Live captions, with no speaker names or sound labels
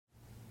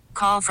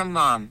Call from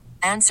mom.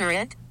 Answer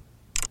it.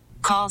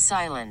 Call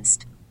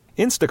silenced.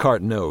 Instacart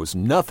knows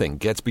nothing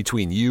gets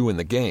between you and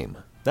the game.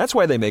 That's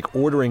why they make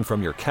ordering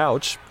from your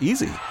couch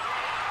easy.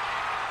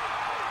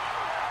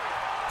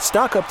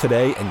 Stock up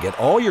today and get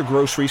all your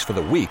groceries for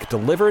the week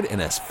delivered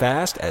in as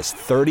fast as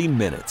 30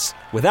 minutes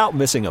without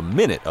missing a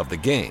minute of the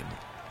game.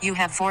 You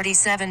have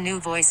 47 new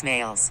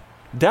voicemails.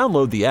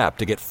 Download the app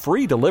to get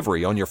free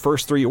delivery on your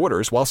first 3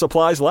 orders while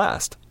supplies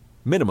last.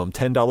 Minimum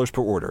 $10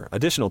 per order.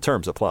 Additional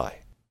terms apply.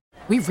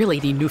 We really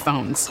need new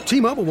phones.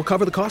 T-Mobile will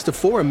cover the cost of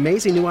 4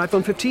 amazing new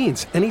iPhone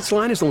 15s, and each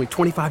line is only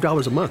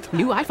 $25 a month.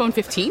 New iPhone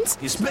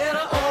 15s? It's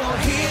better over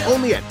here.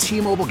 Only at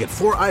T-Mobile, get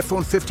 4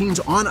 iPhone 15s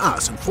on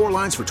us and 4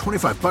 lines for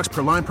 $25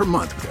 per line per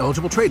month with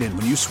eligible trade-in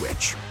when you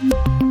switch.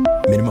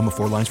 Minimum of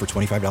 4 lines for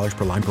 $25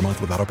 per line per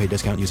month with autopay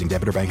discount using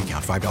debit or bank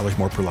account. $5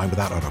 more per line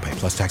without autopay,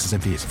 plus taxes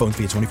and fees. Phone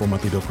fee at 24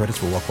 monthly bill credits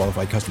for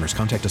well-qualified customers.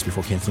 Contact us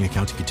before canceling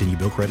account to continue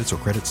bill credits or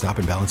credit stop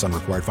and balance on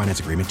required finance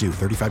agreement due.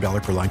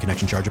 $35 per line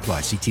connection charge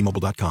applies. See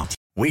T-Mobile.com.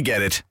 We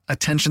get it.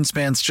 Attention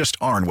spans just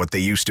aren't what they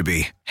used to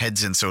be.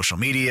 Heads in social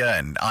media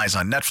and eyes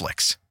on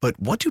Netflix. But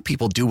what do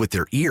people do with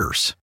their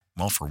ears?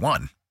 Well, for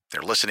one,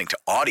 they're listening to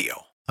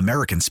audio.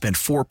 Americans spend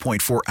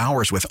 4.4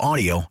 hours with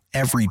audio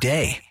every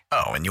day.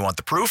 Oh, and you want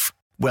the proof?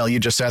 Well, you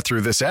just sat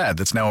through this ad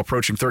that's now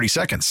approaching 30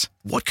 seconds.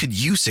 What could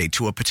you say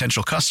to a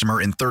potential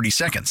customer in 30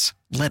 seconds?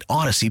 Let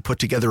Odyssey put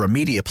together a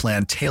media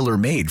plan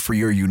tailor-made for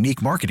your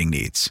unique marketing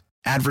needs.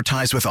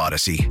 Advertise with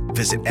Odyssey.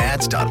 Visit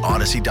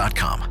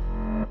ads.odyssey.com.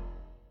 A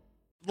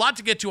lot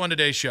to get to on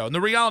today's show. And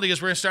the reality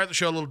is we're going to start the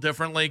show a little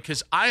differently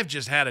because I've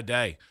just had a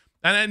day.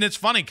 And it's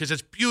funny because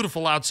it's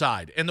beautiful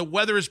outside. And the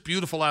weather is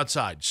beautiful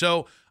outside.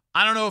 So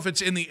I don't know if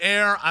it's in the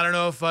air. I don't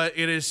know if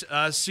it is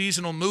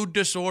seasonal mood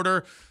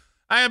disorder.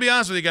 I got to be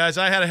honest with you guys.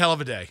 I had a hell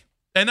of a day.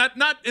 And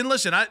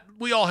listen,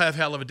 we all have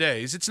hell of a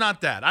days. It's not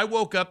that. I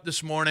woke up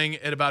this morning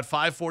at about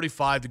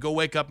 5:45 to go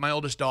wake up my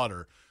oldest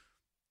daughter.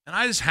 And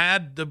I just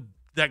had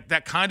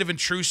that kind of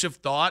intrusive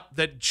thought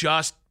that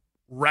just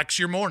wrecks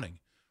your morning.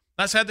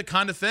 That's had the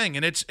kind of thing.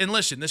 And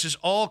listen, this is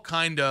all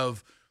kind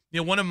of,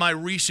 one of my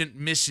recent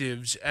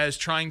missives as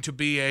trying to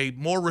be a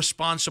more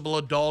responsible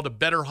adult, a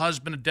better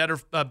husband,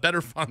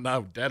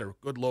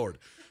 good Lord,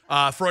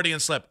 Freudian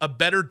slip, a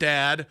better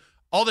dad.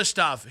 All this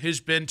stuff has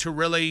been to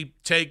really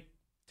take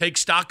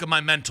stock of my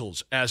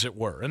mentals, as it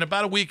were. And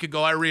about a week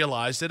ago, I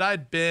realized that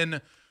I'd been,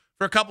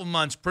 for a couple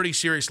months, pretty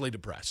seriously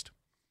depressed.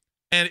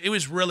 And it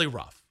was really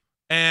rough.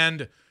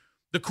 And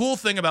the cool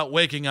thing about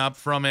waking up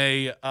from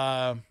a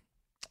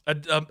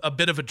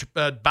bit of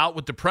a bout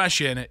with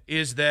depression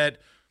is that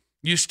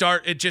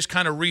it just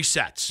kind of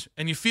resets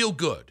and you feel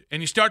good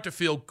and you start to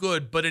feel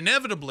good. But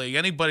inevitably,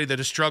 anybody that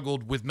has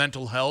struggled with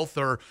mental health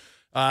or,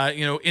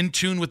 in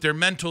tune with their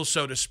mental,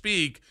 so to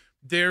speak,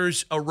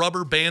 there's a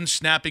rubber band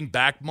snapping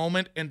back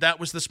moment. And that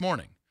was this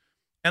morning.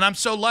 And I'm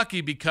so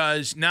lucky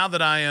because now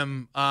that I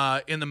am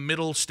in the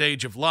middle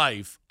stage of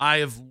life,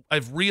 I've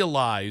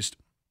realized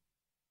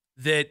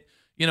that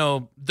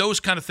those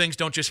kind of things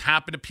don't just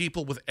happen to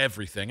people with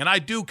everything. And I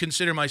do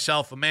consider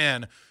myself a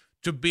man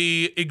to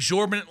be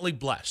exorbitantly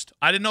blessed.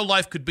 I didn't know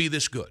life could be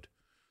this good.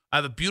 I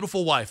have a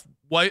beautiful wife,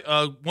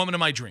 woman of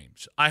my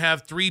dreams. I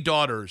have 3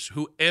 daughters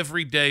who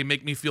every day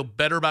make me feel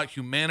better about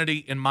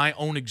humanity and my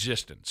own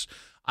existence.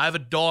 I have a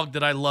dog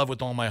that I love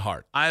with all my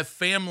heart. I have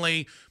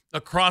family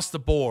across the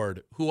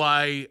board who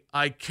I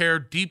care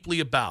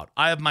deeply about.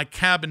 I have my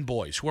cabin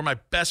boys who are my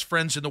best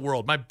friends in the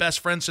world, my best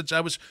friends since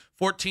I was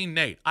 14,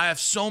 Nate. I have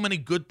so many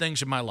good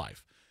things in my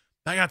life.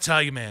 I got to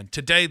tell you, man,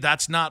 today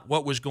that's not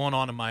what was going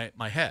on in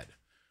my head.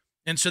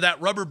 And so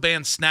that rubber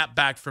band snapped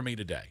back for me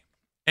today.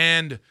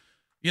 And,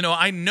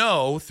 I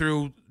know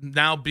through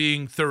now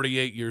being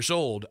 38 years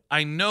old,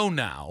 I know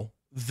now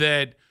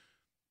that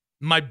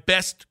my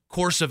best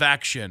course of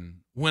action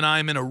when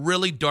I'm in a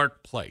really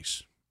dark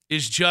place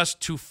is just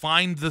to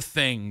find the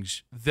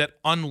things that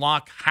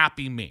unlock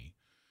happy me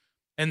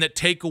and that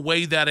take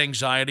away that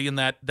anxiety and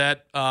that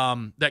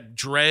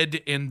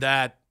dread and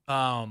that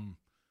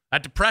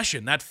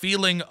depression, that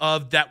feeling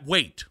of that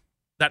weight,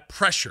 that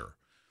pressure.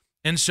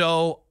 And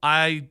so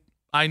I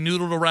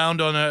noodled around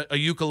on a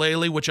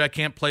ukulele, which I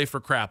can't play for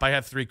crap. I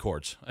have 3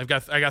 chords. I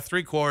got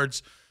 3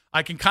 chords.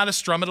 I can kind of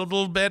strum it a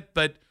little bit,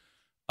 but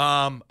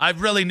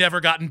I've really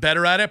never gotten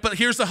better at it, but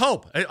here's the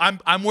hope.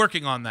 I'm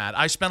working on that.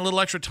 I spent a little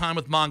extra time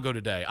with Mongo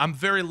today. I'm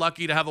very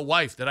lucky to have a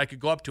wife that I could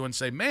go up to and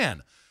say,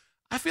 man,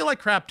 I feel like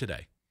crap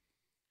today.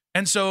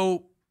 And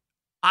so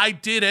I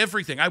did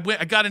everything. I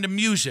got into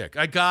music.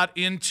 I did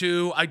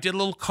a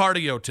little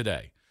cardio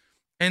today.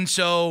 And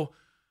so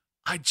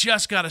I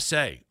just got to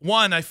say,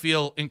 one, I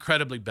feel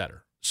incredibly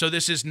better. So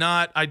this is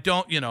not,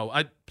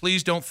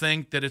 please don't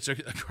think that it's a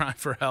cry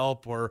for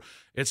help or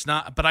it's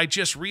not, but I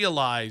just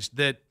realized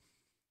that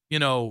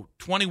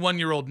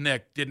 21-year-old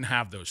Nick didn't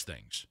have those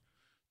things.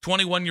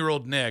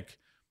 21-year-old Nick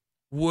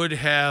would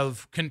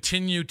have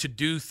continued to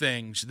do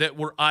things that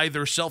were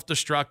either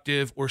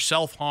self-destructive or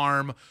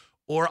self-harm,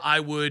 or I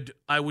would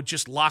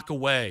just lock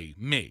away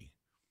me.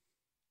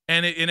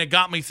 And it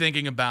got me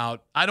thinking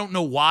about, I don't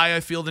know why I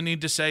feel the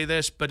need to say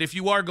this, but if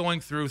you are going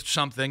through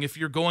something, if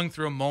you're going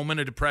through a moment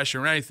of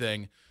depression or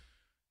anything,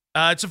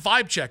 it's a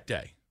vibe check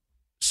day.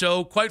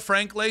 So quite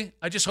frankly,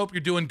 I just hope you're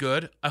doing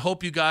good. I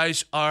hope you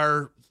guys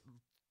are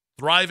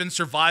thriving,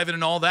 surviving,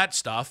 and all that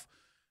stuff.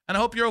 And I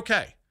hope you're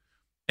okay.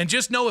 And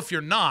just know if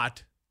you're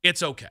not,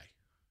 it's okay.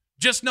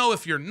 Just know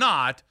if you're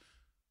not,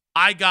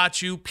 I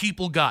got you,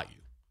 people got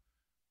you.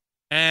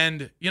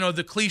 And,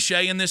 the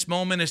cliche in this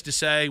moment is to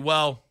say,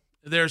 well,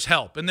 there's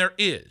help, and there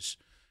is.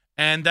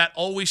 And that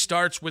always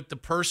starts with the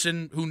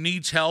person who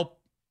needs help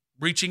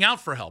reaching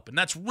out for help. And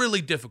that's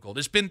really difficult.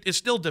 It's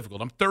still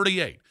difficult. I'm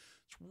 38.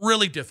 It's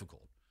really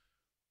difficult.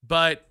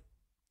 But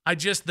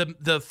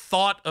the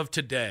thought of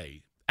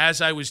today,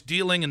 as I was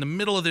dealing in the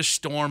middle of this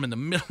storm, in the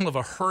middle of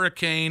a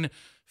hurricane,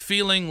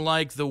 feeling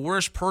like the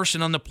worst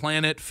person on the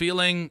planet,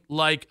 feeling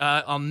like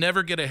I'll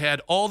never get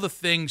ahead, all the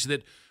things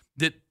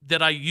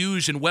that I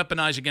use and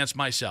weaponize against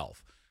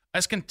myself,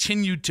 has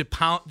continued to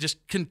pound,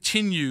 just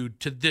continued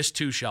to this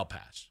too shall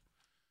pass.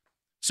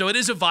 So it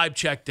is a vibe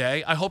check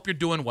day. I hope you're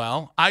doing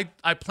well. I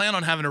plan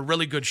on having a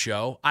really good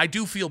show. I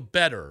do feel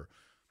better,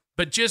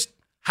 but just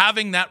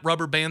having that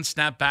rubber band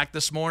snap back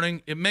this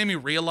morning, it made me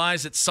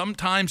realize that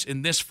sometimes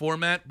in this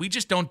format, we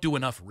just don't do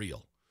enough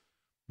real.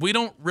 We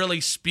don't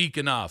really speak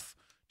enough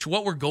to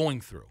what we're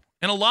going through.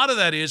 And a lot of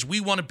that is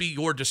we want to be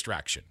your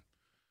distraction.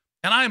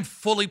 And I am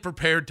fully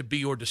prepared to be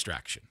your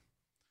distraction.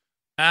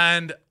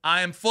 And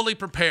I am fully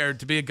prepared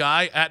to be a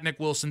guy, at Nick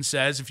Wilson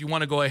says, if you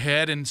want to go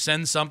ahead and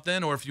send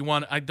something, or if you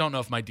want, I don't know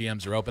if my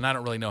DMs are open. I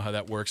don't really know how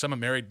that works. I'm a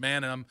married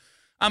man, and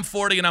I'm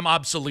 40, and I'm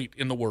obsolete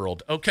in the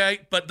world,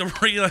 okay? But the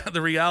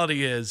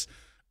reality is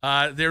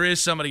there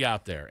is somebody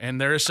out there, and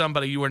there is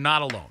somebody, you are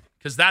not alone,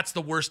 because that's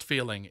the worst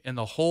feeling in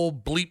the whole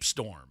bleep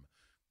storm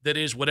that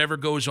is whatever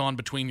goes on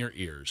between your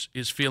ears,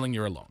 is feeling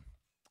you're alone.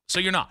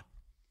 So you're not.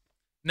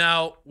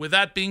 Now, with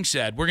that being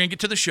said, we're going to get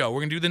to the show.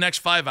 We're going to do the next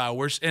 5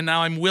 hours, and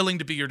now I'm willing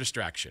to be your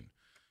distraction.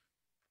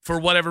 For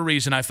whatever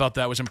reason, I felt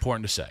that was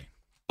important to say.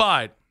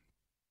 But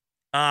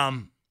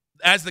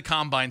as the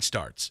combine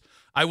starts,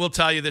 I will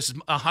tell you this is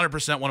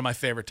 100% one of my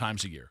favorite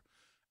times of year.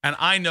 And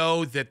I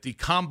know that the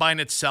combine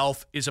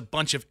itself is a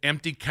bunch of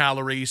empty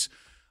calories.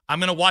 I'm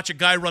going to watch a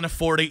guy run a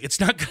 40. It's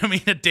not going to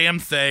mean a damn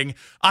thing.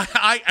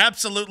 I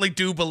absolutely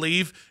do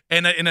believe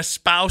and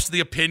espouse the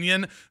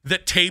opinion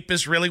that tape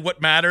is really what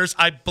matters.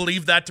 I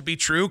believe that to be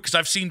true because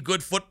I've seen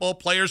good football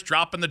players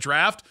drop in the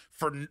draft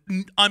for,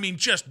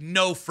 just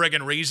no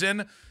friggin'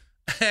 reason.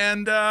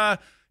 And,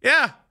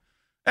 yeah,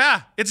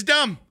 it's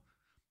dumb.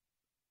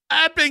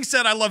 That being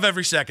said, I love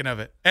every second of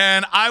it.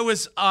 And I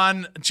was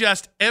on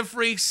just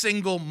every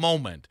single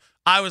moment.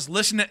 I was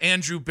listening to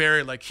Andrew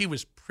Berry like he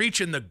was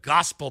preaching the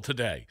gospel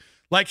today.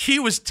 Like he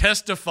was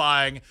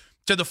testifying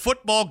to the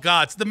football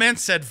gods. The man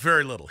said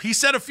very little. He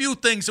said a few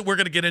things that we're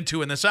going to get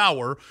into in this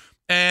hour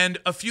and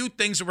a few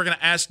things that we're going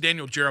to ask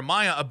Daniel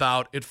Jeremiah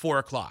about at 4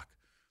 o'clock.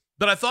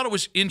 But I thought it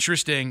was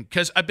interesting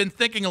because I've been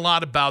thinking a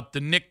lot about the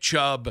Nick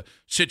Chubb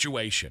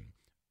situation.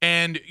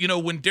 And,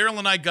 when Daryl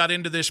and I got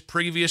into this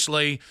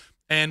previously,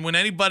 and when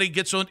anybody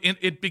gets on,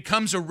 it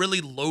becomes a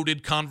really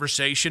loaded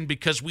conversation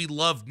because we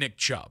love Nick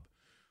Chubb.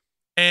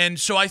 And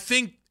so I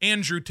think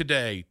Andrew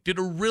today did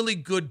a really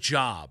good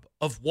job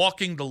of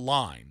walking the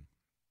line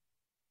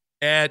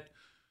at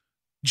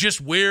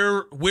just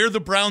where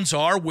the Browns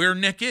are, where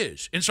Nick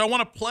is. And so I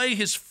want to play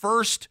his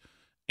first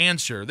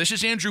answer. This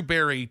is Andrew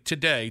Berry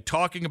today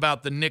talking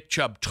about the Nick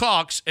Chubb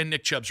talks and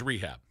Nick Chubb's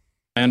rehab.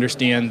 I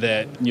understand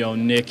that,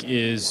 Nick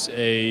is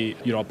a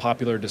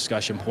popular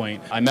discussion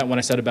point. I meant when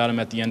I said about him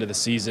at the end of the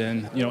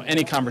season,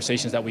 any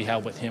conversations that we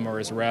have with him or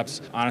his reps,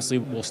 honestly,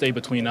 will stay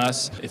between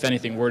us. If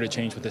anything were to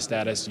change with his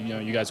status,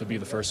 you guys would be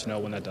the first to know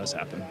when that does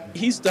happen.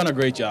 He's done a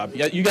great job.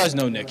 You guys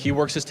know Nick. He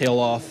works his tail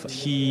off.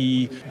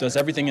 He does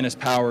everything in his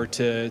power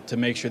to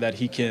make sure that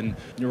he can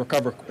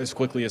recover as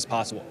quickly as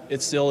possible.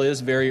 It still is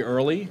very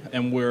early,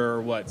 and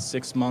we're,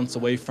 6 months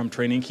away from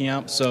training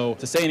camp. So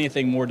to say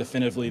anything more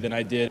definitively than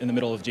I did in the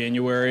middle of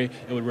January,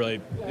 it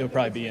would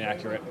probably be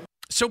inaccurate.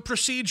 So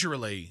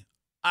procedurally,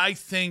 I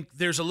think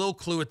there's a little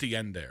clue at the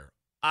end there.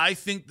 I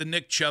think the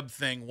Nick Chubb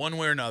thing, one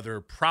way or another,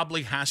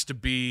 probably has to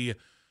be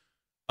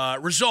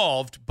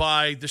resolved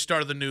by the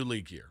start of the new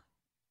league year.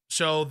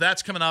 So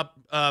that's coming up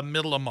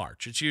middle of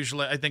March. It's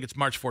usually, I think it's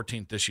March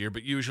 14th this year,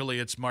 but usually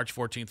it's March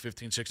 14th,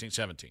 15th, 16th,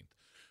 17th.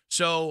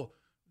 So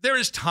there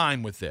is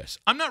time with this.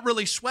 I'm not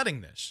really sweating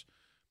this,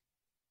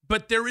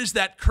 but there is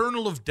that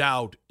kernel of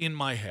doubt in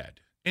my head.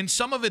 And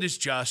some of it is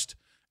just,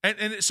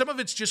 and some of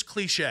it's just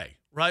cliche,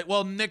 right?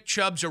 Well, Nick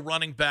Chubb's a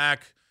running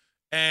back,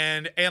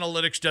 and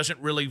analytics doesn't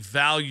really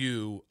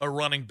value a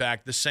running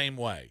back the same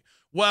way.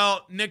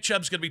 Well, Nick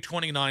Chubb's going to be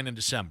 29 in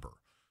December.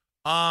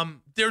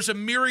 There's a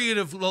myriad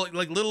of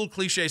little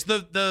cliches.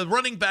 The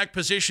running back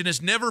position has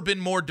never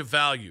been more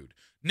devalued.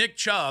 Nick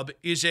Chubb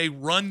is a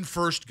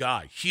run-first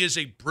guy. He is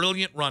a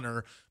brilliant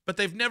runner, but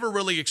they've never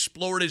really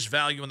explored his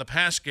value in the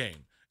pass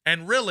game.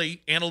 And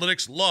really,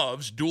 analytics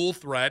loves dual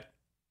threat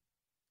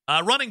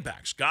running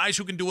backs, guys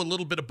who can do a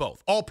little bit of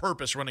both.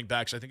 All-purpose running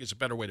backs, I think is a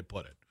better way to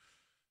put it.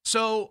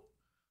 So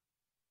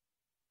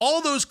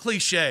all those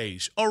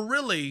cliches are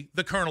really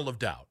the kernel of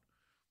doubt.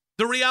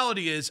 The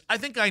reality is, I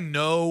think I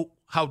know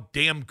how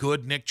damn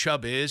good Nick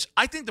Chubb is.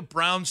 I think the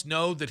Browns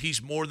know that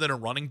he's more than a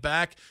running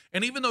back.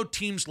 And even though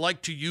teams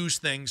like to use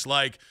things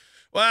like,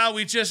 well,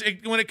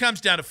 when it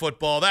comes down to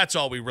football, that's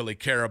all we really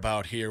care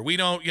about here. We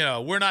don't,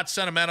 we're not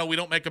sentimental. We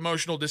don't make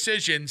emotional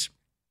decisions.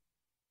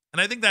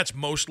 And I think that's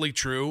mostly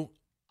true.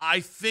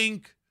 I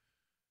think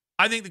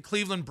the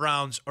Cleveland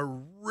Browns are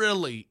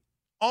really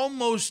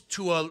almost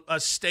to a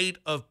state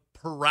of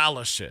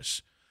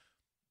paralysis.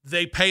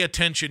 They pay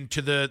attention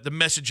to the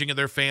messaging of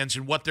their fans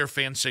and what their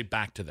fans say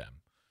back to them.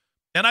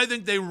 And I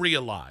think they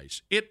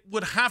realize it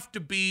would have to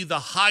be the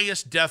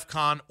highest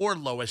DEFCON or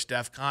lowest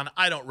DEFCON.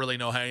 I don't really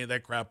know how any of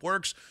that crap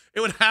works. It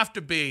would have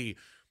to be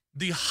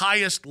the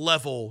highest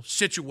level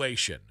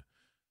situation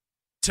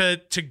to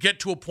get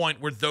to a point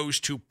where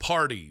those two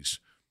parties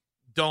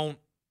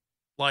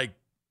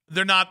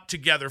they're not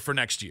together for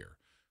next year.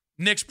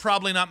 Nick's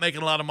probably not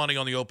making a lot of money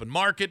on the open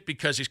market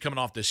because he's coming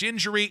off this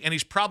injury, and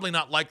he's probably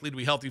not likely to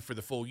be healthy for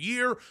the full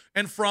year.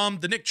 And from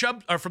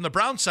the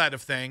Browns side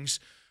of things,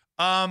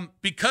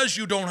 because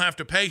you don't have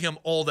to pay him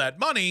all that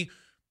money,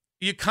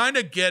 you kind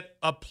of get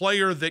a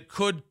player that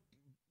could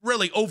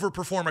really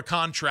overperform a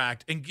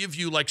contract and give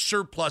you like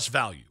surplus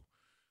value.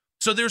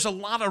 So there's a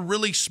lot of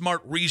really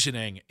smart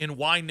reasoning in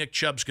why Nick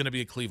Chubb's going to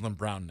be a Cleveland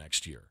Brown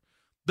next year.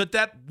 But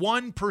that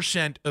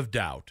 1% of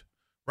doubt,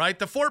 right?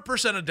 The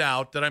 4% of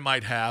doubt that I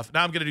might have,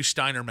 now I'm going to do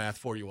Steiner math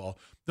for you all.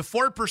 The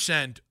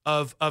 4%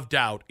 of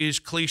doubt is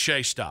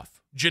cliche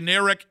stuff.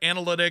 Generic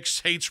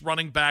analytics, hates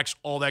running backs,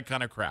 all that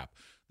kind of crap.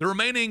 The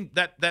remaining,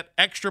 that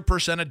extra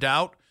percent of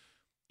doubt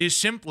is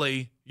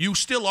simply you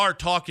still are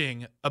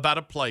talking about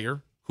a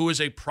player who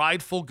is a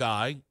prideful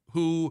guy,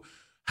 who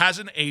has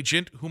an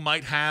agent, who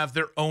might have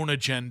their own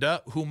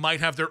agenda, who might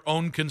have their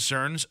own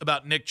concerns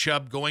about Nick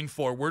Chubb going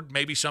forward,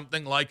 maybe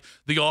something like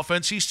the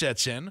offense he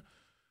sets in.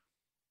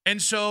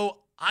 And so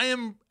I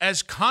am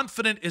as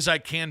confident as I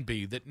can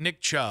be that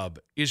Nick Chubb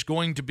is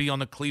going to be on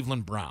the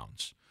Cleveland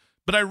Browns.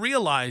 But I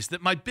realize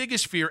that my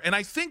biggest fear, and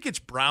I think it's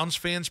Browns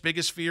fans'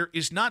 biggest fear,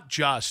 is not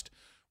just,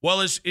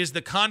 is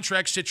the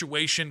contract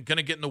situation going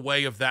to get in the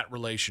way of that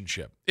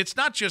relationship? It's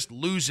not just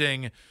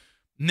losing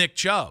Nick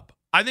Chubb.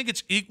 I think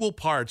it's equal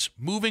parts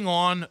moving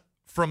on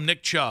from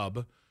Nick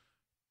Chubb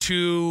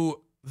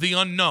to the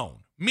unknown,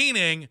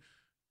 meaning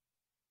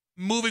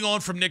moving on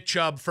from Nick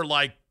Chubb for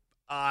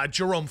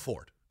Jerome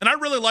Ford. And I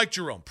really like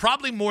Jerome,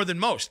 probably more than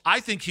most.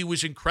 I think he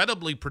was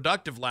incredibly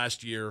productive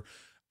last year,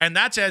 and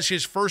that's as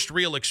his first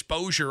real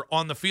exposure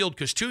on the field,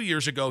 because 2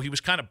 years ago he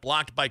was kind of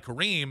blocked by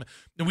Kareem,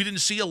 and we didn't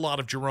see a lot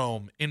of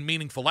Jerome in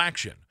meaningful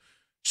action.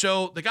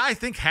 So the guy, I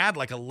think, had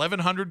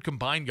 1,100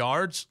 combined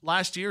yards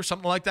last year,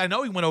 something like that. I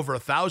know he went over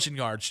 1,000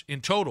 yards in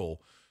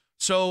total.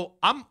 So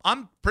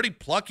I'm pretty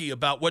plucky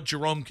about what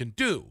Jerome can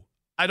do.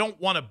 I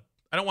don't want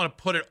to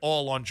put it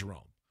all on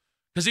Jerome,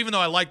 because even though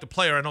I like the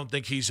player, I don't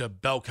think he's a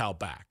bell cow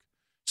back.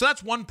 So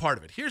that's one part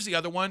of it. Here's the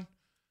other one.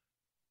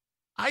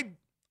 I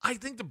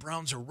think the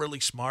Browns are really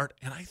smart,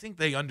 and I think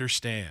they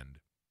understand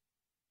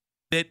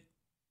that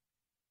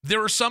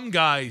there are some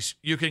guys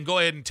you can go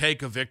ahead and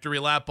take a victory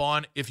lap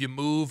on if you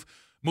move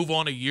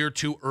on a year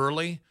too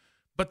early,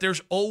 but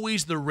there's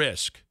always the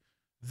risk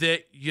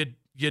that you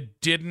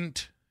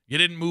didn't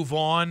move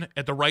on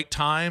at the right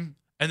time,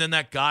 and then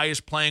that guy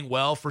is playing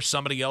well for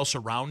somebody else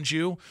around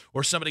you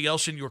or somebody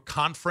else in your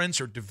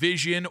conference or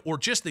division or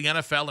just the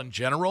NFL in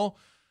general.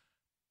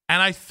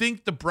 And I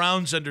think the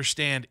Browns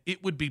understand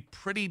it would be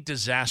pretty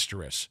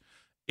disastrous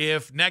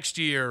if next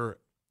year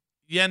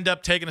you end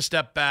up taking a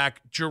step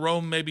back,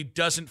 Jerome maybe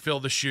doesn't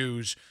fill the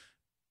shoes,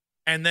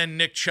 and then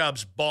Nick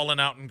Chubb's balling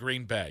out in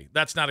Green Bay.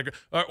 That's not a good,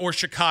 or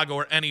Chicago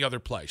or any other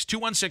place.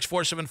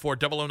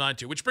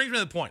 216-474-0092, which brings me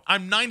to the point.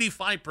 I'm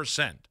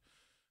 95%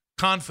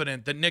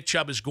 confident that Nick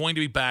Chubb is going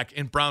to be back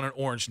in brown and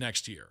orange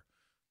next year.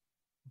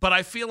 But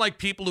I feel like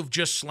people who've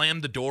just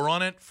slammed the door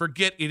on it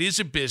forget it is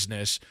a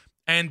business.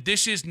 And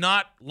this is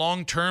not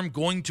long-term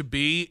going to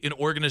be an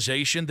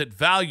organization that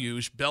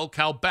values bell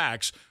cow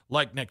backs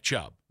like Nick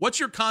Chubb. What's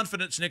your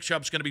confidence Nick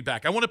Chubb's going to be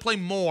back? I want to play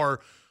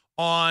more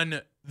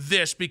on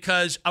this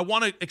because I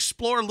want to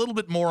explore a little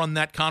bit more on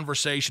that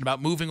conversation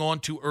about moving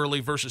on too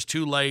early versus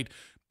too late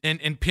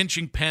and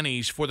pinching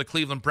pennies for the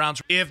Cleveland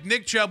Browns. If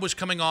Nick Chubb was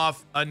coming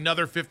off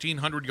another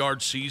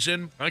 1,500-yard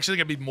season, I actually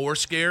think I'd be more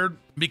scared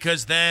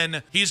because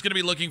then he's going to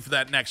be looking for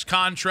that next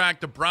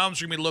contract. The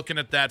Browns are going to be looking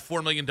at that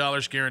 $4 million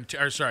guarantee,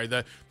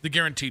 the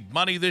guaranteed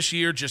money this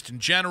year just in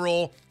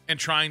general and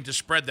trying to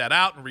spread that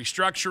out and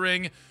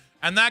restructuring,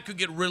 and that could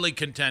get really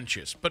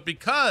contentious. But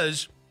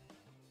because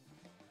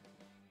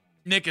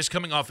Nick is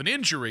coming off an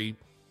injury,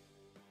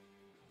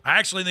 I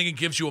actually think it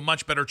gives you a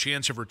much better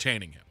chance of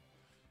retaining him.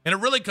 And it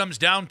really comes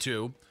down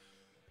to,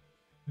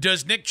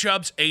 does Nick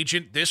Chubb's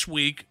agent this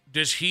week,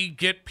 does he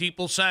get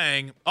people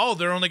saying, oh,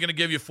 they're only going to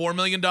give you $4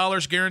 million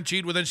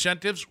guaranteed with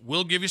incentives?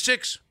 We'll give you $6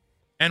 million.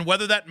 And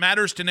whether that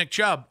matters to Nick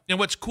Chubb. And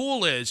what's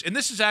cool is, and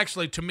this is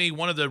actually, to me,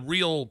 one of the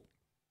real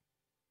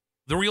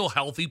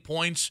healthy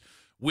points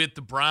with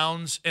the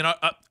Browns and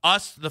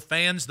us, the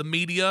fans, the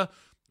media,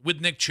 with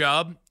Nick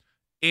Chubb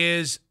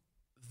is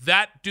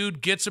that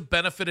dude gets a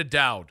benefit of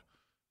doubt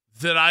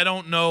that I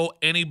don't know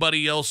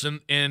anybody else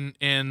in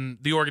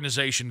the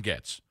organization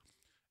gets.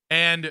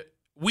 And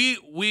we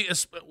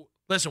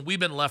listen, we've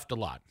been left a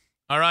lot,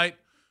 all right?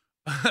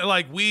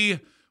 Like, we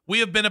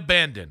have been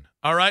abandoned,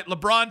 all right?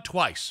 LeBron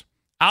twice,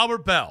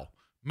 Albert Bell,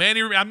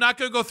 Manny. I'm not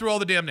going to go through all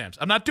the damn names.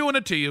 I'm not doing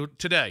it to you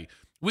today.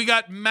 We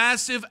got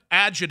massive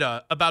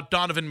agita about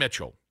Donovan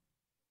Mitchell.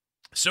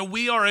 So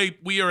we are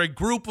a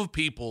group of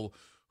people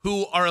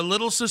who are a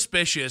little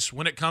suspicious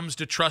when it comes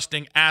to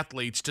trusting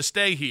athletes to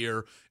stay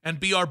here and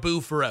be our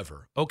boo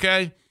forever,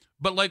 okay?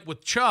 But like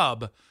with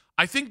Chubb,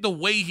 I think the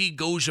way he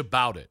goes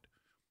about it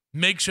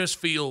makes us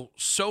feel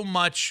so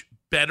much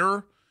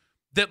better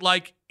that,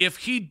 like, if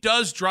he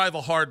does drive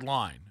a hard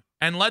line,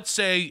 and let's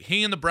say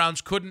he and the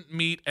Browns couldn't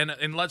meet,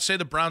 and let's say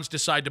the Browns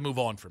decide to move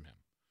on from him,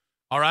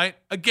 all right?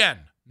 Again,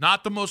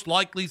 not the most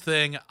likely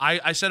thing.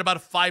 I said about a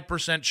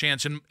 5%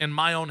 chance in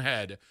my own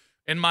head,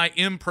 in my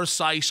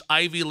imprecise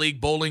Ivy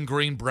League Bowling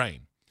Green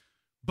brain.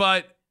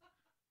 But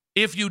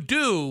if you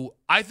do,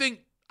 I think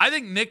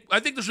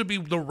this would be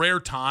the rare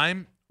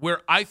time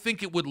where I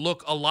think it would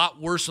look a lot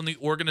worse on the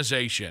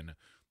organization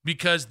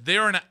because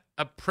they're in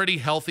a pretty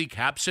healthy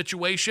cap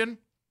situation,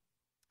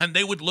 and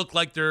they would look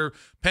like they're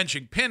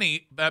pinching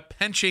pennies. That's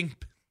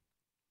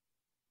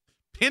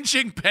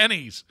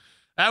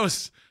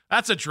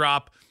a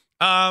drop.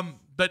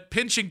 But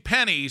pinching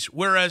pennies,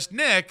 whereas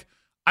Nick,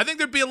 I think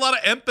there'd be a lot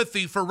of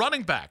empathy for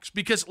running backs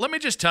because let me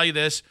just tell you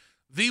this,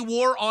 the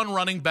war on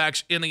running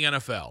backs in the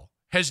NFL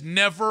has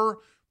never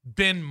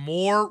been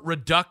more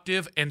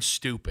reductive and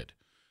stupid.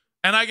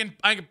 And I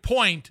can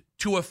point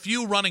to a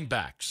few running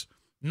backs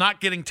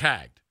not getting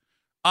tagged.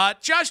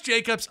 Josh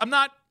Jacobs, I'm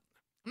not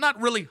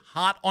really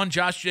hot on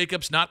Josh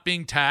Jacobs not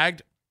being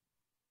tagged,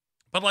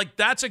 but like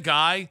that's a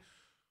guy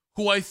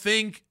who I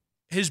think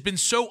has been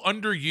so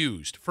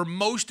underused for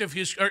most of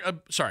his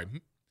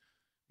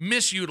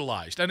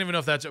misutilized. I don't even know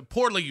if that's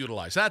poorly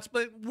utilized.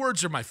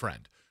 Words are my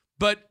friend,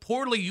 but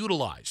poorly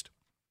utilized.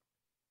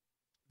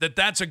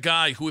 That's a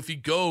guy who, if he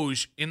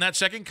goes in that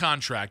second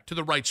contract to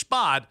the right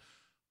spot,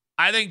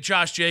 I think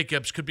Josh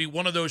Jacobs could be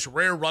one of those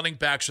rare running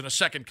backs in a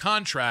second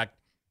contract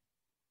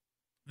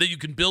that you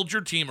can build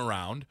your team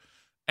around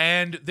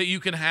and that you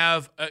can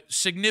have a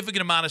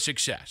significant amount of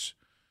success.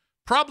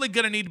 Probably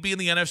going to need to be in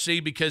the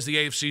NFC because the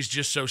AFC is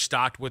just so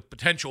stocked with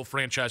potential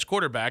franchise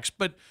quarterbacks.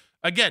 But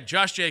again,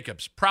 Josh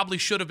Jacobs probably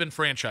should have been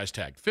franchise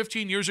tagged.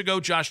 15 years ago,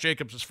 Josh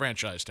Jacobs was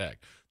franchise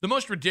tagged. The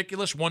most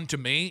ridiculous one to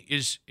me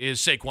is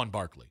Saquon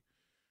Barkley.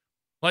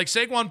 Like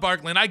Saquon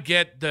Barkley, and I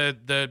get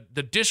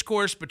the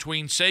discourse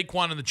between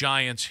Saquon and the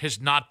Giants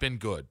has not been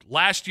good.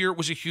 Last year it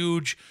was a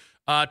huge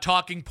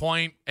talking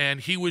point, and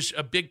he was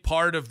a big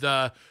part of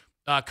the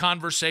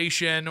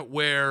conversation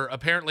where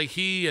apparently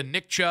he and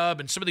Nick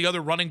Chubb and some of the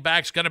other running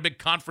backs got a big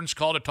conference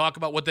call to talk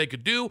about what they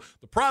could do.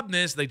 The problem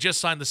is they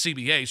just signed the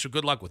CBA, so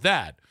good luck with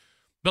that.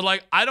 But,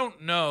 like, I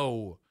don't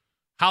know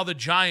how the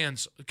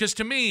Giants – because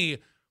to me,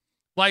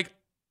 like,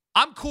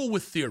 I'm cool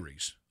with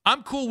theories.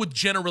 I'm cool with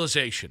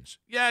generalizations.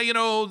 Yeah, you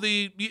know,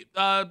 the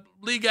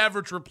league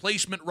average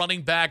replacement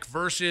running back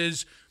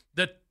versus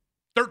the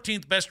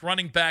 13th best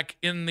running back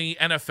in the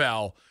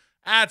NFL.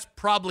 That's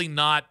probably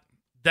not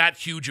that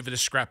huge of a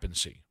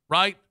discrepancy,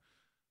 right?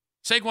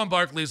 Saquon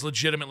Barkley is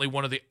legitimately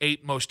one of the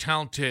 8 most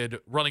talented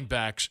running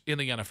backs in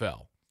the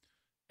NFL.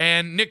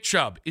 And Nick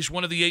Chubb is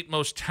one of the 8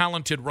 most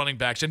talented running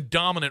backs and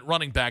dominant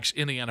running backs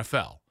in the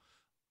NFL.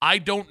 I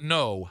don't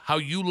know how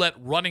you let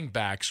running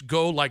backs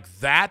go like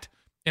that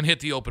and hit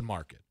the open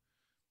market.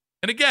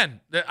 And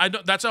again,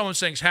 that's all I'm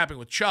saying is happening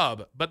with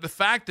Chubb, but the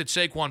fact that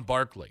Saquon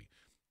Barkley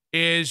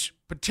is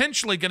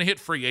potentially going to hit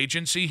free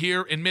agency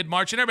here in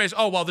mid-March, and everybody's,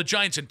 oh, well, the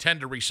Giants intend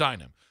to re-sign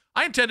him.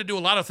 I intend to do a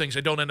lot of things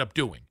I don't end up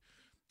doing.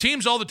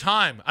 Teams all the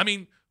time. I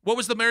mean, what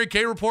was the Mary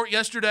Kay report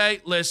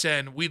yesterday?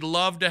 Listen, we'd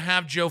love to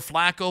have Joe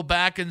Flacco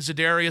back and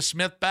Zadarius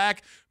Smith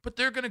back, but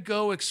they're going to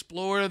go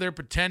explore their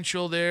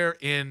potential there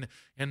in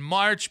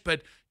March.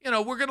 But, you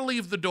know, we're going to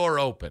leave the door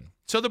open.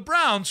 So the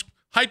Browns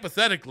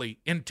hypothetically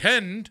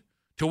intend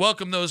to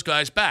welcome those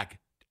guys back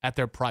at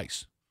their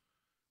price.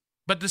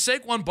 But the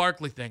Saquon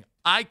Barkley thing,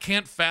 I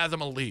can't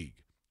fathom a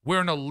league where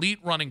an elite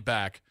running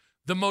back,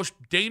 the most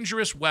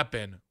dangerous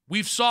weapon,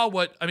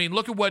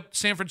 look at what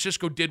San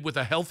Francisco did with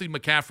a healthy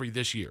McCaffrey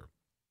this year.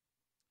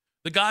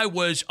 The guy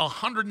was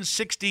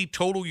 160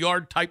 total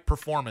yard type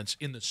performance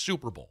in the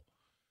Super Bowl.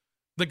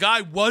 The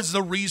guy was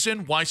the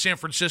reason why San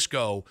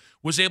Francisco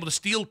was able to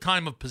steal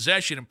time of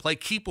possession and play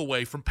keep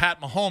away from Pat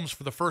Mahomes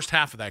for the first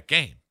half of that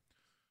game.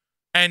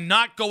 And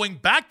not going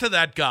back to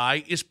that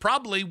guy is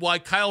probably why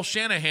Kyle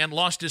Shanahan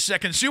lost his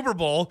second Super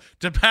Bowl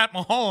to Pat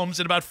Mahomes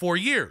in about 4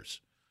 years.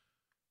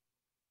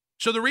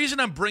 So the reason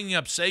I'm bringing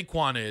up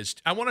Saquon is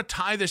I want to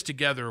tie this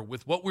together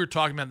with what we were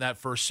talking about in that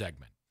first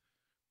segment.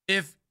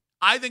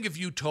 I think if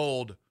you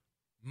told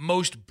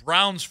most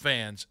Browns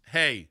fans,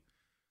 hey,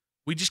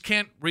 we just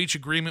can't reach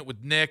agreement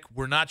with Nick,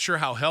 we're not sure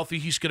how healthy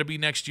he's going to be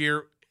next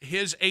year,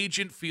 his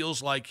agent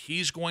feels like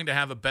he's going to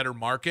have a better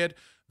market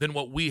than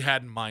what we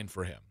had in mind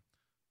for him.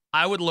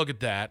 I would look at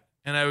that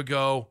and I would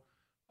go,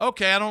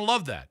 okay, I don't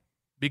love that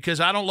because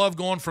I don't love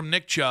going from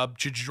Nick Chubb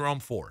to Jerome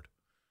Ford.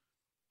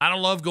 I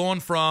don't love going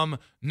from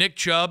Nick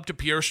Chubb to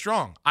Pierre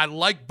Strong. I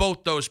like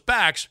both those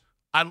backs.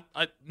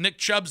 Nick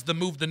Chubb's the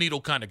move the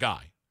needle kind of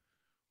guy.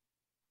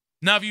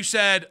 Now, if you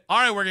said, all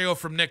right, we're going to go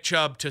from Nick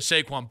Chubb to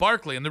Saquon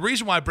Barkley, and the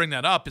reason why I bring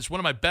that up is one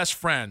of my best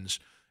friends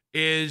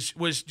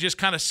was just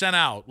kind of sent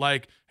out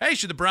like, hey,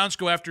 should the Browns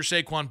go after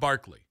Saquon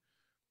Barkley?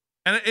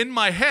 And in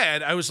my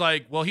head, I was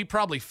like, well, he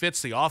probably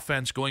fits the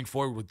offense going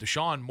forward with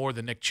Deshaun more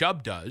than Nick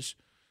Chubb does.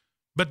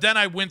 But then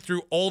I went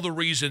through all the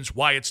reasons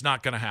why it's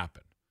not going to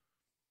happen.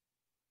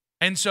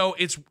 And so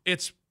it's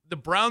the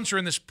Browns are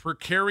in this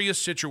precarious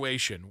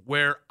situation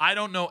where I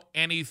don't know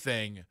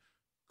anything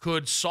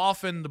could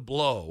soften the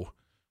blow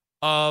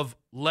of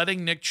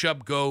letting Nick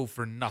Chubb go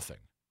for nothing,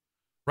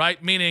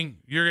 right? Meaning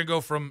you're going to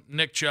go from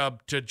Nick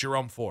Chubb to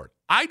Jerome Ford.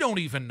 I don't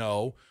even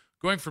know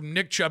going from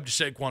Nick Chubb to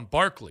Saquon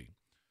Barkley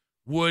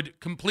would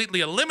completely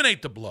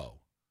eliminate the blow.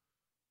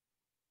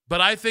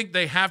 But I think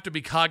they have to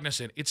be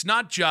cognizant. It's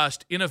not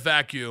just in a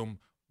vacuum,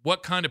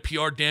 what kind of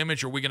PR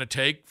damage are we going to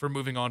take for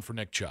moving on for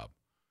Nick Chubb?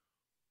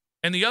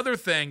 And the other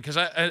thing, because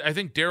I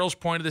think Daryl's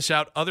pointed this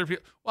out, other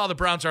people, well, the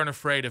Browns aren't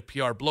afraid of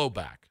PR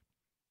blowback.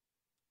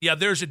 Yeah,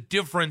 there's a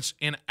difference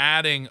in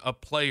adding a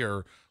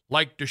player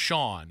like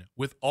Deshaun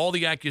with all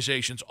the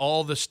accusations,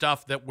 all the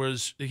stuff that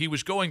he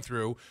was going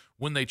through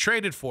when they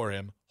traded for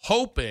him,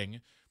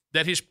 hoping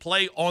that his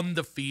play on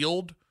the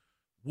field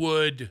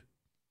would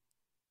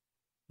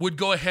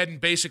go ahead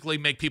and basically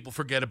make people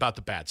forget about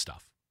the bad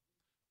stuff.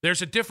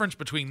 There's a difference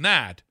between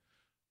that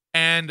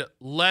and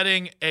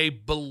letting a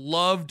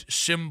beloved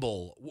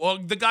symbol, well,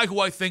 the guy who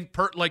I think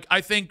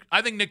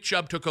Nick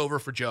Chubb took over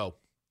for Joe.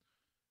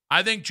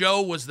 I think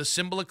Joe was the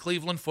symbol of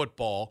Cleveland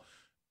football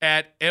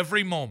at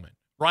every moment,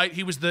 right?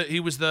 He was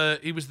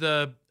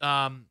the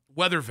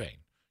weather vane.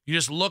 You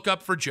just look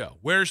up for Joe.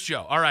 Where's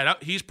Joe? All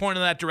right, he's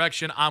pointing that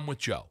direction. I'm with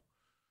Joe.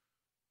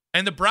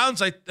 And the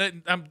Browns,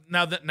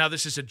 now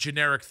this is a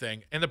generic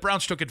thing, and the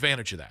Browns took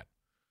advantage of that.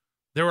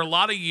 There were a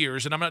lot of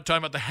years, and I'm not talking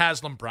about the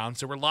Haslam Browns.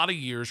 There were a lot of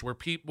years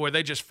where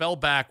they just fell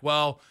back.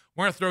 Well,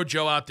 we're going to throw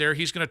Joe out there.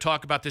 He's going to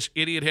talk about this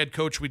idiot head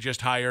coach we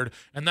just hired,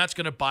 and that's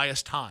going to buy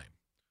us time.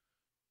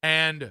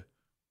 And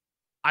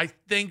I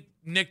think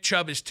Nick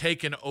Chubb is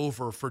taken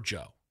over for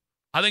Joe.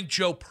 I think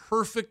Joe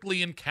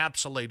perfectly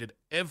encapsulated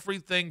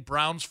everything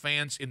Browns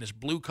fans in this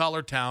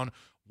blue-collar town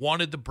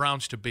wanted the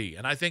Browns to be,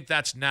 and I think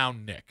that's now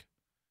Nick.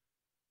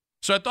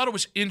 So I thought it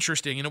was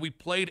interesting. We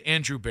played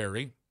Andrew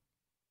Berry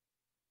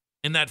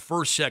in that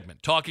first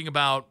segment, talking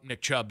about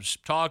Nick Chubb's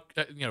talk,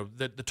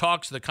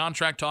 the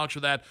contract talks for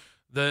that,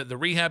 the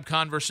rehab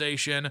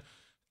conversation.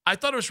 I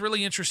thought it was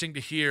really interesting to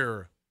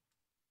hear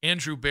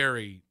Andrew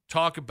Berry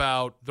talk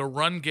about the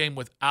run game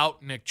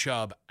without Nick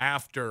Chubb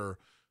after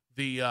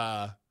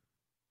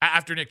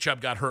Nick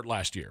Chubb got hurt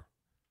last year.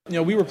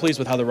 We were pleased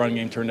with how the run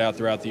game turned out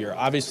throughout the year.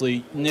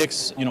 Obviously,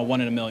 Nick's,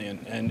 1 in a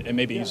million, and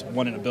maybe he's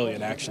 1 in a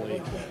billion,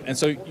 actually. And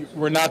so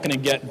we're not going to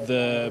get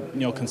the,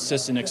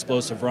 consistent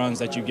explosive runs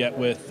that you get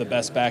with the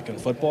best back in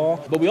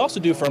football. But we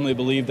also do firmly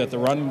believe that the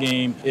run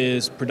game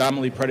is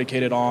predominantly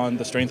predicated on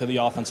the strength of the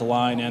offensive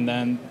line and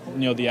then,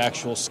 the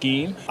actual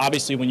scheme.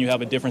 Obviously, when you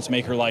have a difference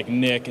maker like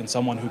Nick and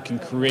someone who can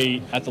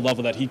create at the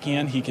level that he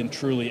can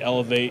truly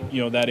elevate,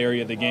 that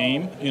area of the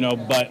game.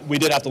 But we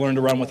did have to learn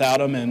to run without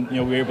him, and,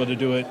 we were able to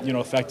do it,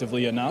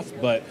 effectively enough.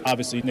 But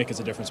obviously, Nick is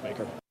a difference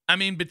maker. I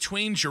mean,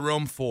 between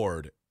Jerome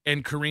Ford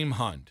and Kareem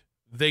Hunt,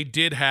 they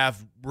did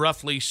have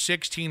roughly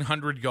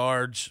 1,600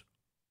 yards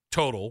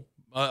total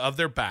of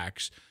their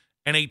backs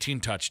and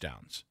 18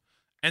 touchdowns.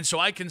 And so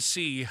I can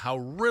see how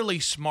really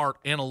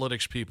smart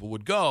analytics people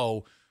would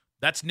go,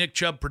 that's Nick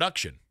Chubb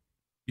production.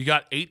 You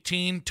got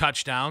 18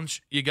 touchdowns,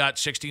 you got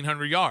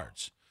 1,600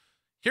 yards.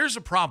 Here's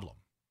the problem.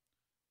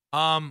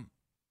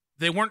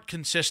 They weren't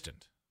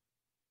consistent,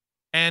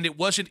 and it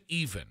wasn't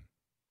even.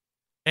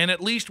 And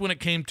at least when it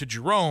came to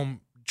Jerome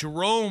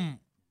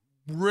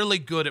really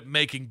good at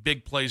making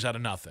big plays out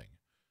of nothing.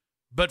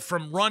 But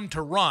from run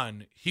to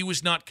run, he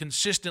was not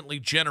consistently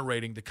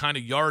generating the kind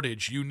of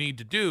yardage you need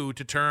to do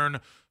to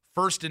turn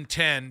 1st and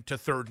 10 to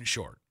 3rd and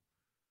short.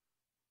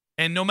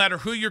 And no matter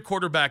who your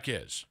quarterback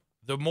is,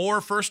 the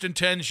more 1st and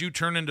 10s you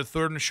turn into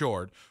 3rd and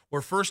short,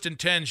 or 1st and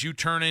 10s you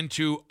turn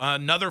into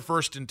another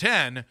 1st and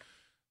 10,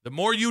 the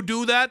more you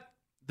do that,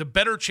 the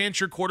better chance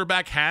your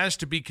quarterback has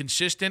to be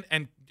consistent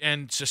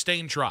and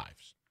sustain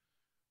drives.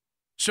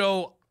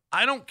 So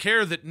I don't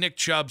care that Nick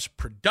Chubb's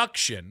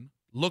production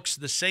looks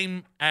the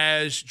same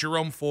as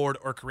Jerome Ford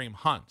or Kareem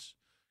Hunt's.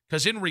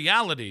 Because in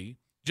reality,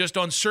 just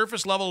on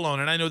surface level alone,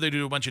 and I know they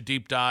do a bunch of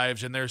deep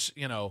dives, and there's,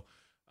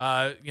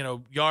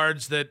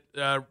 yards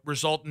that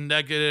result in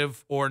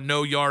negative or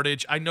no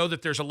yardage. I know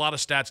that there's a lot of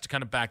stats to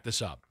kind of back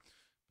this up.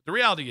 The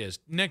reality is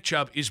Nick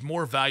Chubb is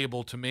more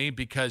valuable to me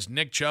because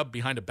Nick Chubb,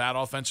 behind a bad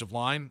offensive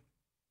line,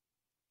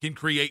 can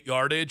create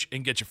yardage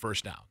and get you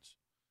first downs.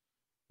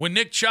 When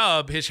Nick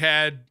Chubb has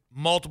had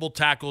multiple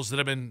tackles that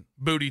have been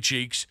booty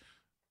cheeks,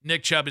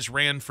 Nick Chubb has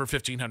ran for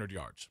 1,500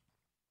 yards.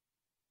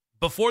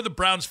 Before the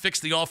Browns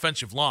fixed the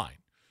offensive line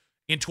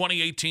in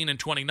 2018 and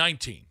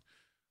 2019,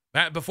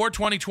 before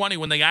 2020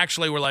 when they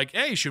actually were like,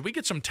 hey, should we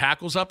get some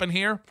tackles up in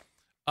here?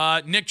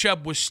 Nick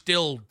Chubb was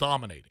still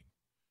dominating.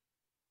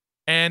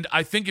 And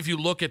I think if you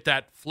look at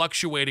that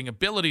fluctuating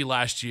ability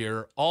last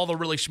year, all the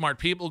really smart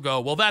people go,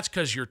 well, that's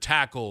because your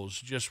tackles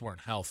just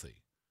weren't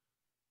healthy.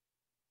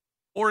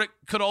 Or it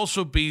could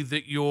also be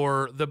that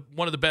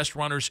one of the best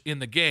runners in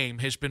the game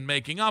has been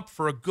making up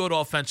for a good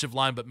offensive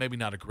line, but maybe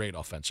not a great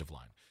offensive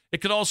line. It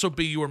could also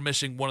be you are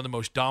missing one of the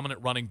most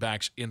dominant running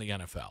backs in the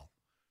NFL.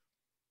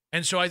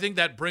 And so I think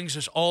that brings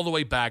us all the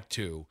way back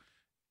to,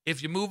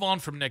 if you move on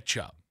from Nick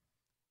Chubb,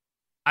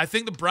 I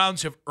think the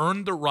Browns have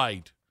earned the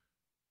right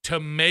to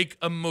make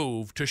a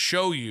move to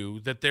show you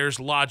that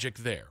there's logic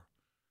there.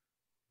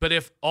 But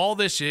if all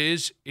this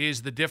is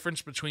the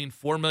difference between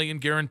 $4 million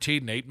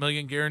guaranteed and $8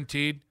 million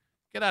guaranteed,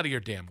 get out of your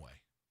damn way.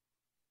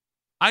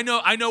 I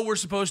know we're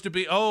supposed to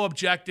be,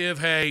 objective.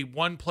 Hey,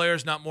 one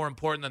player's not more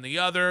important than the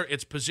other.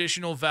 It's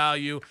positional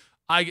value.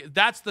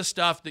 That's the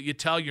stuff that you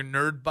tell your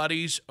nerd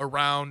buddies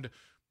around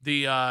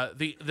the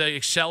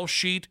Excel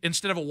sheet.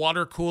 Instead of a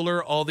water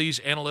cooler, all these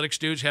analytics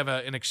dudes have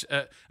and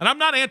I'm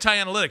not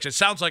anti-analytics. It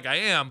sounds like I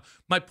am.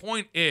 My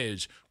point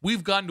is,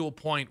 we've gotten to a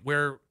point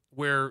where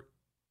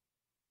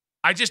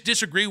I just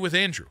disagree with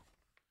Andrew.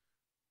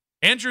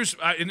 Andrew's,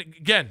 and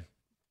again,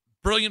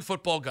 brilliant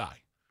football guy.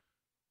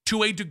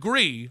 To a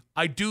degree,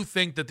 I do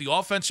think that the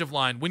offensive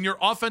line, when your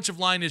offensive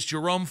line is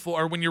Jerome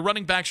Ford, or when your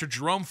running backs are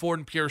Jerome Ford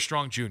and Pierre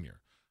Strong Jr.,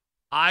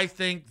 I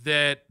think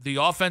that the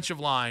offensive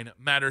line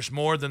matters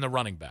more than the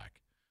running back.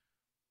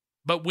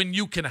 But when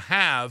you can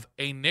have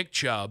a Nick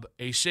Chubb,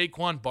 a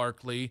Saquon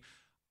Barkley,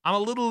 I'm a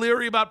little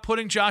leery about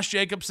putting Josh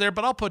Jacobs there,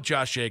 but I'll put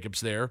Josh Jacobs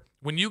there.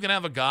 When you can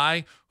have a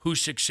guy whose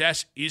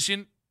success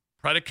isn't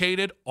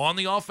predicated on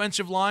the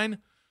offensive line,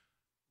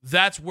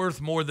 that's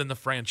worth more than the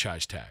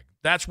franchise tag.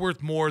 That's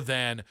worth more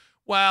than,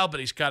 well, but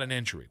he's got an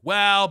injury.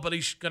 Well, but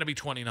he's going to be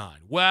 29.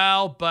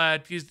 Well,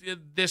 but he's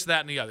this, that,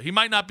 and the other. He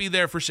might not be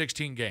there for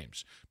 16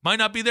 games. Might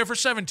not be there for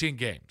 17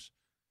 games.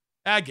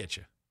 I get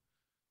you.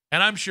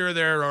 And I'm sure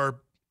there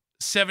are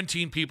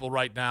 17 people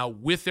right now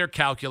with their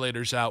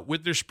calculators out,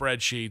 with their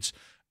spreadsheets,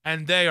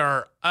 and they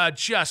are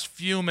just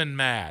fuming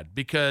mad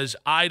because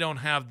I don't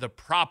have the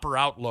proper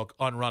outlook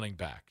on running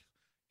back.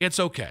 It's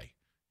okay.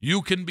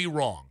 You can be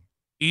wrong,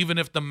 even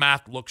if the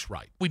math looks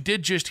right. We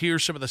did just hear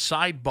some of the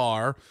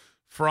sidebar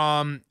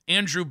from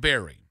Andrew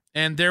Berry,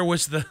 and there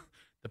was the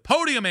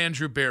podium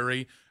Andrew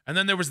Berry, and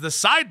then there was the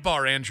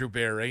sidebar Andrew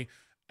Berry,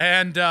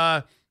 and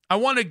I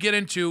want to get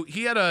into,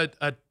 he had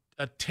a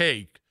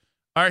take,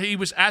 or he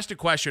was asked a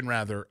question,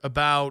 rather,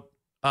 about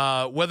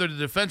whether the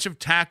defensive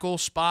tackle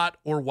spot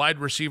or wide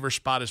receiver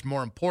spot is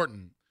more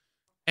important,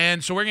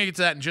 and so we're going to get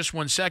to that in just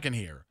 1 second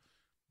here,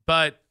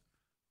 but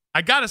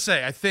I got to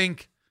say, I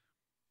think,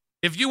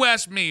 if you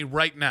ask me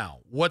right now,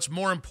 what's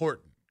more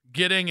important,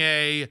 getting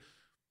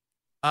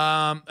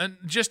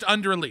just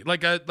under elite,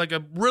 like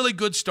a really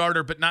good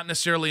starter, but not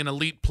necessarily an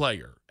elite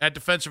player at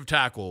defensive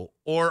tackle,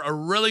 or a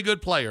really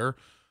good player,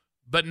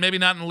 but maybe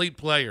not an elite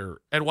player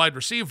at wide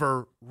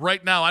receiver,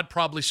 right now I'd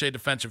probably say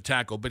defensive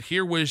tackle. But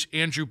here was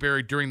Andrew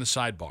Berry during the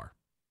sidebar.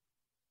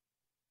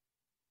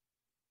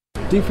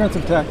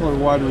 Defensive tackle or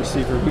wide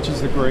receiver, which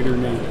is the greater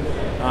need?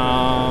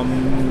 All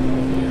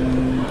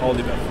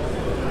the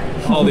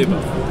above. All the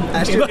above.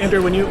 Andrew,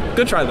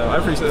 good try though. I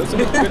appreciate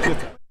it.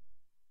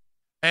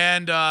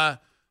 And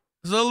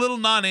there's a little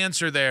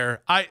non-answer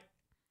there. I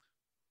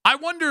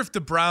wonder if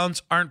the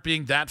Browns aren't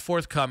being that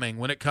forthcoming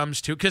when it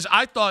comes to, because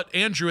I thought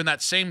Andrew in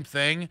that same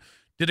thing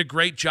did a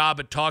great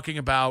job at talking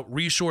about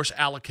resource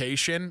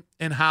allocation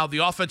and how the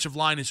offensive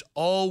line is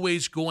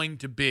always going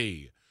to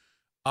be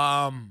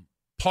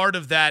part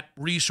of that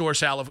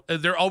resource.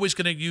 They're always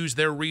going to use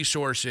their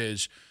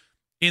resources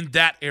in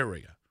that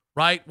area.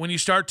 Right? When you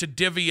start to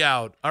divvy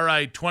out, all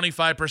right,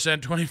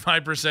 25%,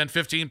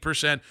 25%,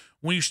 15%,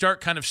 when you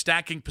start kind of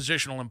stacking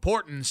positional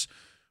importance,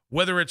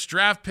 whether it's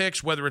draft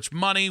picks, whether it's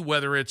money,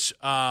 whether it's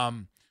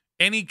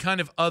any kind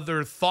of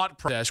other thought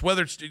process,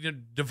 whether it's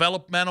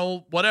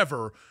developmental,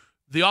 whatever,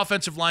 the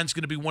offensive line is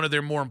going to be one of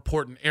their more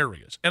important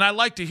areas. And I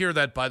like to hear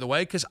that, by the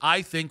way, because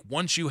I think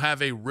once you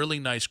have a really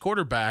nice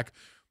quarterback,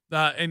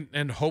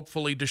 and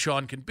hopefully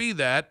Deshaun can be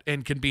that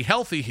and can be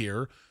healthy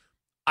here,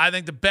 I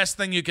think the best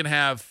thing you can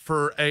have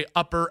for a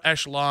upper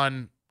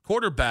echelon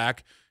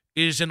quarterback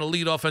is an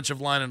elite offensive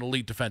line and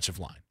elite defensive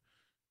line.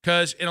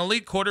 Because an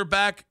elite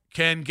quarterback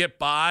can get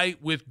by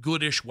with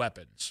goodish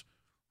weapons,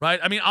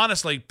 right? I mean,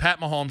 honestly, Pat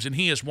Mahomes, and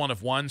he is one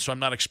of one, so I'm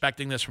not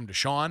expecting this from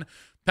Deshaun.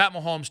 Pat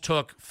Mahomes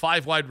took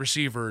 5 wide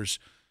receivers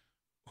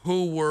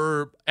who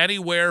were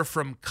anywhere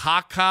from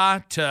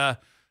caca to,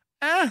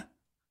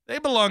 they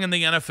belong in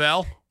the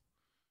NFL.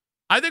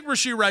 I think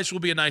Rashee Rice will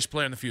be a nice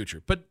player in the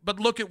future, but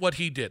look at what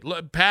he did.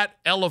 Pat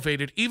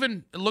elevated.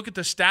 Even look at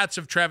the stats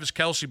of Travis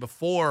Kelce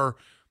before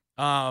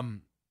Pat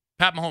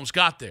Mahomes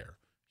got there.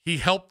 He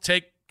helped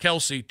take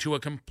Kelce to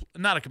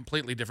not a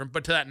completely different,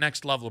 but to that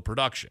next level of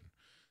production.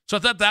 So I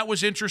thought that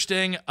was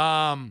interesting.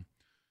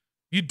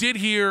 You did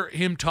hear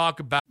him talk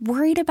about.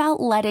 Worried about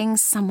letting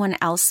someone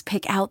else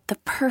pick out the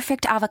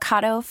perfect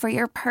avocado for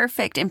your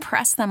perfect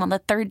impress them on the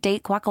third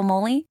date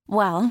guacamole?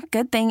 Well,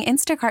 good thing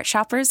Instacart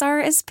shoppers are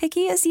as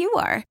picky as you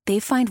are. They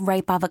find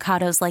ripe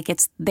avocados like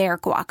it's their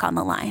guac on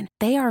the line.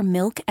 They are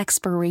milk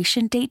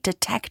expiration date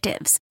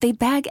detectives. They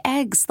bag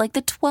eggs like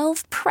the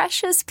 12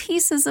 precious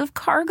pieces of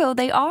cargo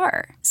they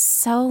are.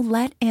 So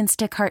let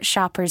Instacart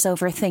shoppers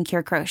overthink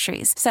your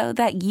groceries so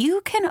that you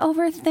can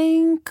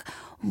overthink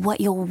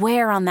what you'll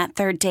wear on that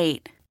third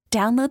date.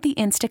 Download the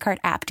Instacart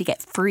app to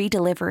get free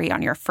delivery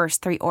on your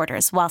first 3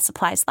 orders while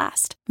supplies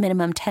last.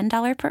 Minimum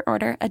 $10 per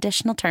order.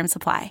 Additional terms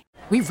apply.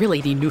 We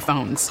really need new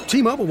phones.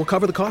 T-Mobile will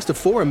cover the cost of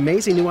 4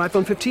 amazing new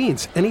iPhone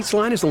 15s, and each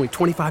line is only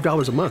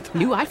 $25 a month.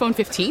 New iPhone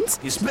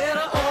 15s? It's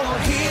better over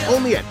here.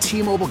 Only at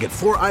T-Mobile, get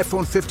 4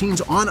 iPhone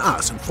 15s on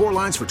us and 4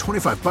 lines for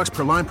 $25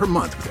 per line per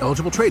month with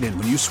eligible trade-in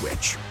when you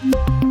switch.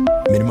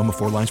 Minimum of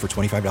 4 lines for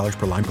 $25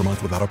 per line per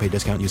month with autopay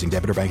discount using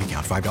debit or bank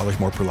account. $5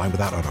 more per line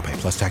without autopay,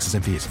 plus taxes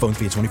and fees. Phone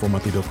fee at 24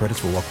 monthly bill credits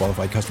for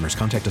well-qualified customers.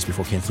 Contact us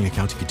before canceling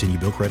account to continue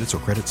bill credits or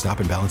credit stop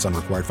and balance on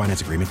required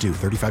finance agreement due.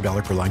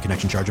 $35 per line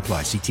connection charge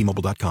applies. See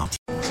T-Mobile.com.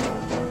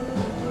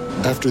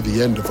 After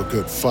the end of a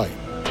good fight,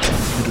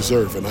 you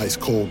deserve an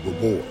ice-cold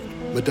reward.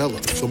 Modelo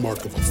is the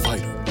mark of a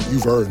fighter.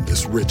 You've earned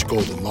this rich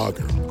golden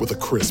lager with a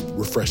crisp,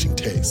 refreshing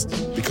taste.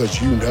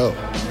 Because you know,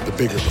 the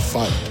bigger the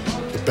fight,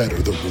 the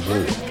better the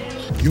reward.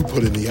 You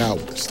put in the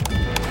hours,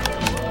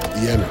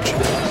 the energy,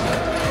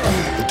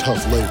 the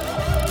tough labor.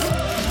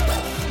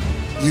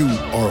 You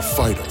are a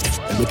fighter,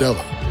 and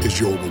Modelo is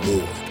your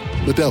reward.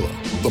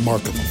 Modelo, the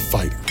mark of a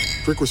fighter.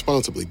 Drink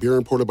responsibly. Beer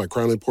imported by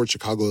Crown Imports,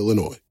 Chicago,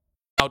 Illinois.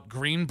 Out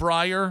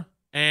Greenbrier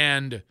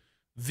and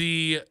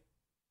the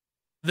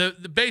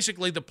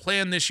basically the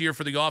plan this year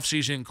for the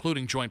offseason,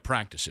 including joint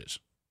practices.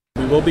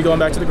 We will be going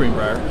back to the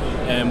Greenbrier,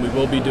 and we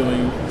will be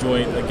doing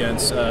joint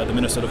against the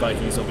Minnesota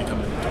Vikings. They'll be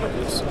coming to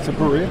Berea. To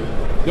Berea?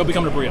 They'll be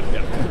coming to Berea,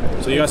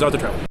 yeah. So you guys are out to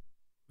travel.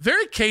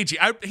 Very cagey.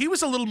 He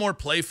was a little more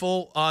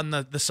playful on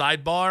the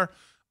sidebar.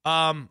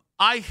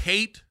 I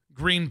hate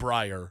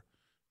Greenbrier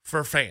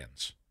for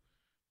fans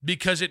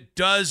because it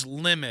does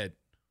limit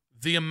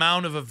the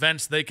amount of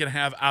events they can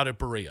have out at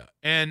Berea.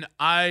 And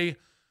I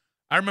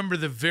remember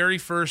the very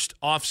first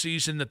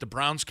offseason that the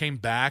Browns came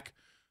back,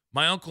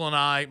 my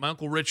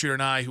Uncle Richard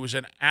and I, who was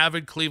an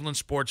avid Cleveland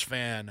sports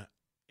fan,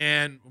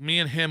 and me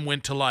and him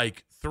went to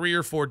like 3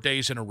 or 4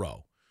 days in a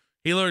row.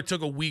 He literally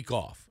took a week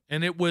off.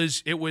 And it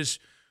was,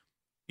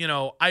 you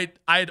know,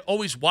 I'd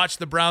always watched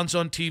the Browns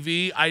on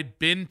TV. I'd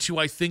been to,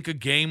 I think, a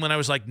game when I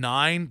was like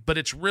 9, but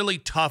it's really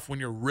tough when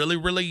you're really,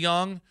 really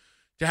young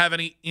to have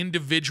any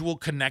individual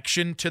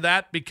connection to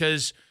that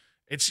because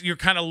you're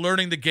kind of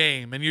learning the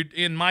game. And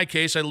in my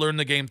case, I learned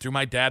the game through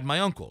my dad and my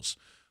uncles.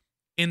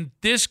 In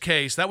this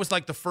case, that was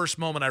like the first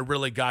moment I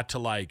really got to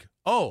like,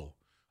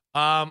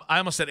 I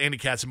almost said Andy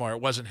Katzenmoyer.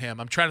 It wasn't him.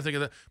 I'm trying to think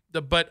of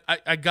but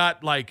I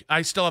got like,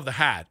 I still have the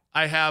hat.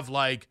 I have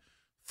like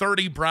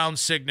 30 Brown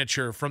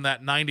signature from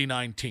that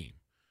 99 team.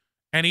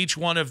 And each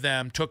one of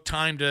them took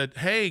time to,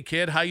 hey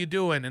kid, how you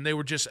doing? And they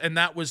were just, and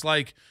that was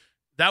like,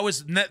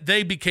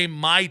 they became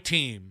my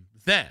team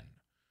then.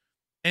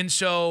 And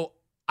so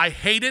I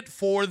hate it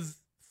for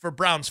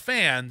Browns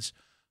fans.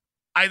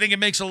 I think it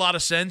makes a lot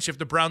of sense if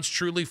the Browns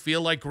truly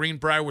feel like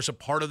Greenbrier was a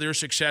part of their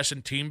success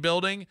in team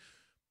building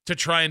to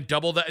try and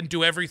double that and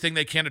do everything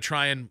they can to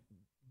try and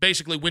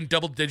basically win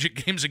double-digit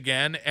games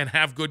again and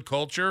have good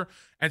culture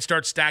and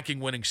start stacking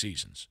winning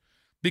seasons.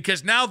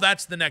 Because now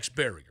that's the next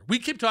barrier. We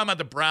keep talking about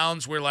the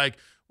Browns. We're like,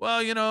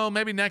 well, you know,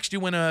 maybe next you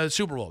win a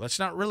Super Bowl. That's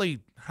not really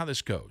how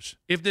this goes.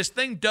 If this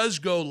thing does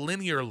go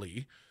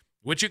linearly,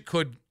 which it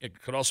could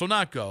also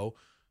not go,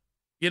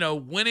 you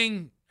know,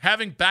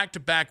 having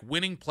back-to-back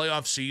winning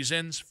playoff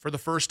seasons for the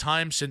first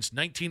time since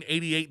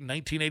 1988 and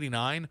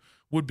 1989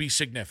 would be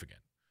significant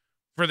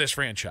for this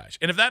franchise.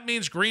 And if that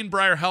means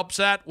Greenbrier helps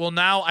that, well,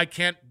 now I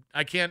can't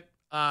get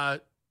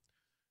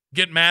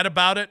mad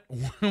about it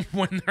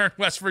when they're in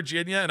West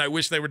Virginia, and I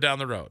wish they were down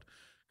the road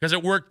because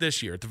it worked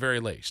this year at the very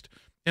least.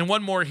 And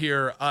one more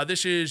here.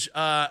 This is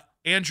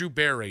Andrew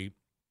Berry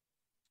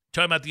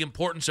talking about the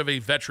importance of a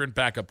veteran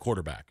backup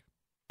quarterback.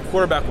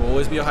 Quarterback will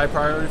always be a high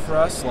priority for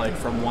us, like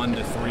from 1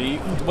 to 3.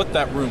 What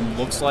that room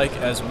looks like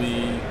as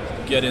we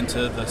get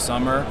into the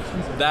summer,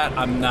 that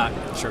I'm not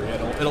sure yet.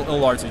 It'll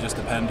largely just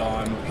depend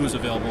on who's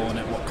available and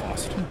at what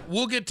cost.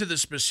 We'll get to the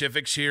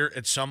specifics here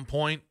at some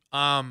point.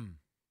 I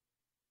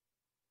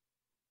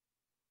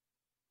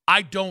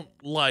don't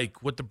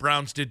like what the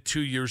Browns did 2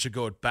 years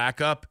ago at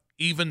backup,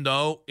 even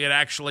though it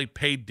actually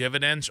paid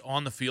dividends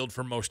on the field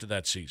for most of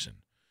that season.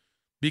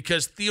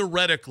 Because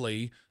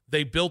theoretically,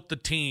 they built the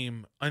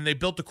team and they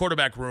built the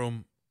quarterback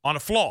room on a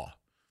flaw.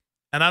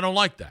 And I don't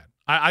like that.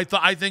 I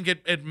think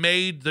it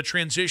made the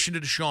transition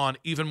to Deshaun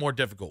even more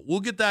difficult.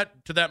 We'll get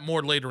to that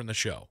more later in the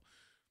show.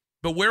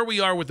 But where we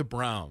are with the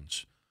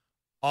Browns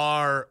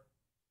I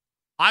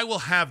will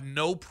have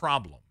no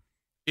problem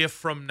if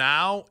from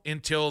now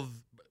until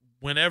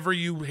whenever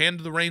you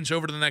hand the reins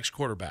over to the next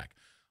quarterback,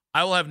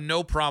 I will have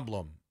no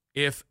problem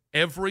if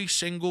every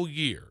single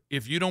year,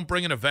 if you don't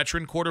bring in a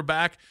veteran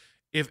quarterback,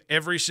 if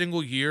every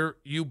single year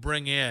you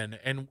bring in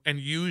and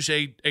use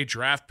a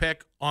draft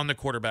pick on the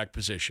quarterback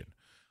position.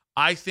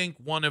 I think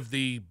one of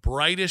the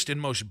brightest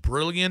and most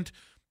brilliant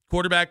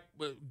quarterback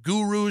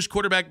gurus,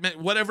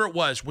 whatever it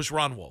was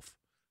Ron Wolf.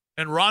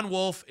 And Ron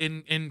Wolf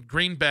in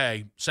Green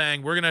Bay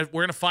saying we're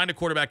gonna find a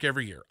quarterback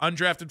every year.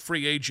 Undrafted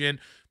free agent,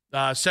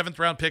 7th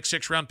round pick,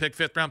 6th round pick,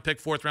 5th round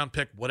pick, 4th round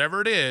pick,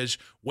 whatever it is,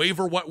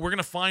 waiver. What we're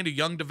gonna find a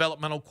young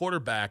developmental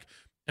quarterback,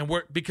 and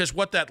because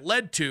what that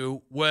led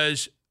to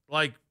was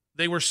like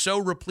they were so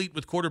replete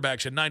with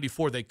quarterbacks in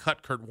 '94 they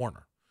cut Kurt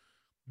Warner.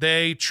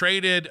 They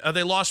traded.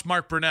 They lost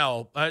Mark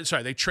Brunell.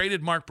 They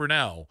traded Mark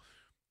Brunell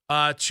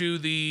to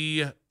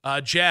the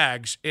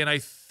Jags in I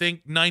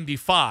think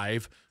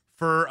 '95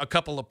 for a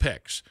couple of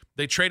picks.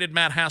 They traded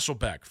Matt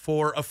Hasselbeck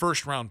for a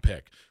first-round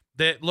pick.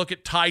 Look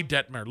at Ty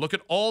Detmer. Look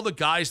at all the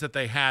guys that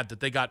they had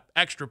that they got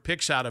extra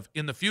picks out of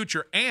in the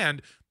future,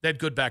 and they had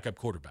good backup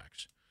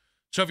quarterbacks.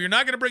 So if you're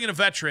not going to bring in a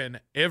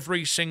veteran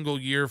every single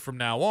year from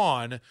now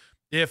on,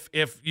 if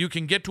you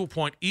can get to a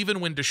point, even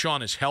when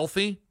Deshaun is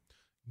healthy,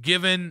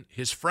 given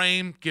his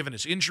frame, given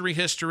his injury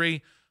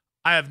history,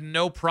 I have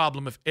no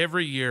problem if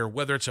every year,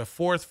 whether it's a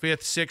 4th,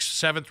 5th, 6th,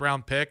 7th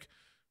round pick,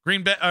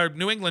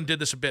 New England did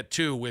this a bit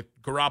too with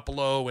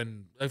Garoppolo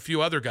and a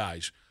few other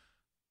guys.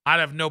 I'd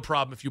have no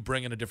problem if you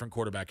bring in a different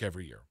quarterback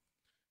every year.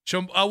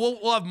 So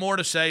we'll have more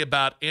to say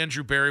about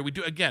Andrew Berry. We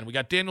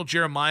got Daniel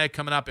Jeremiah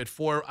coming up at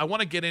 4. I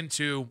want to get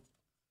into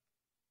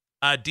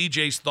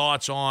DJ's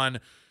thoughts on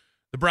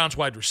the Browns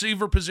wide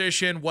receiver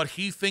position, what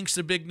he thinks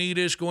the big need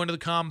is going to the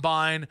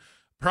combine,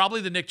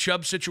 probably the Nick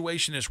Chubb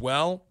situation as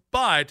well.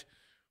 But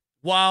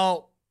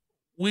while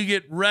we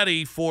get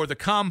ready for the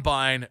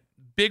combine,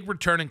 big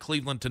return in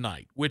Cleveland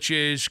tonight, which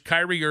is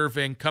Kyrie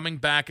Irving coming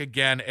back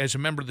again as a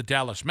member of the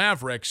Dallas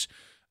Mavericks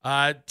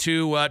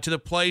to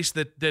the place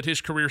that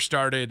his career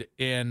started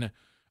in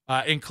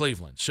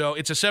Cleveland. So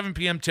it's a 7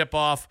 p.m.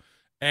 tip-off,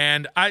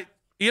 and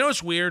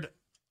it's weird.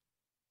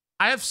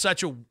 I have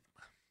such a, I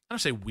don't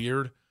say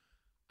weird,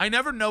 I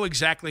never know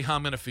exactly how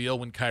I'm going to feel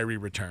when Kyrie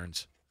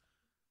returns.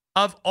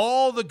 Of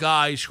all the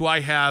guys who I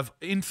have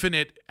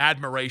infinite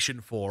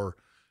admiration for,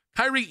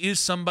 Kyrie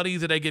is somebody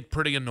that I get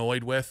pretty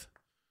annoyed with.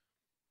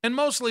 And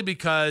mostly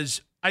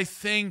because I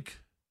think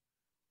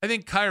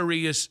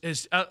Kyrie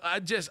is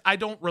I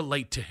don't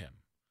relate to him.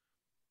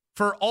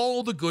 For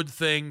all the good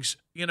things,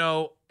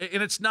 and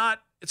it's not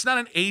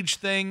an age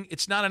thing,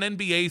 it's not an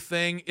NBA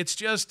thing, it's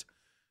just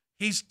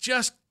he's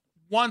just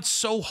wants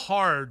so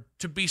hard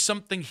to be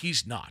something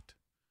he's not.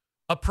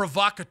 A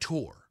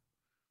provocateur.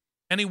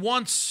 And he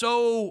wants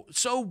so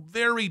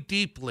very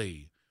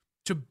deeply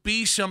to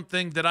be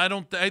something that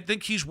I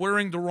think he's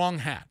wearing the wrong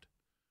hat.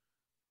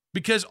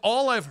 Because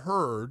all I've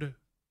heard,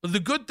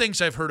 the good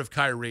things I've heard of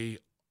Kyrie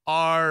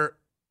are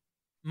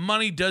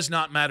money does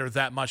not matter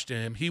that much to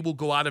him. He will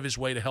go out of his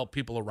way to help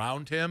people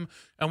around him.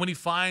 And when he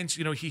finds,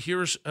 he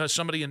hears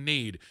somebody in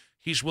need,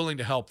 he's willing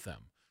to help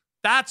them.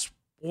 That's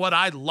what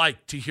I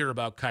like to hear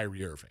about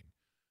Kyrie Irving.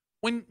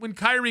 When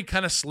Kyrie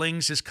kind of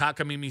slings his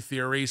cockamamie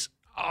theories,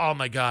 oh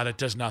my God, it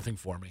does nothing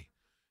for me.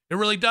 It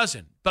really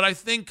doesn't. But I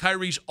think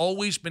Kyrie's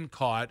always been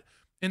caught,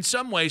 in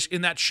some ways,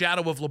 in that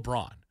shadow of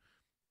LeBron.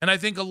 And I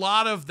think a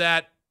lot of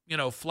that,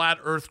 flat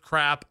earth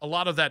crap, a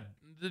lot of that,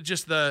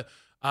 just the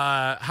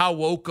how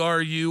woke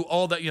are you,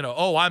 all that,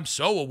 I'm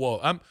so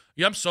woke. I'm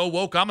so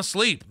woke, I'm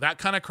asleep. That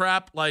kind of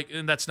crap,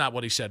 and that's not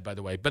what he said, by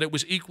the way, but it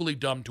was equally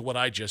dumb to what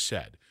I just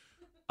said.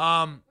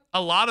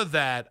 A lot of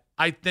that,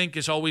 I think,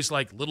 is always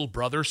like little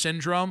brother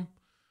syndrome.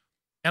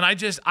 And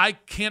I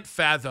can't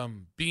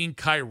fathom being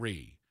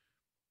Kyrie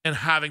and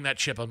having that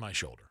chip on my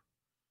shoulder.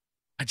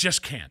 I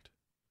just can't.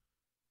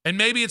 And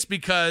maybe it's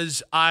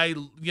because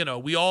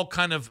we all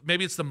kind of,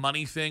 maybe it's the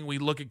money thing. We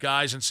look at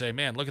guys and say,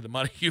 man, look at the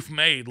money you've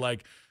made.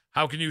 Like,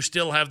 how can you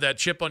still have that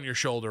chip on your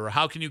shoulder? Or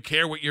how can you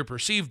care what you're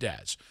perceived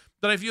as?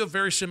 But I feel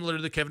very similar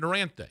to the Kevin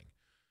Durant thing.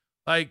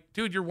 Like,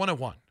 dude, you're 1 of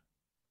 1.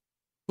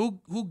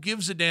 Who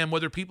gives a damn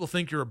whether people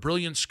think you're a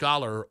brilliant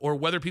scholar or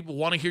whether people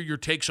want to hear your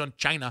takes on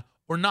China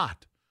or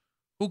not?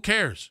 Who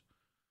cares?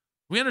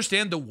 We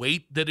understand the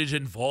weight that it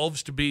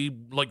involves to be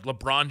like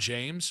LeBron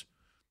James.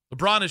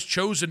 LeBron has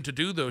chosen to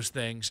do those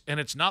things, and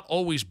it's not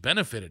always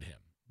benefited him.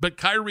 But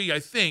Kyrie,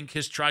 I think,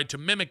 has tried to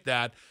mimic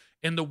that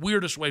in the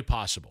weirdest way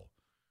possible.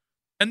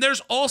 And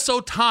there's also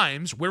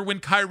times where when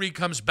Kyrie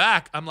comes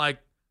back, I'm like,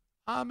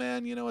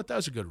 man, you know what? That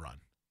was a good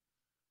run.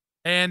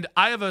 And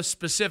I have a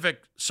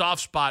specific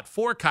soft spot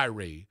for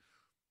Kyrie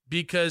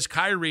because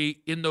Kyrie,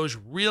 in those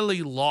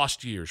really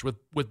lost years with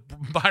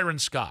Byron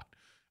Scott,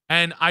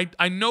 and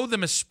I know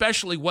them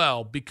especially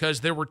well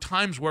because there were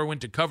times where I went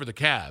to cover the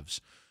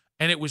Cavs,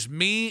 and it was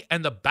me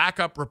and the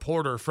backup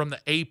reporter from the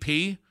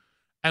AP,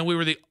 and we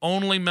were the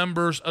only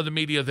members of the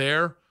media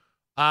there,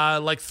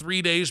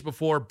 3 days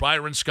before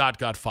Byron Scott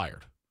got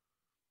fired.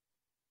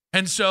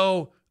 And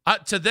so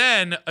to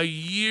then,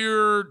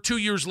 2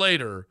 years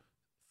later,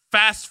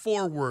 fast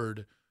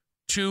forward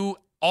to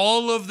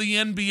all of the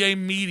NBA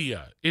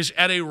media is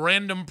at a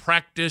random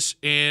practice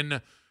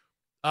in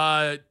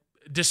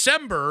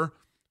December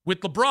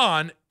with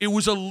LeBron, it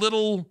was a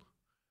little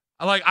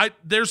like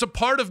there's a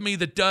part of me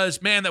that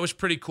does, man, that was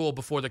pretty cool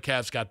before the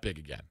Cavs got big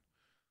again.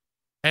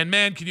 And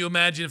man, can you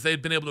imagine if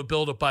they'd been able to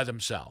build it by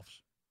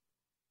themselves?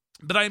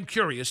 But I am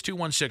curious,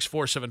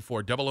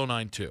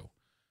 216-474-0092.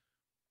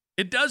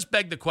 It does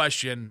beg the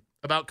question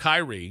about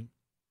Kyrie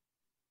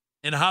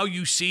and how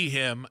you see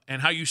him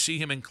and how you see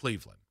him in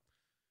Cleveland.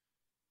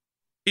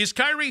 Is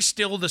Kyrie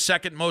still the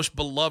second most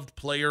beloved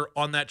player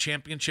on that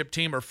championship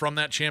team or from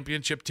that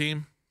championship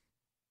team?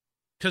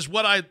 Because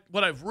what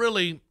I've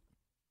really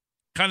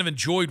kind of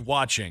enjoyed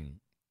watching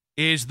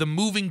is the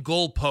moving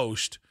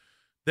goalpost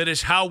that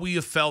is how we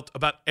have felt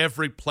about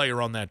every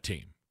player on that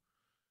team.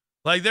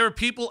 Like, there are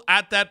people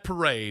at that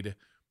parade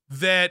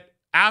that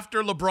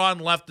after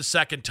LeBron left the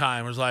second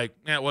time was like,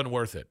 it wasn't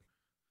worth it.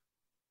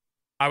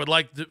 I would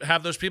like to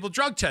have those people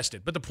drug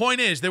tested. But the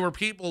point is, there were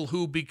people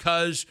who,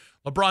 because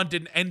LeBron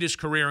didn't end his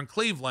career in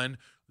Cleveland,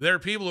 there are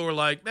people who were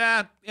like,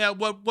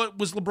 what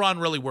was LeBron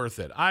really worth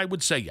it? I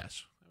would say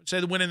yes. I would say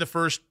the winning the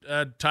first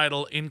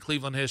title in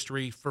Cleveland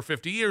history for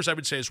 50 years, I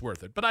would say is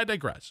worth it. But I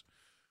digress.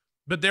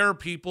 But there are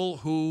people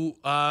who,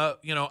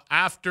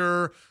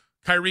 after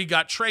Kyrie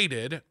got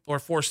traded or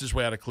forced his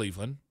way out of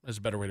Cleveland, is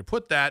a better way to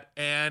put that,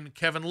 and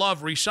Kevin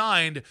Love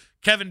re-signed,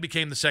 Kevin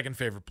became the second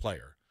favorite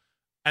player.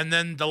 And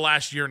then the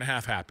last year and a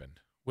half happened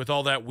with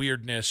all that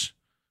weirdness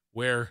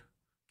where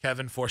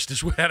Kevin forced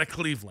his way out of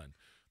Cleveland.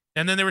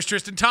 And then there was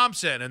Tristan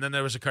Thompson, and then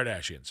there was the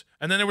Kardashians.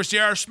 And then there was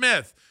J.R.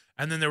 Smith,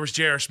 and then there was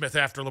J.R. Smith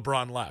after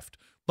LeBron left.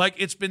 Like,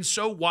 it's been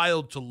so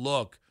wild to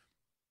look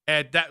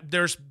at that.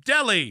 There's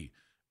Delly,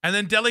 and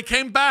then Delly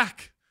came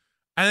back.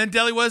 And then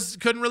Delly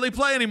couldn't really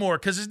play anymore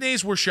because his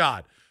knees were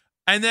shot.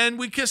 And then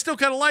we still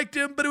kind of liked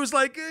him, but it was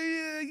like,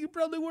 you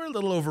probably were a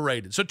little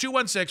overrated. So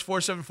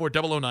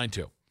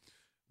 216-474-0092.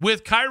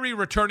 With Kyrie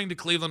returning to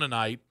Cleveland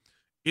tonight,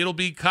 it'll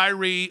be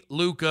Kyrie,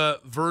 Luka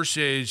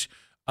versus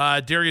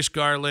Darius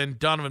Garland,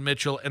 Donovan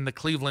Mitchell, and the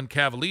Cleveland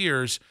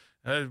Cavaliers.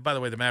 By the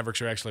way, the Mavericks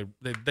are actually,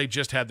 they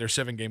just had their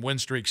 7-game win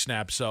streak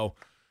snap. So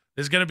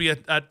there's going to be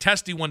a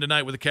testy one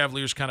tonight with the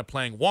Cavaliers kind of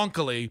playing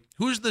wonkily.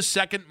 Who's the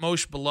second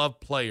most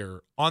beloved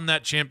player on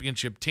that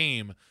championship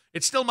team?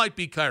 It still might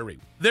be Kyrie.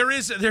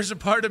 There's a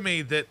part of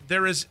me that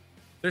there's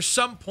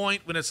some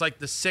point when it's like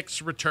the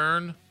sixth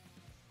return,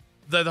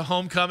 the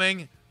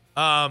homecoming.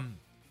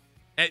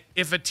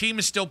 If a team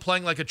is still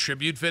playing like a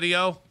tribute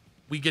video,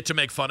 we get to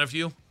make fun of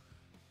you.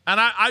 And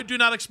I do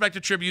not expect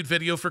a tribute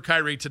video for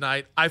Kyrie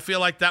tonight. I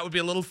feel like that would be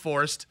a little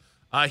forced.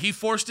 He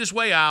forced his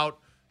way out.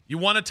 You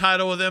won a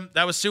title with him.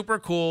 That was super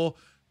cool.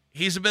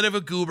 He's a bit of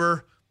a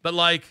goober, but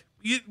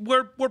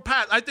we're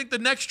past. I think the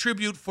next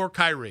tribute for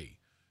Kyrie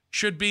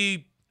should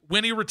be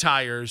when he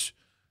retires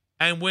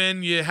and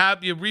when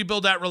you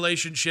rebuild that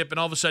relationship, and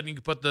all of a sudden you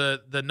can put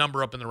the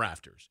number up in the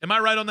rafters. Am I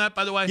right on that,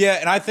 by the way? Yeah,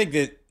 and I think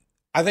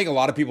a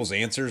lot of people's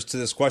answers to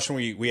this question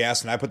we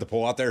asked, and I put the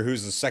poll out there,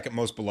 who's the second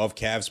most beloved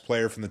Cavs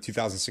player from the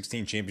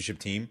 2016 championship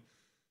team?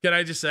 Can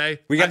I just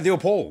say? We got to do a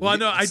poll. Well,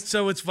 no,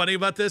 so what's funny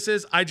about this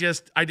is I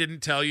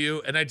didn't tell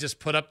you, and I just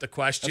put up the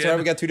question. That's why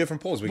we got two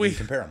different polls. We can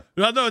compare them.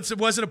 Well, no, it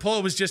wasn't a poll.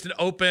 It was just an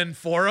open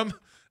forum.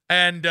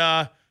 And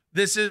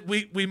this is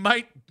we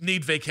might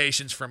need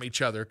vacations from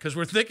each other because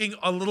we're thinking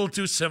a little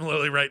too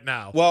similarly right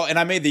now. Well, and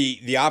I made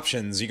the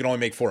options. You can only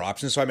make 4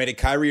 options. So I made it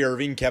Kyrie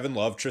Irving, Kevin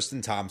Love,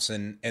 Tristan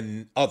Thompson,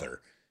 and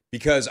other.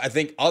 Because I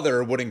think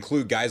other would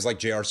include guys like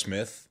J.R.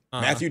 Smith,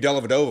 Matthew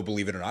Dellavedova,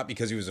 believe it or not,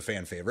 because he was a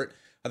fan favorite.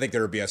 I think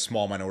there would be a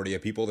small minority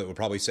of people that would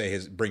probably say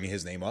bring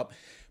his name up.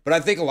 But I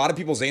think a lot of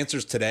people's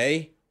answers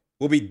today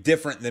will be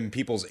different than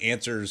people's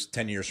answers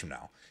 10 years from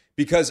now.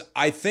 Because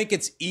I think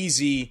it's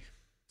easy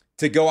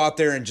to go out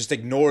there and just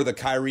ignore the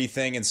Kyrie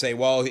thing and say,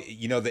 well,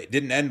 that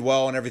didn't end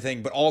well and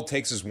everything. But all it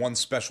takes is one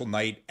special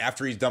night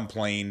after he's done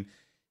playing.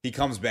 He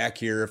comes back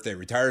here, if they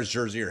retire his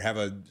jersey or have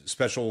a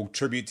special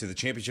tribute to the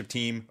championship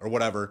team or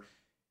whatever,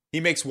 he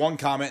makes one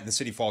comment and the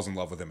city falls in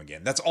love with him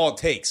again. That's all it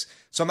takes.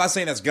 So I'm not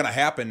saying that's going to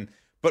happen,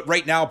 but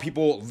right now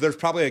there's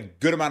probably a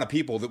good amount of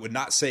people that would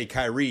not say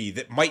Kyrie,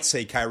 that might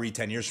say Kyrie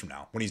 10 years from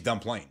now when he's done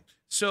playing.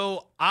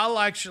 So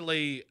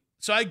I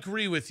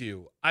agree with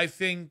you. I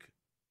think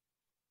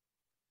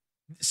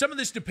some of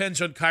this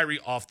depends on Kyrie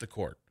off the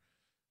court.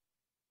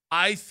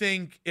 I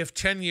think if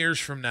 10 years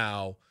from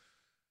now,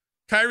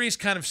 Kyrie's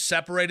kind of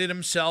separated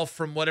himself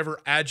from whatever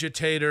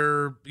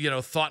agitator,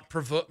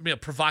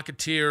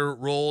 provocateur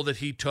role that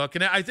he took.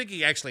 And I think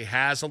he actually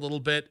has a little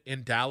bit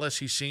in Dallas.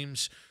 He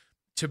seems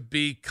to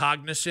be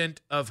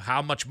cognizant of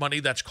how much money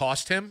that's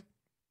cost him.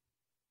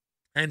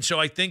 And so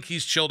I think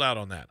he's chilled out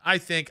on that. I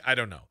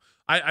don't know.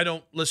 I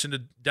don't listen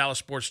to Dallas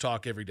sports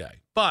talk every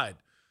day. But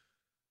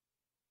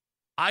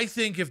I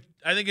think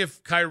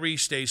if Kyrie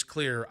stays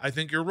clear, I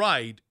think you're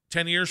right.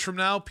 10 years from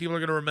now, people are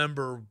going to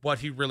remember what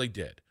he really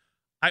did.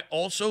 I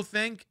also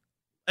think,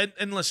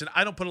 and listen,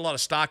 I don't put a lot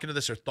of stock into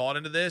this or thought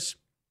into this.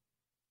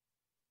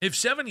 If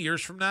 7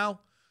 years from now,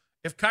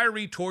 if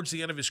Kyrie towards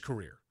the end of his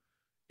career,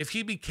 if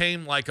he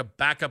became like a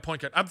backup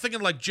point guard, I'm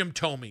thinking like Jim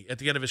Thome at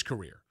the end of his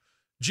career.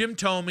 Jim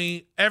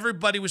Thome,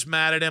 everybody was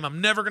mad at him.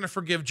 I'm never going to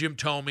forgive Jim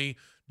Thome.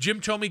 Jim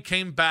Thome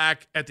came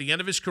back at the end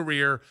of his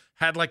career,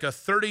 had like a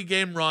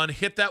 30-game run,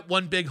 hit that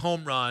one big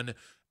home run,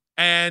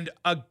 and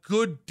a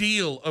good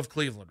deal of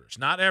Clevelanders,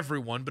 not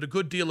everyone, but a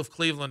good deal of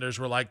Clevelanders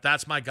were like,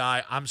 that's my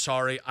guy. I'm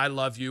sorry. I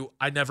love you.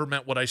 I never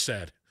meant what I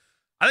said.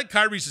 I think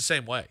Kyrie's the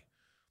same way.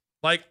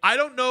 Like, I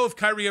don't know if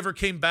Kyrie ever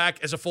came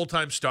back as a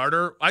full-time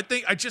starter. I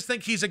just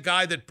think he's a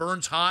guy that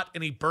burns hot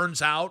and he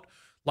burns out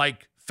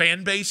like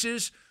fan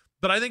bases.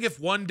 But I think if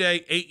one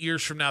day, 8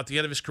 years from now, at the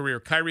end of his career,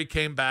 Kyrie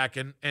came back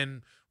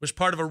and was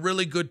part of a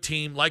really good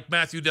team like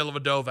Matthew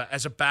Dellavedova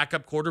as a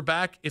backup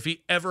quarterback, if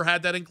he ever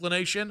had that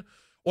inclination,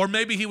 or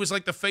maybe he was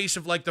like the face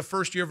of like the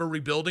first year of a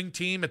rebuilding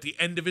team at the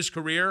end of his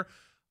career,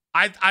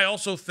 I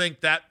also think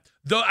that,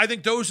 though, I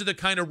think those are the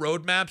kind of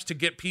roadmaps to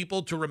get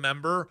people to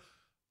remember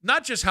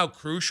not just how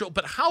crucial,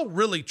 but how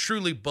really,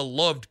 truly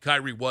beloved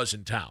Kyrie was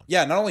in town.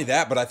 Yeah, not only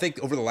that, but I think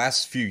over the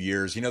last few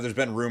years, there's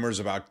been rumors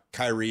about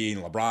Kyrie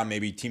and LeBron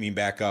maybe teaming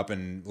back up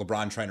and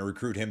LeBron trying to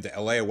recruit him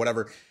to LA or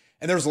whatever.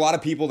 And there was a lot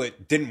of people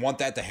that didn't want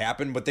that to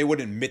happen, but they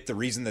wouldn't admit the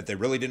reason that they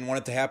really didn't want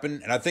it to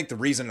happen. And I think the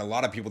reason a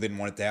lot of people didn't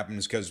want it to happen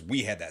is because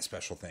we had that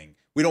special thing.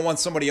 We don't want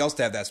somebody else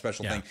to have that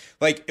special thing.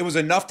 Like, it was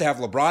enough to have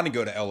LeBron to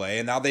go to LA,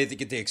 and now they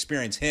get to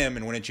experience him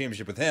and win a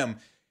championship with him.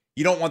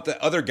 You don't want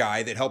the other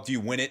guy that helped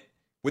you win it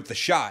with the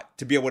shot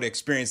to be able to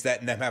experience that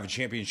and then have a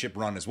championship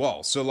run as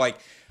well. So, like,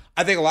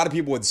 I think a lot of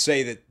people would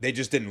say that they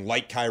just didn't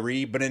like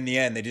Kyrie, but in the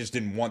end, they just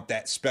didn't want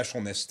that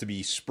specialness to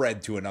be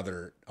spread to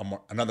another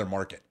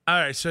market. All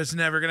right, so it's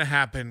never going to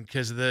happen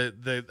because of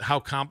the how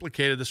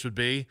complicated this would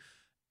be.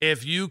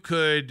 If you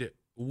could,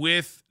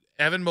 with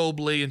Evan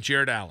Mobley and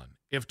Jared Allen,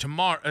 if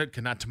tomorrow,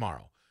 not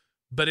tomorrow,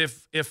 but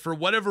if for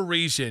whatever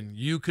reason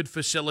you could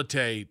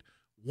facilitate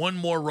one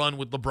more run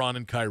with LeBron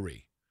and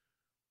Kyrie,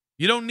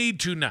 you don't need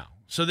to now.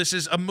 So this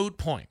is a moot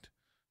point.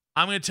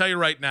 I'm going to tell you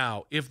right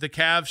now, if the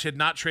Cavs had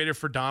not traded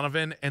for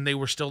Donovan and they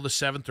were still the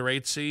 7th or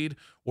 8th seed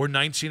or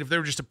 9th seed, if they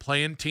were just a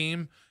play-in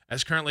team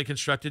as currently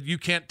constructed, you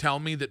can't tell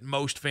me that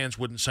most fans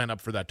wouldn't sign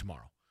up for that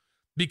tomorrow.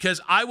 Because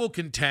I will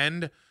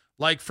contend,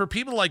 like, for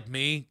people like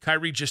me,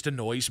 Kyrie just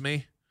annoys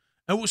me.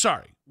 Oh,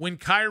 sorry. When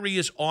Kyrie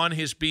is on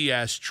his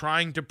BS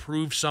trying to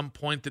prove some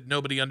point that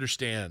nobody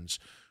understands,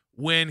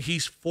 when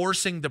he's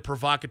forcing the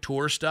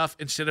provocateur stuff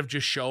instead of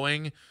just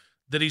showing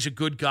that he's a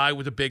good guy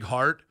with a big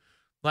heart,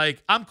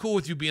 like, I'm cool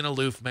with you being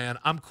aloof, man.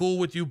 I'm cool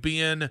with you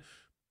being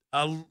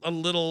a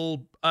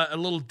little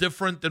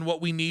different than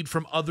what we need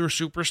from other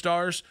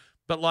superstars.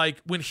 But,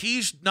 like, when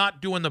he's not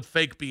doing the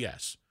fake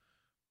BS,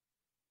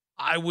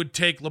 I would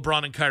take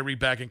LeBron and Kyrie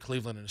back in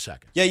Cleveland in a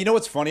second. Yeah, you know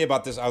what's funny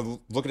about this? I'm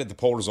looking at the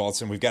poll results,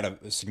 and we've got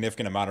a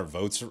significant amount of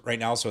votes right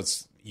now, so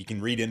you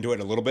can read into it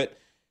a little bit.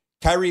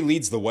 Kyrie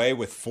leads the way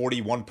with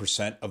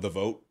 41% of the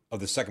vote of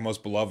the second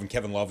most beloved, and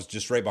Kevin Love is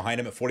just right behind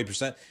him at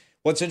 40%.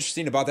 What's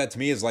interesting about that to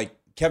me is, like,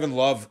 Kevin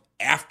Love,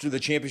 after the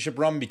championship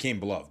run, became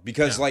beloved.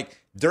 Because, like,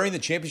 during the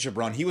championship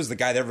run, he was the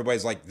guy that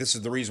everybody's like, this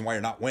is the reason why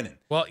you're not winning.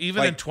 Well,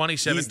 even in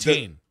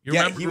 2017.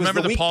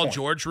 Remember the Paul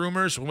George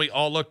rumors when we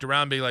all looked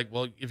around being like,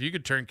 well, if you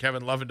could turn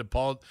Kevin Love into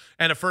Paul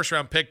and a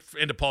first-round pick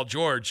into Paul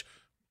George,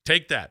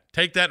 take that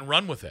and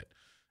run with it.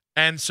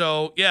 And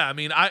so, yeah, I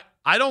mean,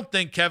 I don't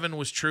think Kevin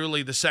was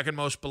truly the second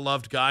most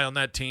beloved guy on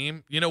that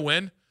team. You know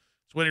when?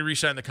 It's when he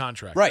re-signed the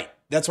contract. Right.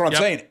 That's what I'm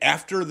saying.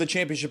 After the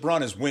championship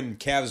run is when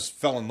Cavs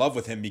fell in love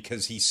with him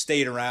because he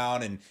stayed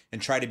around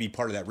and tried to be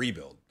part of that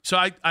rebuild. So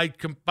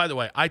by the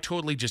way, I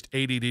totally just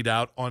ADD'd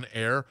out on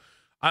air.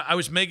 I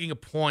was making a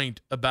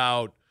point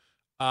about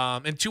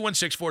in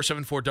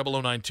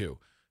 216-474-0092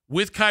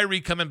 with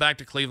Kyrie coming back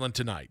to Cleveland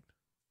tonight.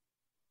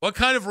 What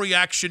kind of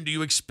reaction do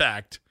you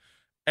expect?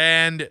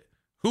 And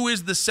who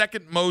is the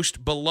second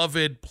most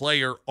beloved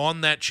player on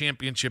that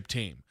championship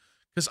team?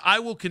 Because I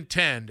will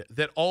contend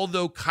that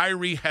although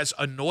Kyrie has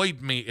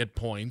annoyed me at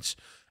points,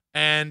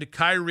 and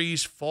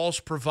Kyrie's false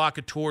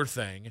provocateur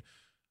thing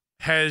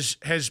has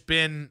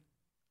been,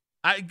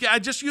 I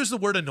just use the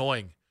word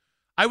annoying.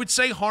 I would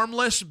say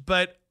harmless,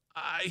 but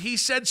he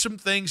said some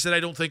things that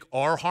I don't think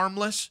are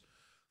harmless.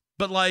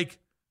 But, like,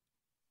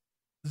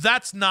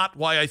 that's not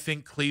why I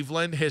think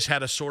Cleveland has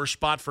had a sore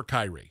spot for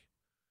Kyrie.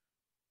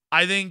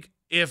 I think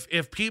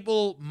if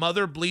people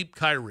mother bleep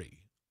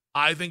Kyrie,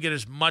 I think it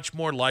is much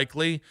more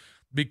likely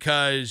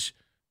because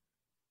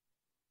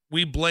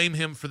we blame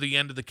him for the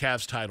end of the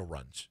Cavs title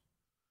runs.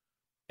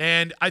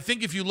 And I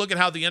think if you look at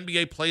how the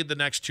NBA played the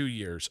next 2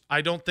 years, I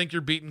don't think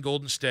you're beating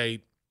Golden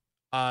State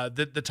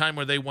the time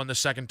where they won the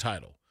second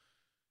title.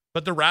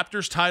 But the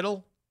Raptors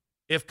title,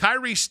 if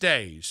Kyrie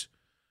stays,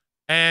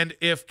 and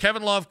if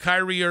Kevin Love,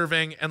 Kyrie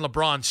Irving, and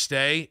LeBron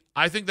stay,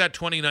 I think that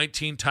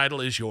 2019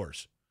 title is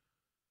yours.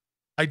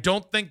 I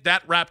don't think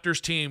that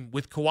Raptors team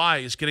with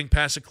Kawhi is getting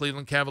past the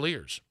Cleveland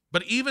Cavaliers.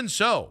 But even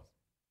so,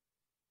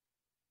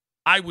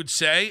 I would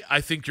say I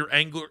think your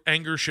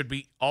anger should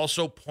be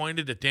also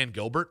pointed at Dan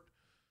Gilbert.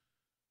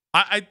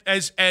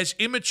 As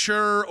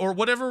immature or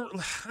whatever,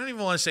 I don't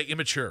even want to say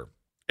immature,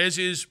 as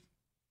is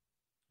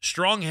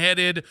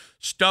strong-headed,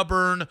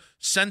 stubborn,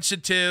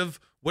 sensitive,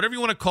 whatever you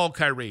want to call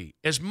Kyrie,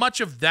 as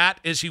much of that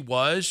as he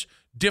was,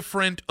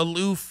 different,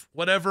 aloof,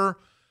 whatever,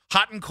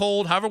 hot and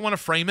cold, however you want to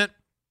frame it,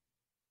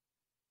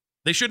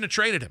 They shouldn't have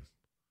traded him.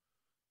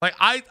 Like,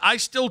 I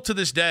still to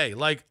this day,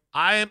 like,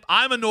 I'm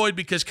annoyed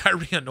because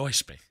Kyrie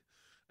annoys me.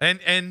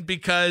 And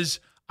because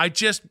I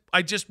just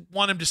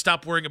want him to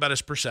stop worrying about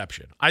his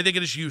perception. I think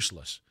it is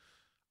useless.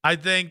 I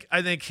think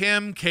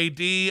him,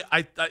 KD,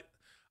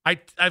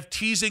 I've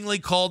teasingly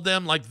called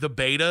them like the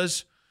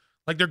betas.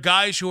 Like, they're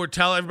guys who are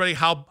telling everybody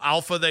how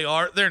alpha they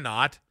are. They're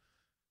not.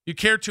 You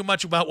care too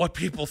much about what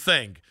people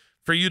think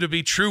for you to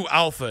be true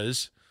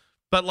alphas.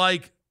 But,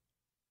 like,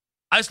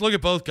 I just look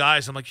at both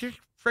guys. I'm like, you're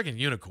freaking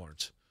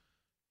unicorns.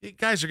 You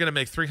guys are going to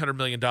make $300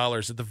 million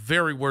at the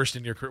very worst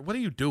in your career. What are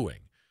you doing?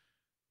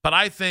 But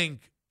I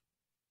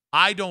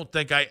don't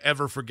think I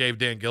ever forgave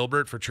Dan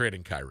Gilbert for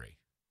trading Kyrie.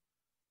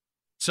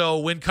 So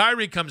when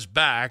Kyrie comes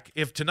back,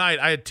 if tonight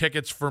I had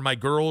tickets for my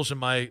girls and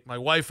my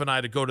wife and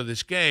I to go to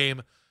this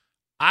game,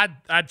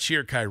 I'd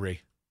cheer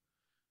Kyrie.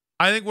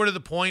 I think we're to the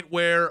point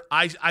where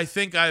I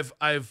think I've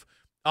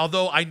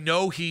although I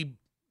know he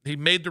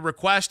made the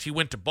request, he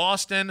went to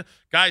Boston.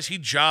 Guys, he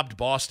jobbed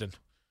Boston.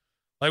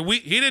 Like,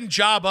 he didn't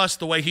job us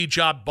the way he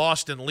jobbed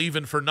Boston,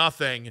 leaving for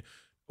nothing,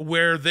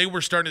 where they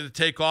were starting to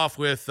take off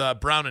with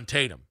Brown and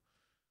Tatum.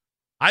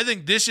 I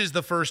think this is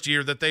the first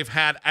year that they've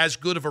had as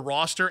good of a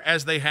roster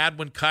as they had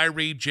when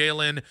Kyrie,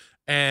 Jalen,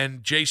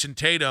 and Jason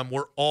Tatum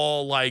were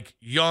all, like,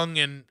 young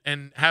and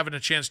having a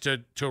chance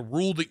to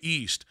rule the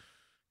East.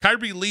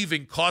 Kyrie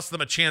leaving cost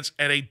them a chance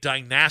at a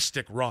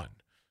dynastic run,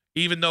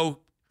 even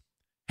though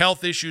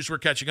health issues were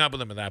catching up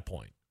with him at that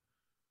point.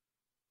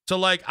 So,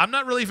 like, I'm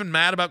not really even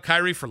mad about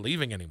Kyrie for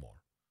leaving anymore.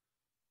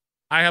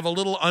 I have a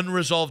little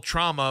unresolved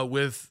trauma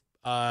with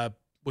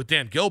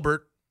Dan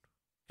Gilbert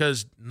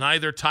because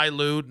neither Ty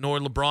Lue nor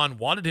LeBron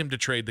wanted him to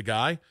trade the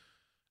guy.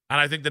 And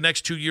I think the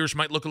next 2 years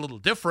might look a little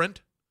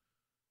different.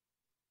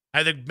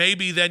 I think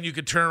maybe then you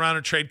could turn around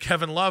and trade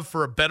Kevin Love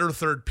for a better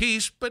third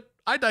piece, but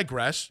I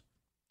digress.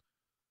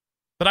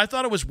 But I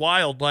thought it was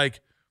wild. Like,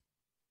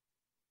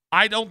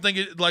 I don't think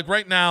it, like,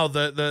 right now,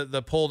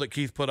 the poll that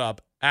Keith put up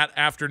at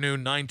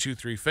Afternoon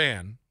 923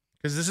 Fan,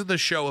 because this is the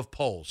show of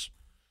polls.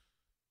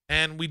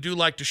 And we do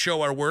like to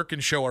show our work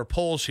and show our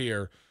polls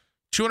here.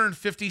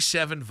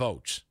 257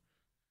 votes.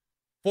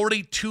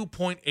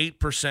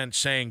 42.8%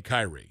 saying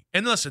Kyrie.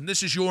 And listen,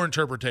 this is your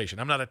interpretation.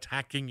 I'm not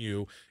attacking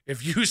you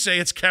if you say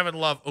it's Kevin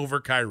Love over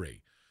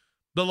Kyrie.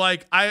 But,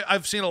 like,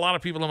 I've seen a lot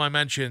of people in my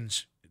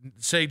mentions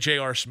say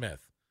J.R.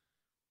 Smith.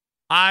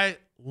 I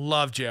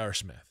love J.R.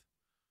 Smith.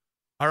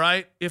 All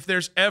right? If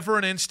there's ever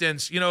an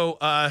instance,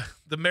 the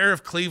mayor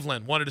of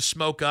Cleveland wanted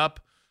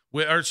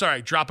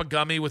to drop a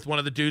gummy with one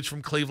of the dudes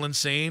from Cleveland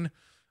scene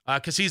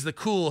because he's the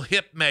cool,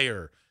 hip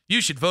mayor.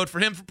 You should vote for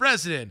him for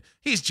president.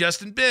 He's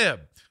Justin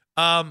Bibb.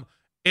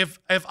 If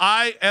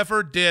I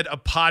ever did a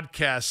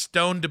podcast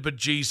stoned to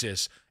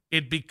bejesus,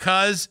 it'd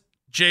because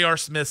J.R.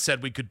 Smith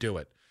said we could do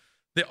it.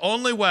 The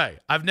only way.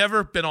 I've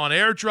never been on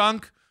air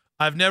drunk.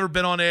 I've never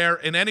been on air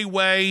in any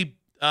way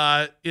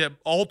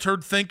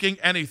altered thinking,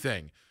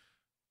 anything.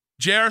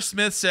 J.R.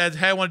 Smith said,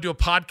 hey, I want to do a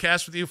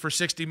podcast with you for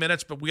 60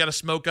 minutes, but we got to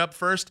smoke up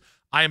first.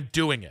 I am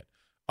doing it.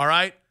 All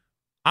right?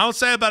 I don't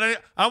say about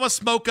it. I want to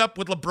smoke up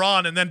with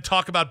LeBron and then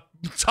talk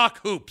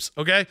hoops,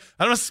 okay? I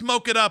don't want to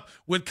smoke it up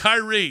with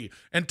Kyrie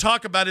and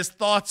talk about his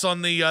thoughts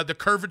on the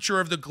curvature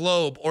of the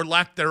globe or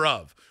lack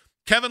thereof.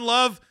 Kevin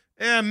Love,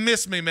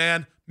 miss me,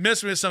 man.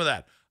 Miss me with some of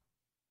that.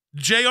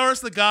 JR's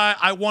the guy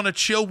I want to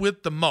chill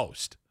with the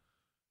most.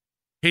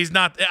 He's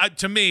not,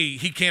 to me,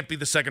 he can't be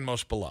the second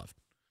most beloved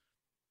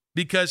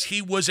because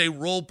he was a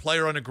role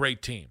player on a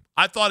great team.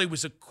 I thought he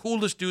was the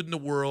coolest dude in the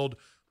world,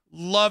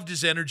 loved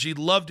his energy,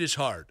 loved his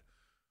heart.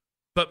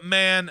 But,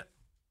 man,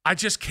 I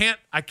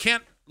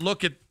can't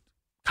look at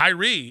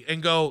Kyrie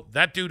and go,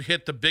 that dude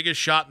hit the biggest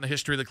shot in the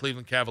history of the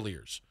Cleveland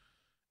Cavaliers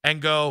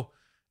and go,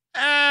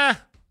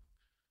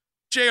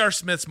 J.R.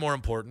 Smith's more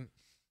important.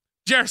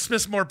 J.R.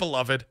 Smith's more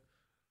beloved.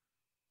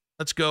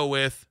 Let's go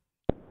with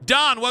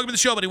Don. Welcome to the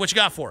show, buddy. What you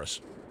got for us?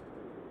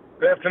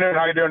 Good afternoon.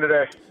 How you doing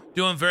today?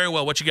 Doing very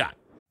well. What you got?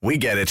 We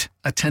get it.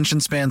 Attention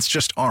spans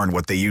just aren't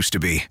what they used to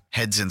be.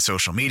 Heads in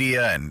social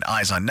media and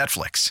eyes on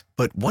Netflix.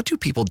 But what do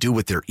people do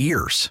with their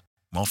ears?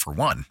 Well, for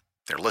one,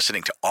 they're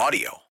listening to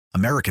audio.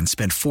 Americans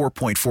spend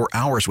 4.4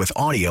 hours with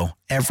audio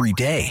every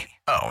day.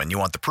 Oh, and you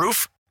want the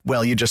proof?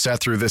 Well, you just sat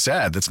through this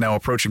ad that's now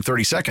approaching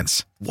 30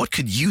 seconds. What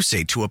could you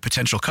say to a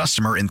potential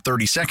customer in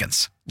 30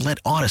 seconds? Let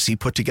Odyssey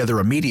put together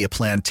a media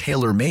plan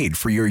tailor-made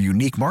for your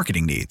unique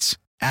marketing needs.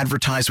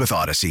 Advertise with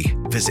Odyssey.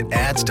 Visit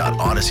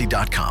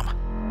ads.odyssey.com.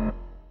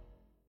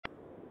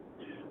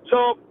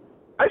 So,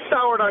 I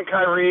soured on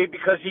Kyrie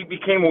because he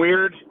became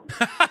weird.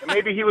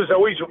 Maybe he was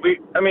always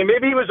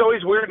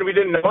weird and we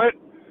didn't know it,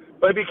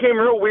 but he became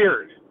real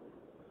weird.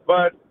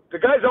 But the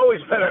guy's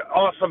always been an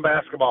awesome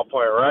basketball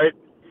player, right?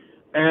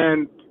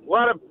 And a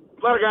lot of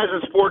guys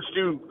in sports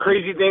do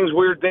crazy things,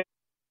 weird things,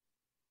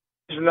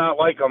 and not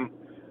like him.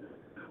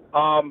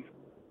 I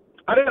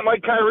didn't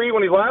like Kyrie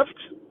when he left,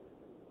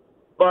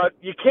 but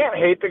you can't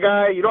hate the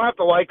guy. You don't have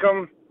to like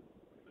him.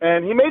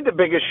 And he made the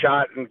biggest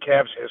shot in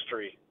Cavs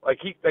history.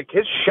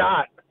 His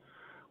shot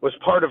was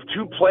part of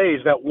two plays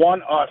that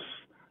won us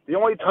the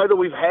only title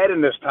we've had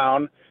in this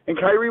town and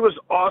Kyrie was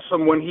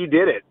awesome when he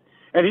did it,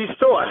 and he's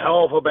still a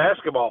hell of a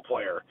basketball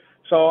player.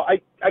 So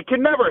I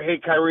can never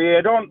hate Kyrie.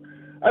 I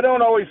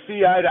don't always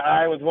see eye to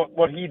eye with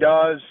what he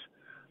does,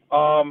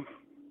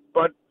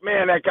 but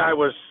man, that guy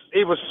was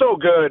so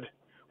good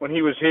when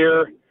he was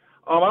here.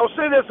 I will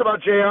say this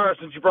about JR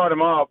since you brought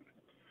him up.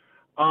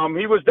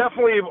 He was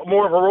definitely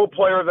more of a role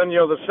player than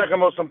the second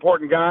most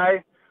important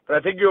guy. But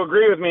I think you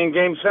agree with me in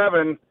Game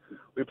 7,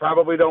 we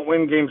probably don't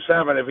win Game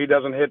 7 if he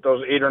doesn't hit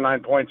those 8 or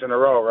 9 points in a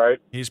row, right?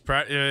 He's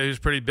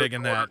pretty big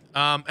in that.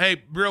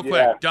 Hey, real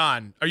quick,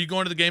 Don, are you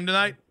going to the game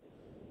tonight?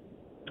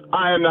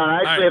 I am not.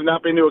 I actually have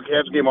not been to a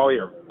Cavs game all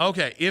year.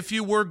 Okay, if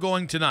you were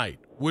going tonight,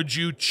 would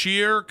you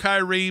cheer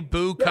Kyrie,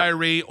 boo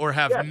Kyrie, or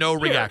have no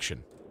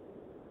reaction?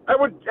 I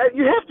would.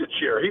 You have to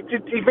cheer. He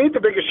made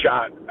the biggest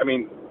shot. I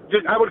mean,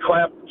 I would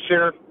clap,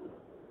 cheer,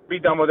 be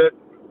done with it.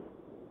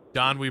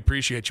 Don, we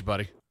appreciate you,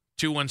 buddy.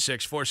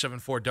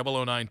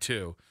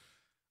 216-474-0092.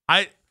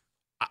 I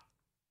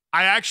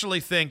actually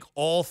think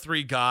all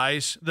three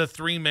guys, the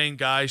three main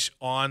guys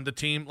on the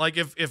team, like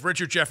if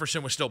Richard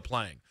Jefferson was still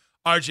playing,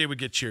 RJ would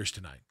get cheers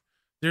tonight.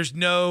 There's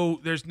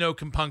no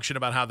compunction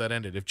about how that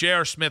ended. If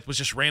J.R. Smith was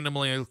just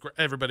randomly,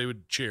 everybody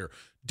would cheer.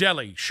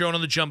 Deli, shown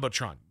on the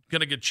Jumbotron,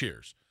 going to get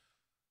cheers.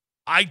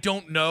 I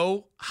don't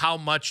know how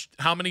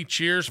many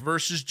cheers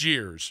versus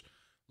jeers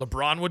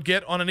LeBron would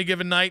get on any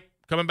given night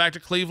coming back to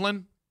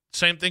Cleveland.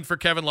 Same thing for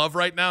Kevin Love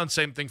right now, and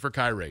same thing for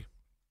Kyrie.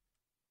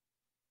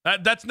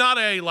 That's not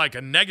a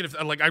negative.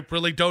 I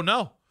really don't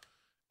know.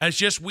 It's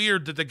just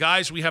weird that the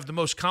guys we have the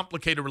most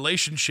complicated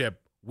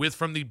relationship with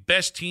from the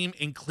best team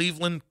in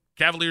Cleveland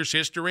Cavaliers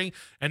history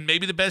and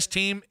maybe the best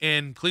team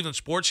in Cleveland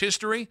sports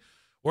history,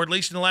 or at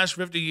least in the last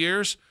 50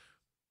 years,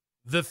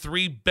 the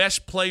three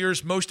best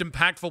players, most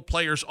impactful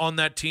players on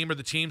that team are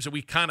the teams that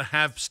we kind of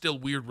have still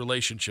weird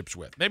relationships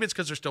with. Maybe it's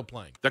because they're still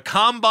playing. The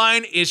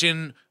Combine is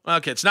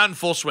it's not in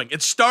full swing.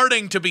 It's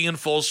starting to be in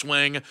full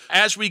swing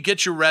as we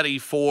get you ready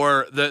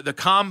for the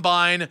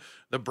Combine.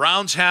 The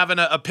Browns having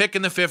a pick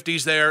in the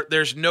 50s there.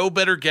 There's no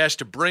better guest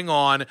to bring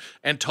on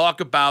and talk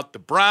about the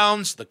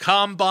Browns, the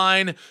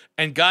Combine,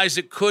 and guys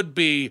that could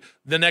be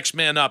the next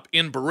man up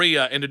in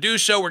Berea. And to do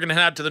so, we're going to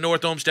head out to the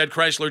North Olmsted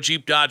Chrysler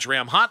Jeep Dodge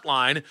Ram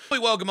hotline. We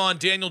welcome on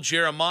Daniel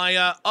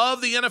Jeremiah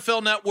of the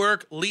NFL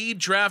Network, lead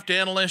draft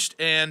analyst,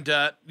 and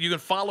you can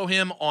follow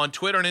him on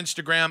Twitter and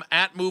Instagram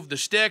at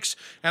MoveTheSticks.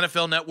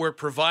 NFL Network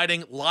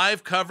providing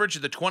live coverage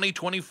of the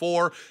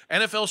 2024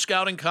 NFL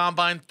Scouting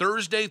Combine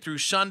Thursday through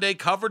Sunday.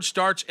 Coverage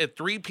starts at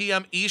 3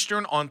 p.m.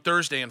 Eastern on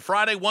Thursday and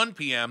Friday, 1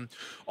 p.m.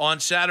 on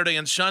Saturday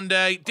and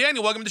Sunday.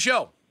 Daniel, welcome to the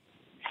show.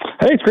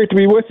 Hey, it's great to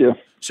be with you.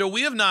 So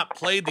we have not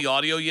played the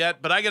audio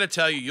yet, but I got to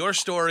tell you, your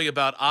story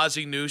about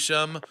Ozzie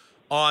Newsome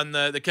on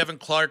the Kevin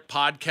Clark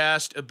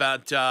podcast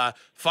about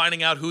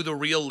finding out who the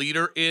real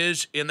leader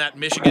is in that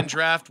Michigan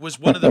draft was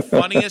one of the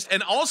funniest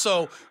and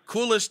also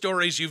coolest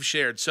stories you've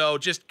shared. So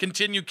just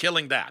continue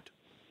killing that.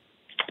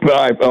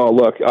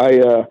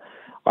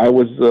 I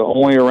was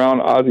only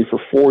around Ozzie for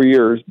 4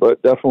 years,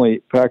 but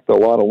definitely packed a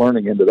lot of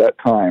learning into that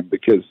time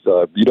because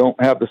you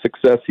don't have the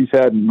success he's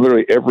had in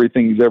literally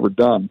everything he's ever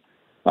done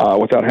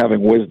without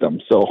having wisdom.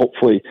 So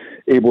hopefully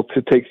able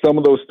to take some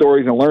of those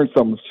stories and learn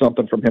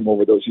something from him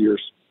over those years.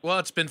 Well,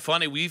 it's been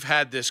funny. We've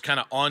had this kind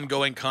of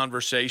ongoing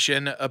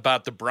conversation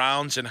about the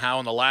Browns and how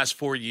in the last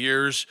 4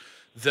 years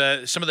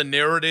some of the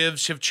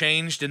narratives have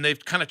changed, and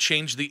they've kind of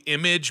changed the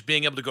image,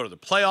 being able to go to the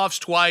playoffs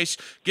twice,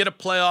 get a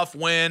playoff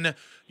win.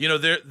 You know,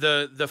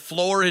 the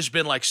floor has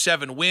been like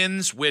 7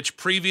 wins, which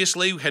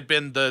previously had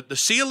been the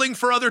ceiling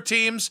for other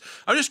teams.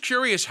 I'm just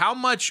curious, how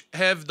much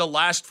have the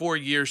last 4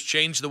 years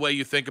changed the way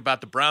you think about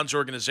the Browns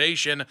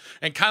organization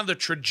and kind of the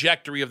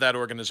trajectory of that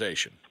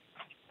organization?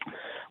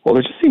 Well,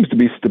 there just seems to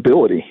be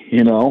stability,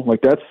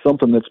 like that's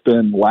something that's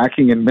been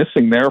lacking and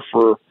missing there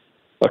for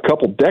a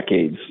couple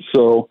decades.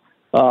 So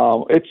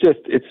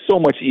it's so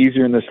much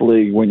easier in this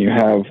league when you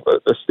have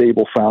a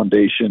stable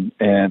foundation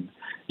and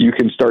you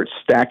can start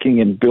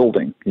stacking and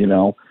building,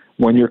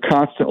 when you're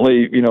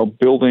constantly,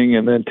 building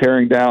and then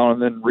tearing down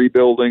and then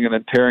rebuilding and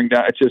then tearing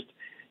down. It's just,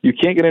 you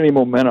can't get any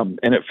momentum.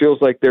 And it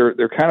feels like they're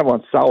kind of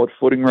on solid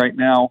footing right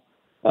now.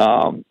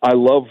 I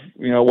love,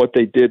 what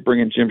they did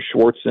bringing Jim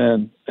Schwartz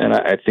in, and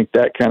I think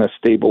that kind of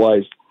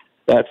stabilized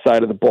that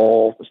side of the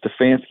ball.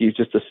 Stefanski is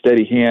just a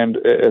steady hand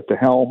at the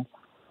helm.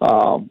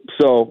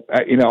 So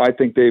I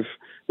think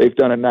they've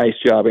done a nice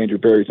job. Andrew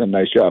Berry's done a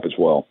nice job as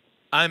well.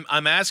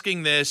 I'm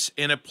asking this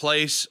in a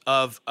place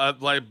of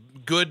like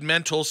good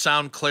mental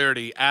sound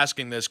clarity,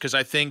 asking this because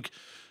I think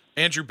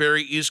Andrew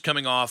Berry is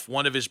coming off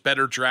one of his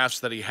better drafts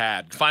that he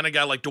had. Find a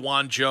guy like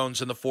DeJuan Jones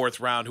in the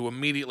 4th round who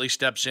immediately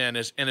steps in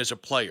as a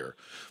player.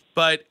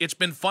 But it's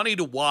been funny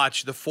to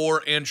watch the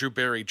 4 Andrew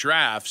Berry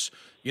drafts.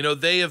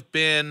 They have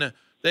been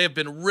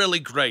really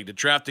great at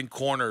drafting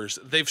corners.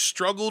 They've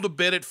struggled a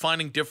bit at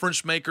finding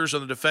difference makers on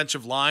the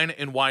defensive line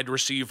and wide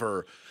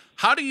receiver.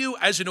 How do you,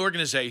 as an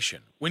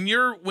organization, when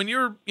you're,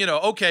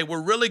 okay,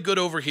 we're really good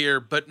over here,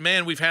 but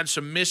man, we've had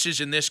some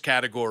misses in this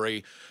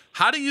category.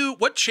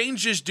 What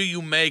changes do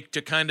you make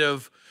to kind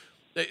of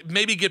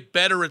maybe get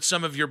better at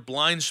some of your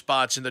blind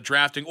spots in the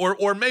drafting,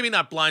 or maybe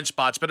not blind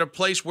spots, but a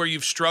place where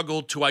you've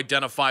struggled to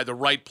identify the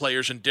right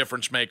players and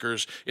difference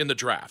makers in the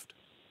draft?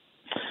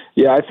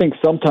 Yeah, I think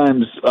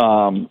sometimes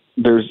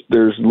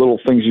there's little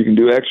things you can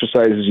do,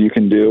 exercises you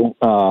can do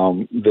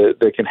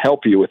that can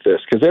help you with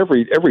this, because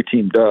every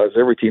team does.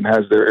 Every team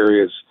has their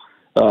areas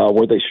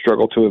where they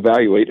struggle to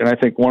evaluate, and I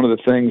think one of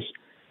the things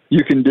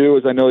you can do,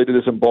 as I know they did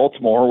this in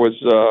Baltimore, was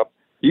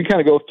you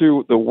kind of go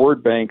through the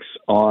word banks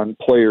on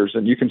players,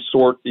 and you can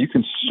sort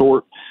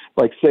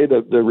like, say,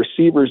 the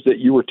receivers that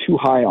you were too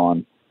high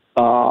on,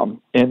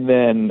 and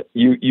then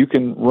you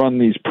can run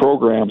these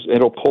programs, and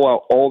it'll pull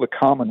out all the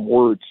common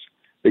words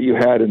that you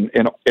had in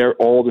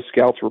all the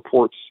scouts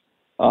reports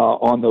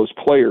on those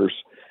players,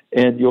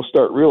 and you'll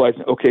start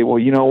realizing, okay, well,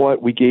 you know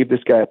what? We gave this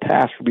guy a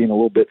pass for being a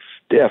little bit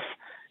stiff,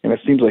 and it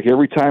seems like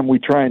every time we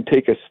try and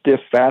take a stiff,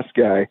 fast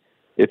guy,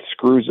 it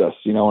screws us,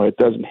 and it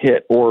doesn't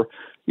hit. Or,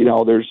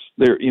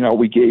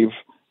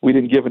 we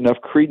didn't give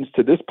enough credence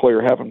to this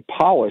player having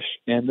polish,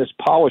 and this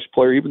polished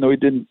player, even though he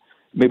didn't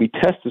maybe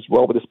test as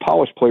well, but this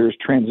polished player has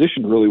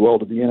transitioned really well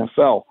to the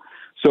NFL.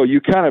 So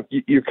you're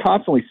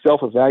constantly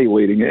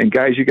self-evaluating, and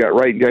guys you got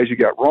right and guys you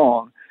got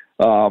wrong.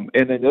 And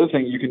then the other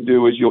thing you can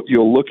do is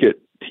you'll look at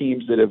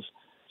teams that have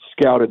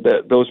scouted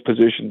those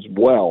positions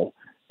well,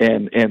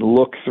 and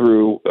look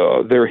through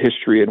their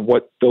history and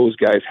what those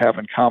guys have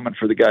in common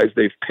for the guys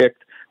they've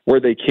picked, where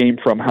they came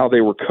from, how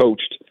they were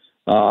coached,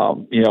 their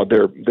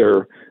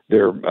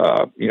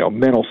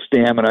mental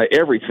stamina,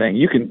 everything.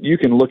 You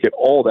can look at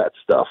all that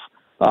stuff.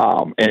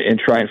 And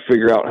try and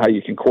figure out how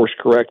you can course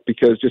correct,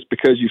 because just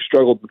because you've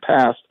struggled in the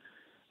past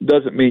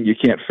doesn't mean you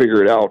can't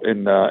figure it out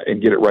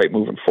and get it right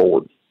moving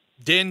forward.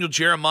 Daniel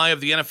Jeremiah of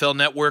the NFL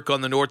Network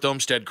on the North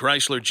Olmsted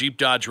Chrysler Jeep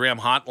Dodge Ram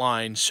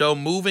hotline. So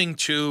moving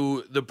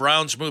to the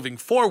Browns moving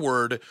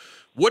forward,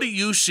 what do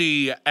you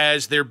see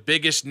as their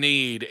biggest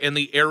need in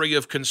the area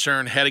of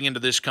concern heading into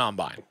this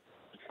combine?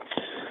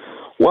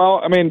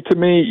 Well, I mean, to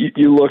me,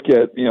 you look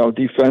at,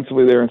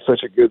 defensively they're in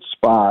such a good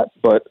spot,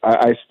 but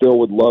I still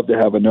would love to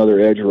have another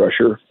edge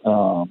rusher.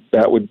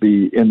 That would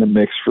be in the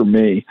mix for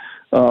me.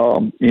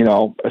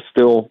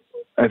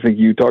 I think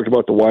you talked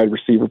about the wide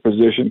receiver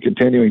position,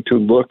 continuing to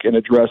look and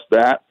address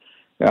that.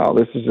 Now,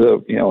 this is a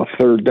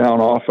third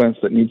down offense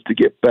that needs to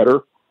get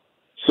better.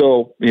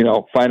 So,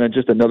 finding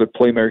just another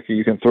playmaker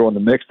you can throw in the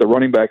mix. The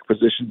running back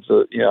position's,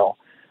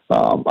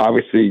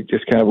 obviously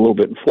just kind of a little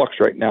bit in flux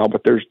right now,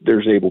 but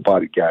there's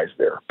able-bodied guys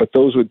there. But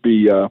those would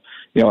be,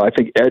 I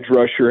think edge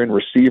rusher and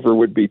receiver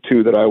would be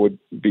two that I would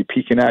be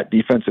peeking at.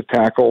 Defensive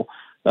tackle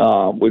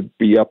would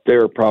be up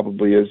there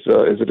probably as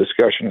a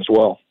discussion as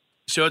well.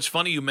 So it's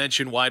funny you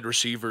mentioned wide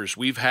receivers.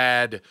 We've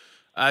had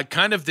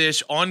kind of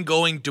this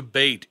ongoing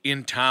debate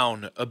in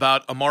town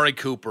about Amari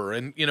Cooper,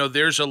 and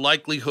there's a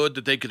likelihood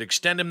that they could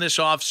extend him this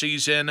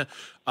offseason,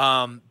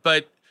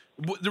 but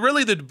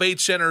really the debate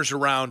centers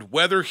around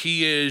whether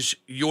he is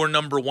your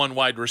number one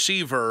wide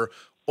receiver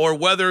or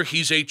whether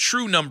he's a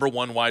true number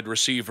one wide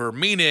receiver,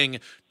 meaning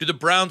do the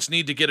Browns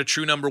need to get a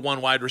true number one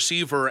wide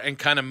receiver and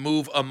kind of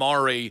move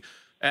Amari,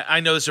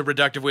 I know this is a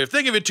reductive way of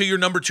thinking of it, to your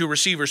number two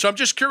receiver. So I'm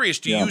just curious,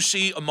 do you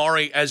see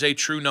Amari as a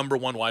true number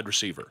one wide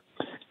receiver?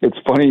 It's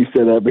funny you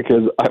say that,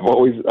 because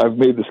I've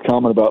made this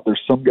comment about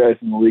there's some guys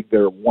in the league that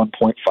are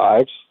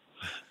 1.5s.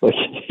 Like,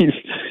 he's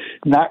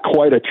not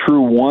quite a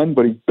true one,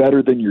 but he's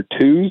better than your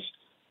twos.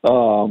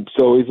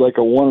 So he's like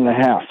a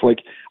 1.5. Like,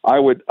 I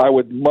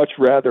would much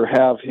rather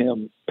have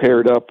him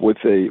paired up with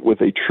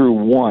a true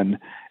one,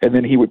 and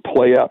then he would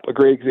play up. A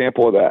great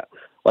example of that,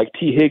 like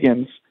T.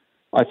 Higgins,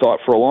 I thought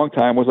for a long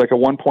time was like a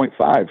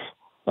 1.5.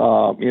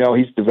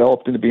 He's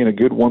developed into being a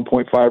good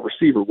 1.5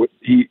 receiver.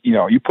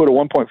 You put a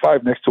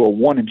 1.5 next to a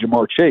 1 in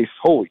Jamar Chase,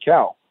 holy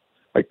cow!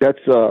 Like that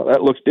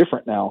looks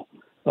different now.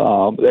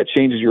 That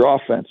changes your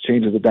offense,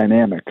 changes the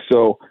dynamic.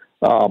 So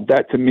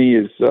that to me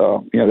is,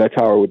 that's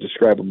how I would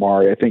describe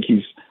Amari. I think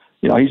he's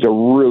a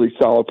really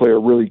solid player, a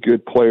really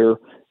good player,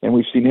 and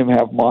we've seen him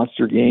have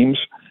monster games.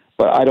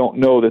 But I don't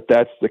know that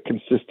that's the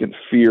consistent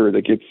fear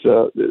that gets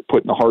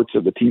put in the hearts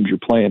of the teams you're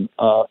playing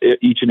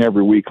each and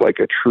every week, like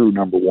a true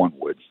number one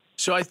would.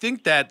 So I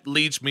think that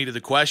leads me to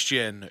the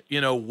question,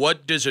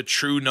 what does a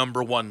true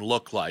number one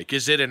look like?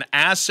 Is it an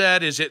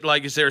asset? Is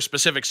there a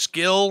specific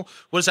skill?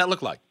 What does that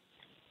look like?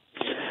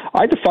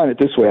 I define it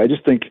this way. I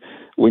just think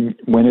when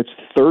it's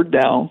third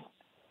down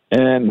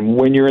and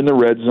when you're in the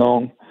red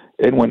zone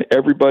and when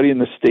everybody in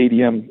the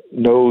stadium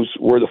knows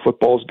where the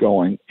football's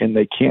going and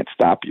they can't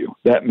stop you,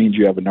 that means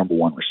you have a number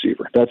one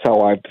receiver. That's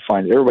how I've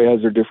defined it. Everybody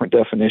has their different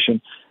definition.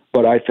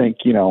 But I think,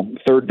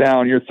 third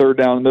down, you're third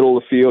down in the middle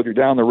of the field, you're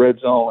down the red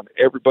zone,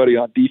 everybody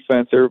on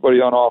defense,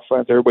 everybody on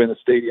offense, everybody in the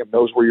stadium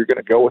knows where you're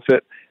going to go with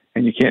it,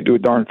 and you can't do a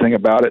darn thing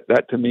about it.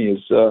 That to me is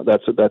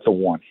that's a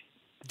one.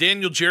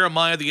 Daniel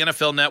Jeremiah, the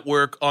NFL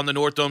Network on the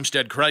North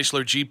Olmsted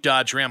Chrysler Jeep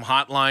Dodge Ram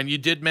hotline. You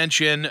did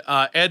mention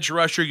edge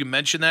rusher. You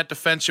mentioned that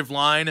defensive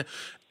line.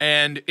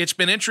 And it's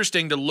been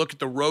interesting to look at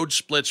the road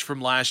splits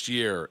from last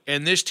year.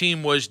 And this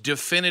team was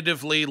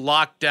definitively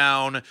locked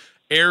down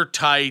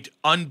airtight,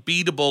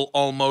 unbeatable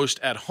almost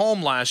at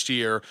home last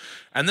year.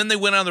 And then they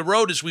went on the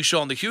road, as we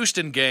saw in the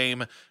Houston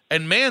game,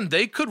 and man,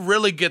 they could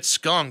really get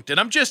skunked. And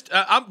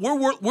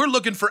we're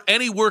looking for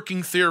any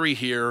working theory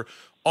here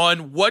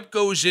on what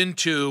goes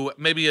into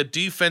maybe a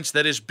defense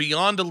that is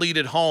beyond elite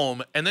at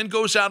home and then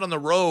goes out on the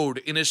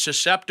road and is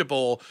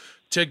susceptible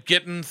to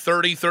getting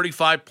 30,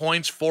 35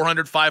 points,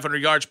 400,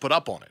 500 yards put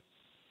up on it.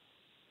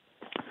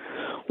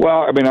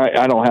 Well, I mean,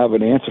 I don't have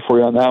an answer for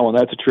you on that one.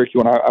 That's a tricky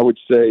one. I would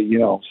say,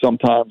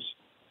 sometimes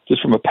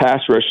just from a pass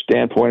rush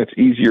standpoint, it's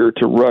easier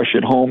to rush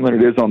at home than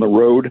it is on the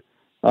road,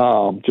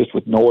 just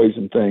with noise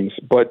and things.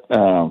 But,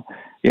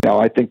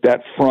 I think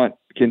that front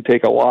can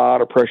take a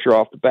lot of pressure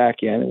off the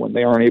back end, and when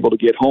they aren't able to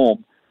get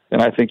home, then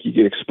I think you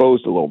get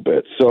exposed a little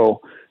bit.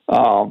 So,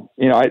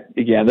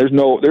 there's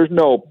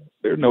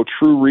no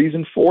true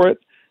reason for it.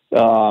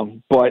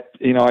 But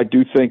I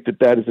do think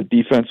that is a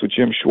defense with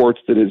Jim Schwartz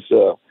that is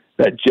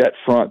that jet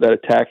front, that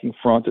attacking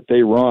front that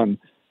they run.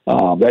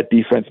 That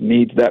defense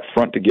needs that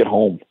front to get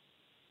home.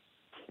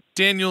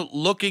 Daniel,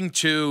 looking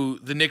to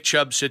the Nick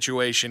Chubb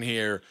situation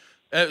here,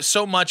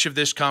 so much of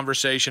this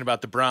conversation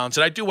about the Browns,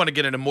 and I do want to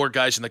get into more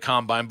guys in the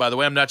combine, by the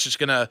way. I'm not just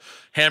going to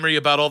hammer you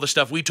about all the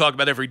stuff we talk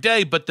about every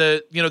day, but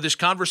this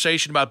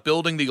conversation about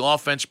building the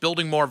offense,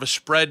 building more of a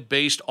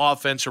spread-based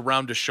offense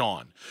around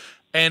Deshaun.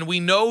 And we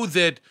know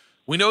that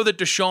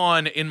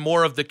Deshaun, in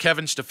more of the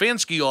Kevin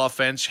Stefanski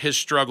offense, has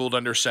struggled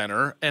under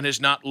center and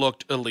has not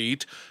looked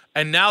elite.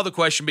 And now the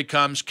question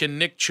becomes, can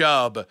Nick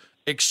Chubb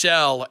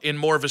excel in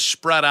more of a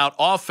spread-out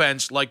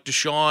offense like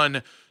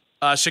Deshaun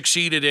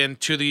succeeded in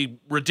to the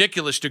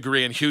ridiculous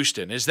degree in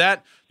Houston? You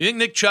think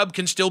Nick Chubb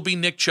can still be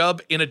Nick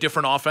Chubb in a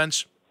different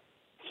offense?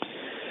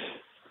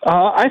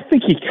 I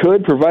think he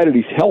could, provided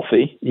he's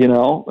healthy,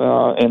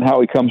 and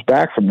how he comes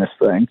back from this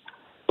thing.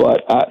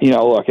 But,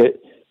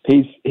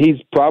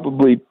 he's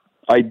probably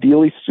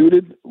ideally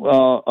suited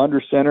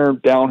under center,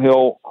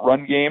 downhill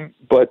run game.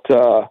 But,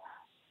 I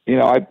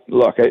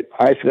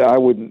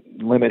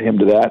wouldn't limit him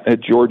to that.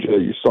 At Georgia,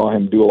 you saw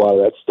him do a lot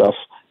of that stuff.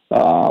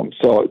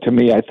 So to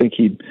me, I think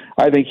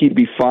he'd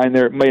be fine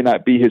there. It may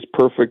not be his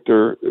perfect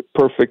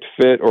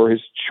fit or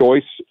his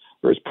choice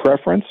or his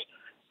preference,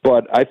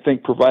 but I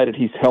think provided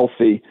he's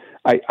healthy,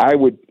 I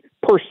would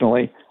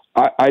personally,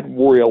 I'd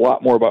worry a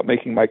lot more about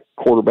making my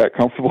quarterback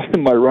comfortable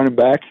than my running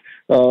back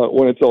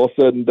when it's all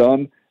said and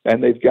done.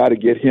 And they've got to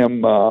get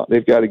him out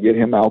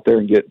there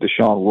and get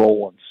Deshaun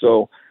rolling.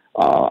 So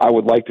I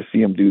would like to see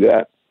him do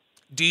that.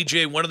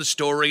 DJ, one of the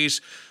stories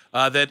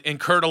that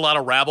incurred a lot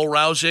of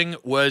rabble-rousing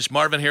was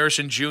Marvin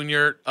Harrison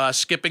Jr.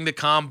 Skipping the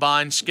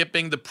combine,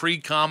 skipping the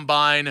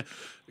pre-combine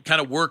kind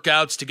of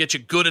workouts to get you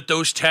good at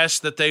those tests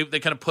that they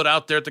kind of put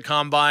out there at the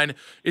combine.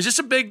 Is this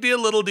a big deal,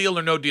 little deal,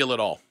 or no deal at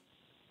all?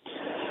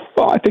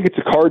 Well, I think it's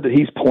a card that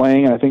he's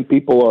playing, and I think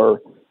people are,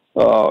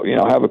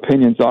 have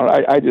opinions on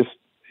it.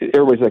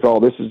 Everybody's like,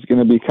 oh, this is going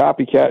to be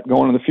copycat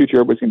going in the future.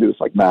 Everybody's going to do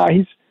this. Like, nah,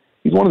 he's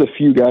one of the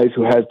few guys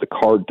who has the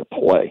card to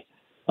play.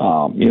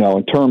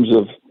 In terms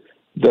of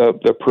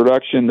the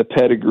production, the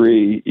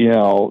pedigree,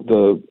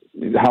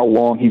 how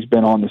long he's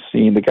been on the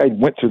scene. The guy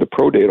went through the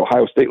pro day at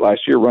Ohio State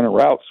last year running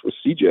routes with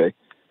CJ.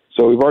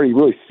 So we've already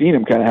really seen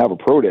him kind of have a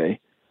pro day.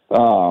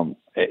 There's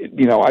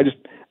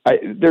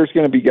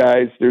going to be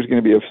guys, there's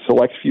going to be a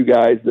select few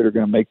guys that are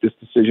going to make this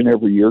decision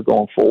every year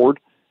going forward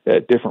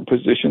at different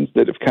positions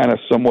that have kind of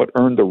somewhat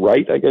earned the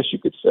right, I guess you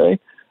could say,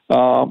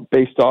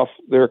 based off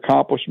their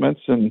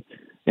accomplishments and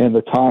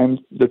the time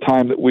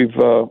that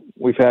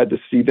we've had to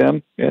see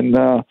them. And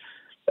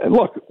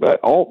look,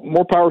 all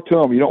more power to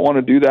him. You don't want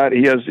to do that.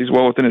 He's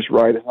well within his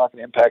right. It's not going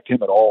to impact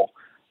him at all.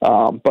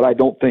 But I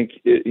don't think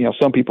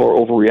some people are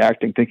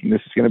overreacting, thinking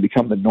this is going to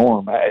become the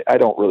norm. I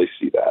don't really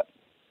see that.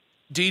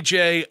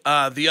 DJ,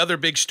 the other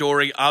big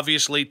story,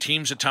 obviously,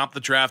 teams atop the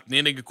draft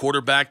needing a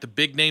quarterback. The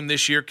big name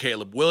this year: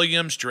 Caleb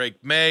Williams,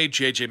 Drake May,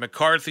 J.J.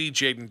 McCarthy,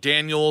 Jaden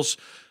Daniels.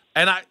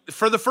 And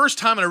for the first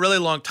time in a really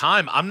long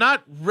time, I'm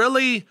not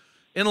really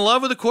in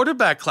love with the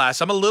quarterback class.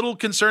 I'm a little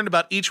concerned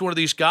about each one of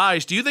these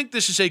guys. Do you think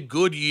this is a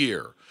good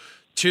year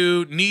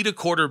to need a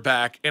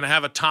quarterback and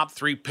have a top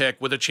 3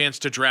 pick with a chance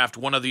to draft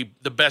one of the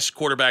best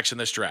quarterbacks in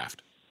this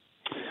draft?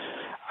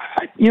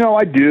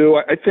 I do.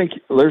 I think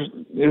there's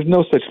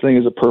no such thing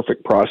as a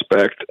perfect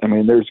prospect. I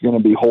mean, there's going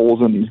to be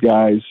holes in these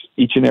guys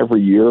each and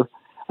every year.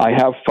 I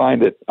do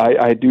find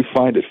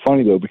it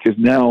funny, though, because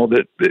now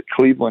that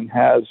Cleveland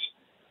has,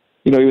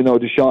 even though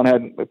Deshaun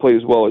hadn't played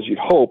as well as you'd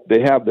hope,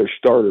 they have their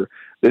starter.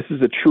 This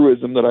is a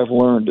truism that I've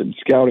learned in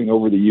scouting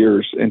over the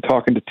years and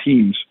talking to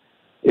teams.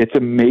 It's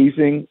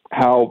amazing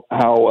how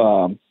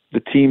the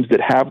teams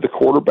that have the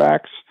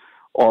quarterbacks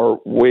are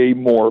way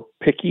more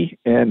picky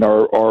and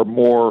are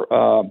more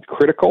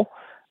critical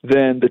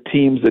than the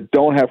teams that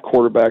don't have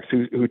quarterbacks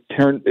who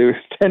tend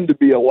to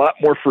be a lot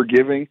more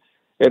forgiving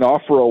and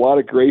offer a lot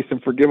of grace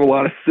and forgive a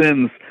lot of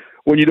sins.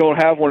 When you don't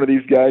have one of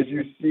these guys,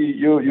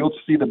 you'll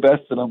see the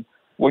best in them.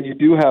 When you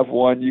do have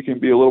one, you can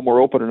be a little more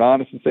open and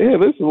honest and say, hey,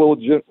 this is a little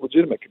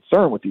legitimate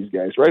concern with these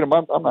guys, right?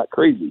 I'm not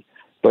crazy.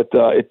 But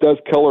it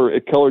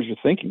colors your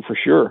thinking for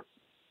sure.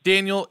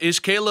 Daniel, is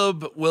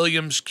Caleb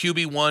Williams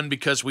QB1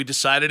 because we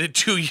decided it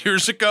 2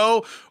 years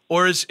ago?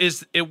 Or is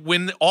it,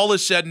 when all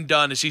is said and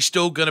done, is he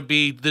still going to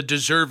be the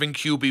deserving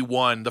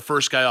QB1, the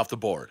first guy off the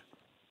board?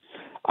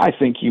 I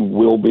think he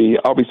will be.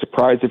 I'll be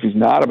surprised if he's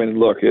not. I mean,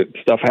 look,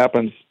 stuff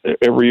happens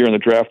every year in the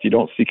draft you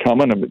don't see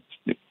coming. I'm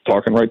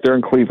talking right there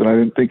in Cleveland. I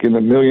didn't think in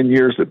a million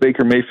years that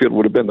Baker Mayfield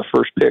would have been the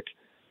first pick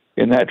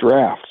in that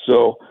draft.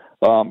 So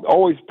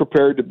always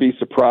prepared to be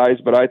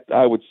surprised, but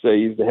I would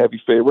say he's the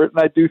heavy favorite.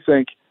 And I do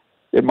think,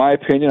 in my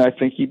opinion, I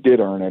think he did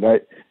earn it.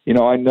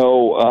 I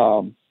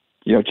know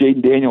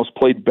Jaden Daniels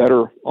played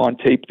better on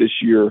tape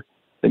this year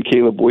than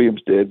Caleb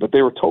Williams did, but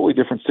they were totally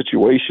different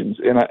situations.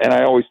 And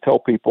I always tell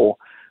people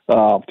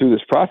through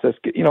this process,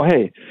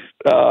 hey,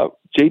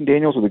 Jaden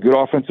Daniels with a good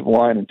offensive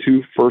line and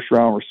 2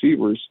 first-round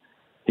receivers,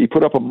 he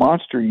put up a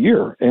monster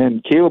year,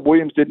 and Caleb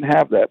Williams didn't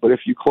have that. But if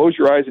you close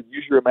your eyes and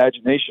use your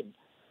imagination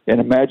and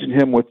imagine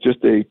him with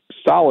just a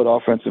solid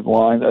offensive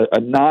line,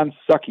 a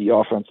non-sucky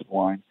offensive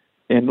line,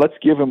 and let's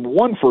give him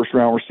 1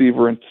 first-round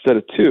receiver instead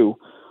of 2,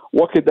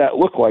 what could that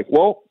look like?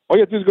 Well, all you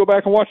have to do is go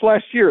back and watch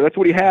last year. That's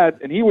what he had,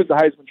 and he was the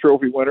Heisman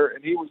Trophy winner,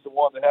 and he was the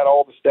one that had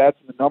all the stats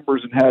and the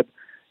numbers and had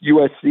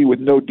USC with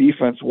no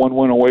defense 1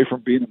 win away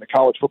from being in the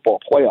college football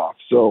playoff.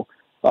 So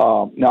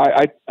now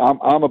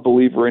I'm a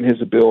believer in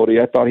his ability.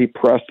 I thought he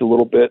pressed a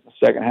little bit in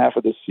the second half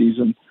of this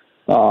season.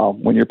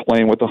 When you're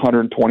playing with the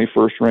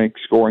 121st ranked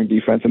scoring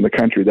defense in the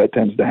country, that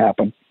tends to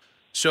happen.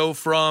 So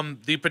from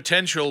the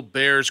potential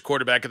Bears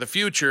quarterback of the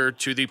future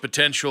to the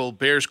potential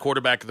Bears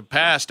quarterback of the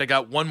past, I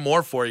got one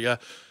more for you.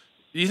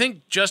 Do you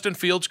think Justin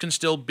Fields can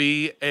still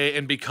be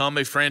and become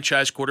a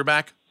franchise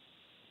quarterback?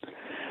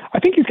 I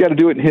think he's got to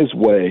do it in his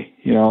way.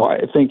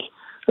 I think,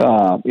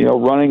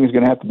 running is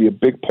going to have to be a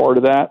big part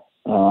of that.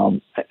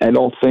 I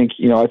don't think,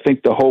 I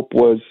think the hope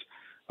was,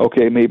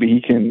 okay, maybe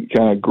he can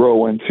kind of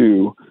grow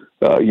into,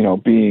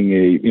 being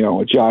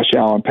a Josh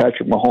Allen,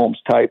 Patrick Mahomes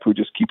type who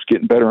just keeps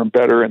getting better and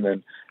better and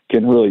then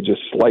can really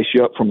just slice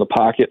you up from the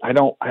pocket. I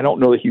don't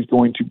know that he's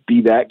going to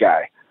be that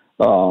guy.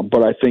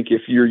 But I think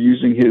if you're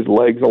using his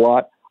legs a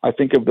lot, I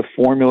think of the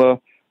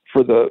formula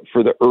for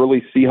the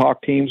early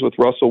Seahawk teams with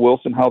Russell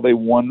Wilson, how they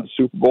won the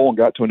Super Bowl and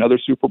got to another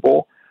Super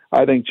Bowl.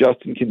 I think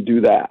Justin can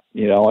do that.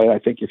 I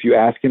think if you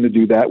ask him to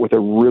do that with a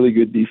really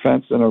good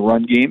defense and a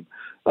run game,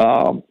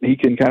 he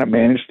can kind of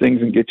manage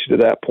things and get you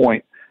to that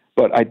point.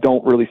 But I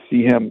don't really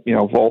see him,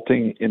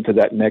 vaulting into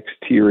that next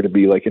tier to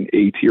be like an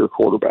A-tier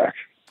quarterback.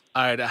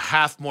 All right, a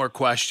half more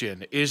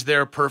question. Is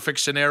there a perfect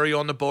scenario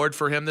on the board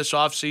for him this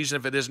offseason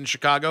if it isn't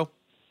Chicago?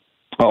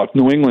 Oh, it's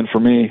New England for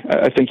me.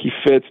 I think he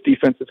fits.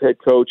 Defensive head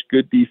coach,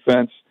 good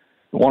defense,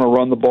 want to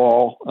run the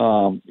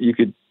ball. You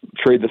could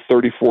trade the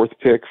 34th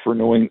pick for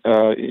New England.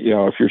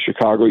 If you're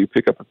Chicago, you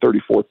pick up the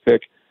 34th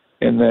pick,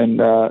 and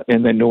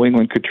then New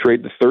England could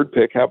trade the 3rd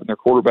pick, having their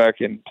quarterback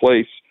in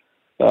place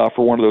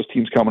for one of those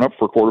teams coming up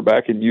for a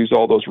quarterback, and use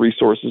all those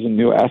resources and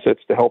new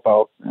assets to help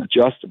out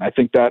Justin. I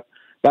think that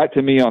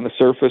to me, on the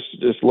surface,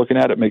 just looking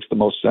at it, makes the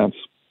most sense.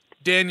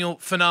 Daniel,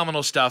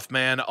 phenomenal stuff,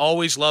 man.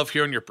 Always love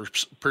hearing your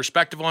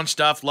perspective on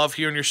stuff. Love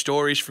hearing your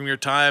stories from your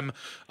time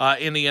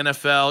in the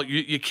NFL.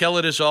 You kill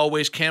it as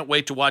always. Can't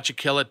wait to watch you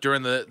kill it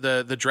during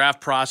the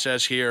draft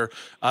process here.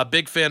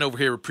 Big fan over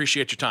here.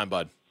 Appreciate your time,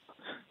 bud.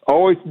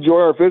 Always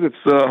enjoy our visits.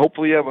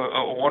 Hopefully you have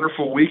a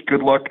wonderful week.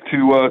 Good luck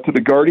to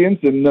the Guardians,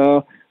 and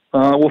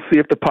we'll see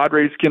if the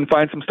Padres can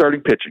find some starting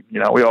pitching.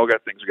 We all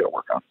got things we got to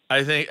work on.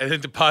 I think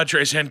the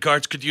Padres and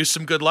Cards could use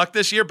some good luck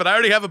this year, but I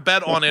already have a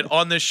bet on it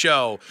on this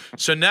show.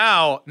 So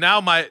now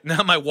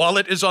my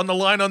wallet is on the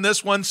line on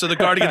this one. So the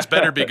Guardians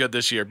better be good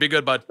this year. Be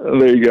good, bud.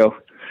 There you go.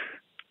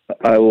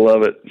 I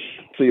love it.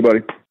 See you, buddy.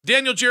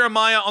 Daniel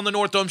Jeremiah on the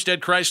North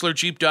Olmsted Chrysler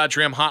Jeep Dodge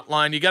Ram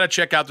hotline. You got to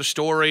check out the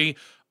story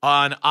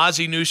on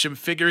Ozzie Newsome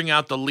figuring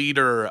out the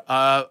leader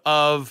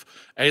of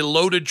a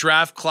loaded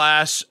draft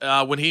class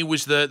when he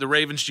was the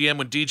Ravens GM,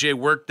 when DJ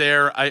worked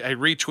there. I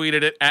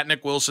retweeted it. At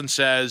Nick Wilson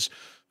says,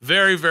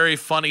 very, very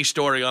funny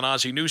story on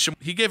Ozzie Newsome.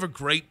 He gave a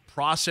great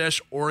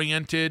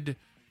process-oriented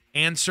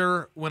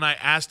answer when I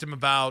asked him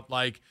about,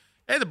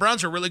 hey, the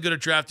Browns are really good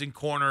at drafting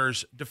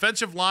corners.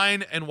 Defensive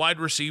line and wide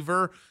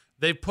receiver,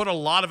 they've put a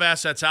lot of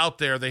assets out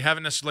there. They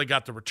haven't necessarily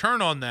got the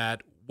return on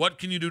that. What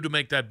can you do to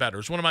make that better?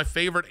 It's one of my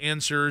favorite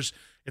answers.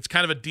 It's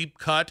kind of a deep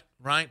cut,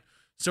 right?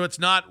 So it's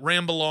not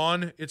Ramble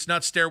On. It's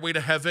not Stairway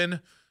to Heaven.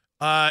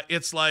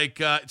 It's like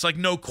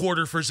No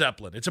Quarter for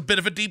Zeppelin. It's a bit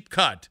of a deep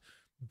cut,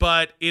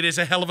 but it is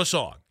a hell of a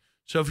song.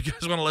 So if you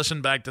guys want to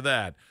listen back to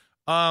that,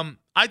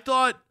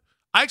 I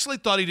actually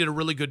thought he did a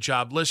really good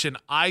job. Listen,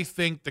 I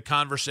think the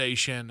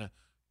conversation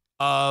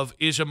of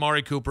is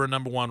Amari Cooper a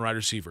number one wide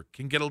receiver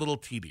can get a little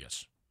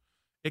tedious.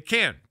 It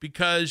can,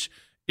 because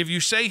if you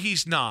say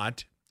he's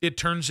not, it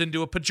turns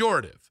into a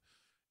pejorative.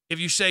 If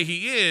you say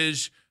he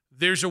is,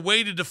 there's a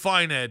way to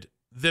define it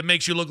that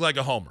makes you look like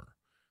a homer.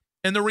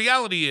 And the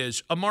reality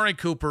is, Amari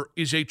Cooper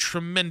is a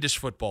tremendous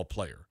football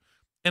player.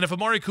 And if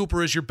Amari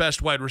Cooper is your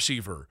best wide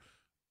receiver,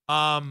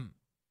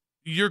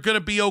 you're going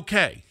to be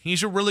okay.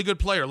 He's a really good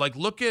player.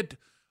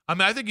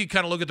 I think you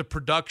kind of look at the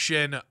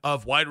production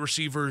of wide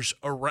receivers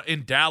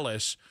in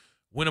Dallas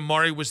when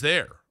Amari was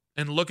there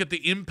and look at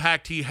the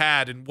impact he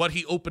had and what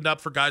he opened up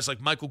for guys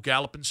like Michael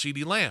Gallup and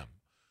CeeDee Lamb.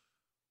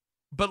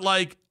 But,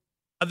 like,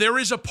 there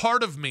is a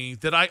part of me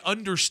that I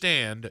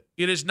understand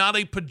it is not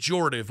a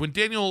pejorative. When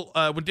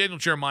Daniel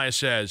Jeremiah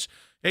says,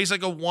 hey, he's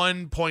like a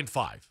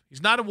 1.5.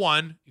 He's not a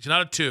 1. He's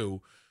not a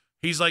 2.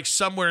 He's like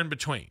somewhere in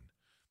between.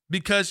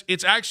 Because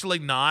it's actually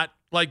not,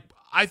 like,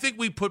 I think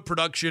we put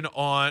production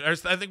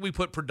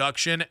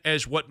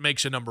as what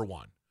makes a number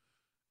 1.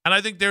 And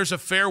I think there's a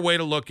fair way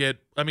to look at,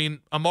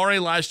 Amari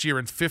last year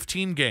in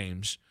 15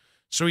 games,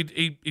 so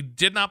he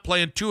did not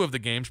play in 2 of the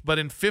games, but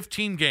in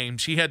 15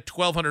 games, he had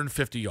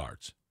 1,250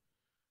 yards.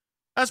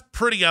 That's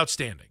pretty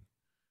outstanding.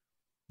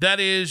 That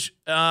is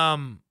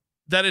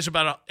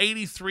about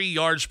 83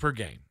 yards per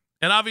game.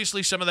 And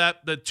obviously some of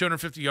that, the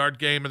 250-yard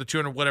game or the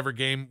 200-whatever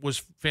game was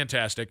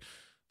fantastic.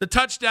 The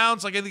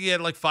touchdowns, like I think he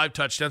had like 5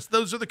 touchdowns.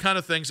 Those are the kind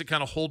of things that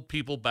kind of hold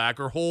people back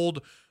or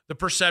hold the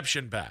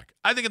perception back.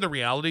 I think in the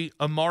reality,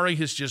 Amari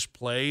has just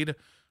played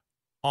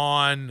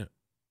on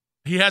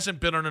 – he hasn't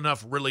been on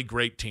enough really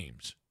great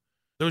teams.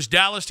 Those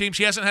Dallas teams,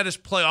 he hasn't had his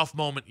playoff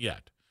moment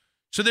yet.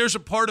 So there's a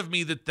part of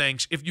me that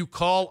thinks if you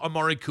call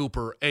Amari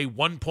Cooper a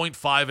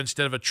 1.5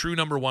 instead of a true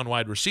number 1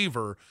 wide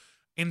receiver,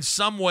 in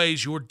some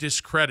ways you're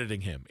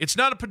discrediting him. It's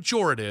not a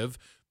pejorative,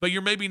 but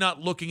you're maybe not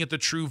looking at the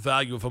true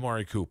value of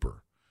Amari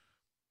Cooper.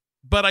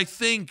 But I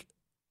think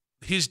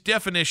his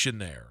definition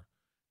there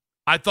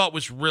I thought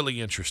was really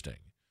interesting.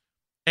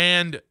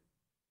 And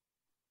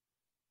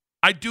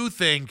I do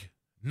think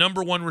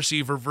number 1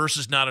 receiver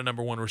versus not a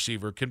number 1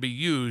 receiver can be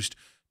used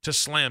to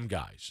slam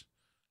guys.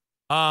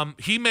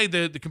 He made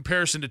the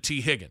comparison to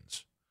T.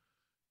 Higgins.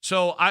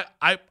 So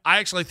I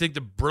actually think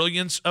the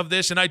brilliance of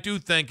this, and I do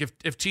think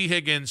if T.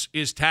 Higgins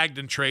is tagged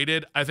and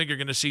traded, I think you're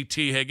going to see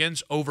T.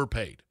 Higgins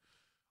overpaid.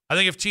 I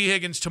think if T.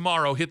 Higgins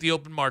tomorrow hit the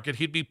open market,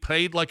 he'd be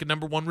paid like a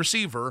number 1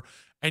 receiver,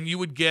 and you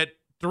would get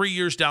 3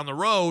 years down the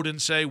road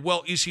and say,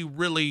 well, is he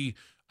really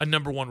a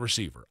number 1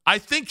 receiver? I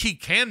think he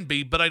can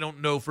be, but I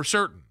don't know for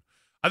certain.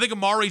 I think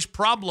Amari's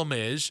problem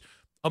is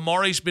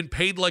Amari's been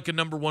paid like a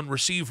number 1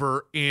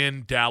 receiver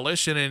in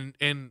Dallas and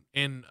in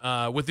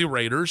with the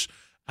Raiders.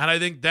 And I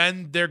think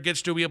then there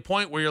gets to be a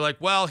point where you're like,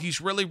 well,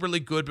 he's really, really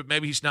good, but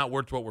maybe he's not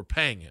worth what we're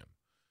paying him.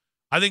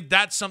 I think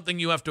that's something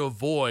you have to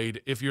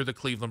avoid if you're the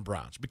Cleveland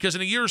Browns. Because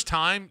in a year's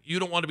time, you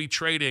don't want to be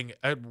trading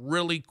a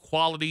really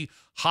quality,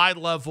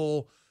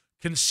 high-level,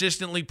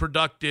 consistently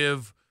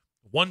productive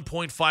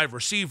 1.5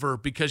 receiver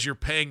because you're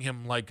paying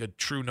him like a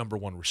true number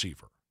 1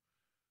 receiver.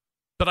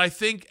 But I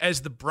think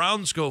as the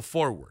Browns go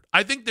forward,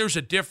 I think there's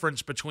a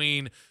difference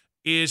between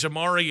is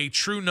Amari a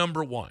true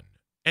number 1?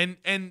 And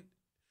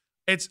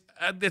it's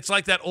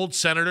like that old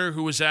senator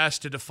who was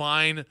asked to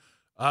define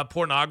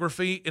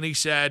pornography, and he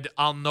said,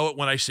 I'll know it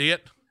when I see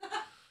it.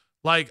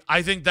 Like,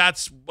 I think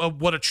that's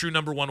what a true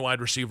number 1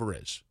 wide receiver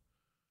is.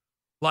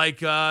 Like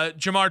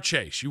Jamar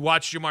Chase. You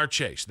watch Jamar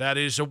Chase. That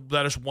is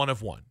 1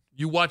 of 1.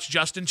 You watch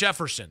Justin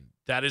Jefferson.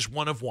 That is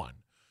 1 of 1.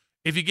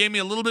 If you gave me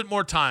a little bit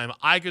more time,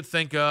 I could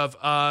think of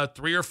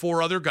 3 or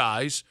 4 other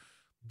guys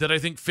that I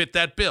think fit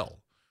that bill.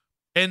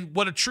 And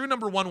what a true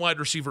number 1 wide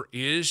receiver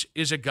is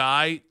a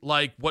guy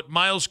like what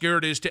Myles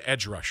Garrett is to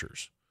edge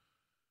rushers.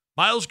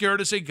 Myles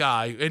Garrett is a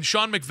guy, and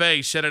Sean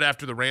McVay said it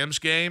after the Rams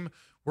game,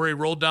 where he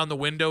rolled down the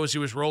window as he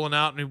was rolling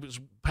out and he was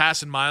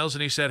passing Myles,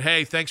 and he said,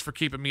 hey, thanks for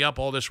keeping me up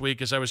all this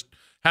week as I was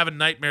having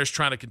nightmares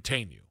trying to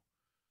contain you.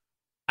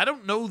 I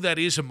don't know that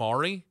is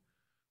Amari,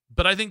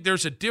 but I think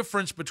there's a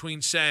difference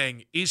between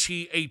saying, is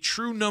he a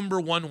true number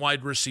 1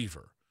 wide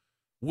receiver,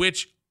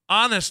 which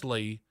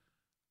honestly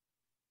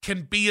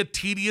can be a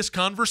tedious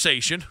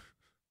conversation,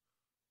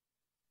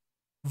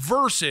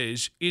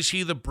 versus is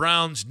he the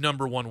Browns'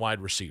 number 1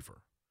 wide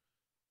receiver?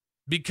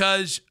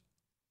 Because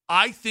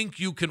I think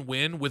you can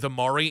win with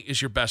Amari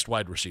as your best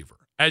wide receiver,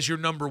 as your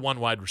number 1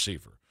 wide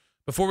receiver.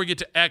 Before we get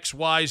to X,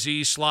 Y,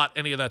 Z, slot,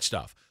 any of that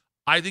stuff,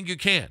 I think you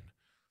can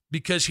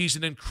because he's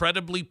an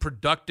incredibly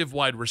productive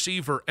wide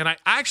receiver. And I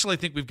actually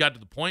think we've got to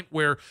the point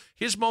where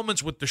his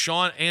moments with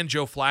Deshaun and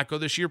Joe Flacco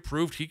this year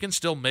proved he can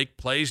still make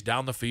plays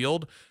down the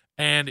field,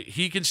 and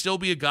he can still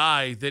be a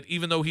guy that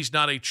even though he's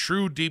not a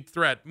true deep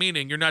threat,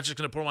 meaning you're not just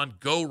going to put him on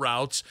go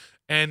routes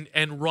and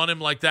run him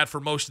like that for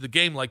most of the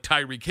game like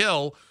Tyreek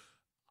Hill,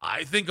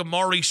 I think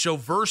Amari's so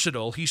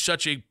versatile. He's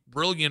such a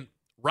brilliant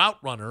route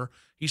runner.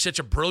 He's such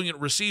a brilliant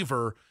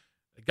receiver.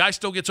 The guy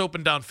still gets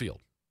open downfield.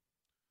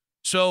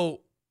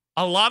 So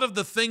a lot of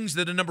the things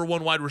that a number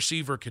 1 wide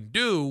receiver can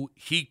do,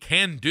 he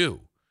can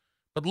do.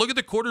 But look at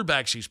the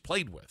quarterbacks he's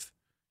played with.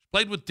 He's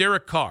played with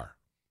Derek Carr,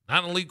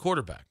 not an elite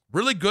quarterback.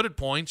 Really good at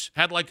points.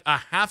 Had like a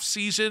half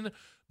season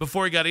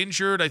before he got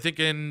injured, I think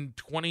in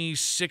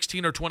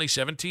 2016 or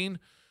 2017,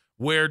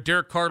 where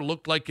Derek Carr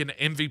looked like an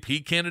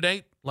MVP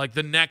candidate, like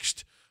the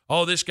next,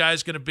 oh, this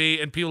guy's going to be,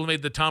 and people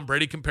made the Tom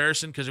Brady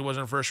comparison because he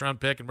wasn't a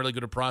first-round pick and really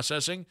good at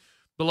processing.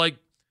 But like,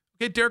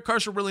 okay, Derek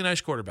Carr's a really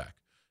nice quarterback.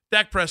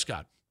 Dak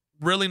Prescott,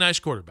 really nice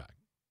quarterback.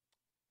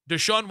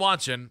 Deshaun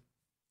Watson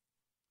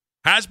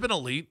has been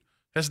elite,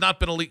 has not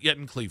been elite yet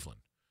in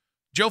Cleveland.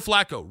 Joe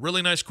Flacco,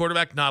 really nice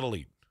quarterback, not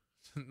elite.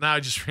 Now I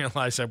just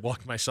realized I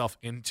walked myself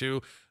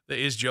into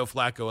is Joe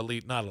Flacco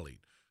elite, not elite.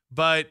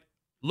 But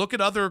look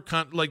at other,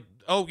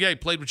 he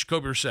played with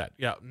Jacoby Brissett.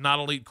 Yeah, not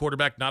elite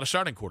quarterback, not a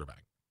starting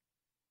quarterback.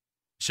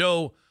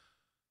 So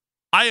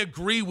I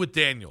agree with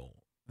Daniel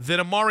that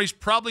Amari's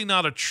probably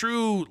not a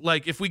true,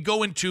 if we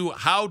go into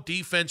how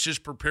defenses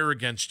prepare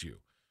against you,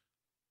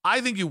 I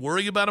think you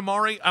worry about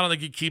Amari. I don't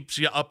think he keeps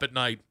you up at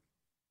night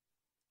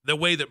the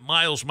way that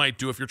Miles might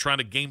do if you're trying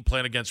to game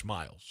plan against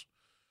Miles.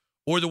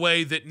 Or the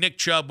way that Nick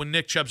Chubb, when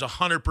Nick Chubb's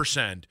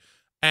 100%,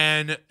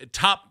 and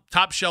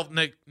top shelf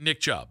Nick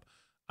Chubb,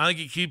 I think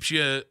he keeps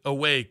you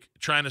awake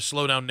trying to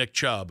slow down Nick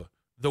Chubb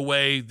the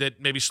way that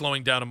maybe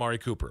slowing down Amari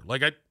Cooper.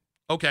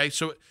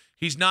 So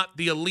he's not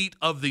the elite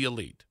of the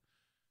elite.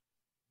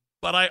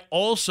 But I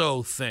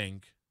also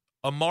think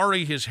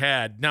Amari has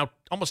had now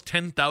almost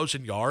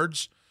 10,000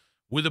 yards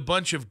with a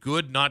bunch of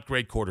good, not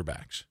great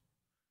quarterbacks.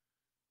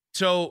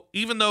 So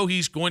even though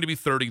he's going to be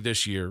 30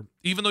 this year,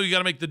 even though you got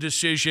to make the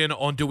decision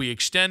on do we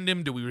extend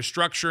him, do we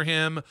restructure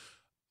him,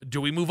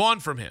 do we move on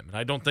from him? And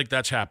I don't think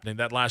that's happening.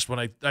 That last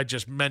one I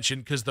just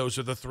mentioned because those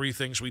are the three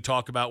things we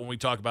talk about when we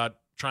talk about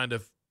trying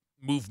to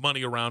move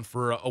money around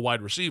for a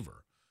wide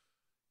receiver.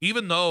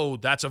 Even though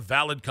that's a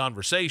valid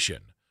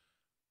conversation,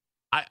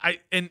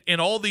 and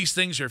all these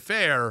things are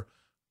fair,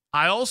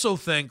 I also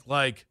think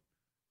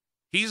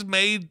he's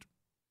made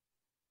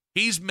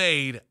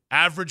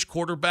average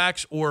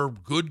quarterbacks or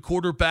good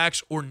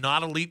quarterbacks or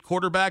not elite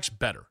quarterbacks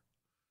better.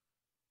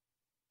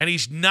 And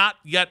he's not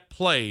yet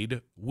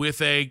played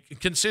with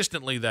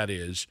consistently that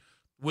is,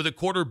 with a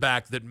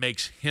quarterback that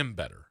makes him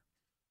better.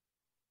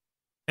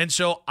 And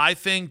so I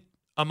think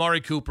Amari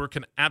Cooper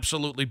can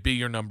absolutely be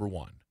your number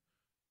one.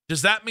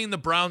 Does that mean the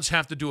Browns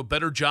have to do a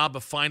better job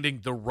of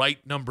finding the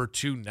right number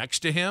two next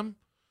to him?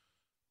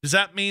 Does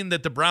that mean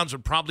that the Browns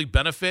would probably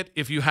benefit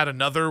if you had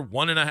another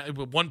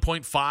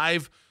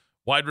 1.5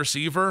 wide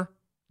receiver?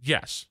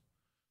 Yes.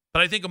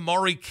 But I think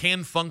Amari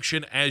can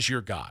function as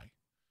your guy.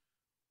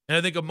 And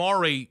I think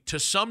Amari, to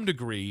some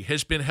degree,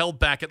 has been held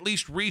back, at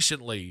least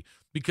recently,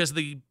 because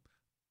the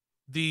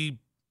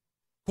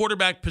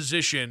quarterback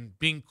position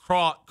being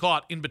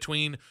caught in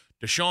between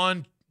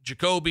Deshaun,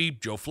 Jacoby,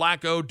 Joe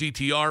Flacco,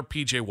 DTR,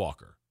 PJ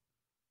Walker.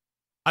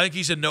 I think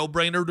he's a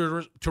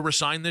no-brainer to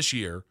resign this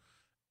year.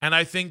 And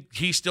I think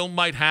he still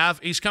might have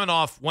 – he's coming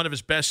off one of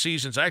his best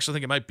seasons. I actually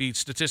think it might be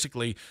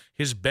statistically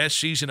his best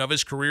season of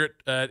his career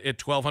at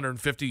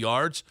 1,250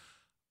 yards.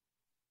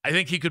 I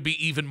think he could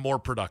be even more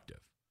productive.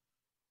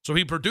 So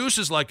he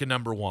produces like a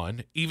number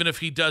one, even if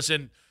he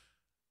doesn't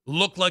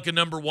look like a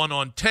number one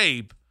on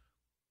tape.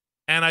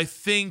 And I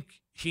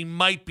think he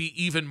might be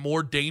even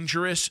more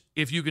dangerous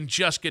if you can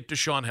just get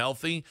Deshaun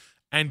healthy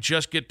and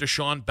just get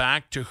Deshaun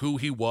back to who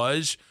he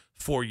was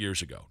 4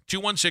 years ago.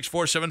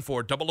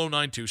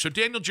 216-474-0092. So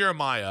Daniel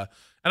Jeremiah,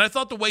 and I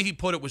thought the way he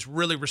put it was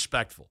really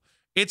respectful.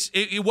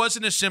 It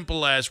wasn't as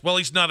simple as, well,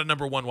 he's not a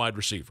number one wide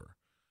receiver,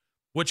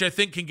 which I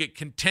think can get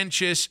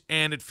contentious,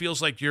 and it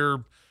feels like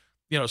you're,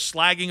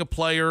 slagging a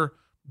player.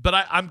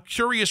 But I'm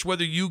curious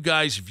whether you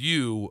guys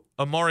view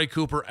Amari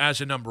Cooper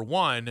as a number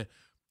one,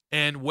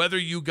 and whether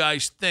you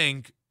guys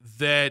think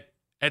that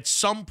at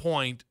some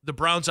point the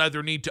Browns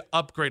either need to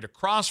upgrade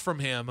across from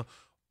him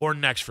or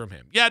next from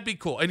him. Yeah, it'd be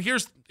cool. And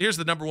here's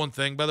the number one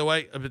thing, by the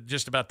way,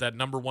 just about that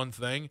number one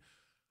thing.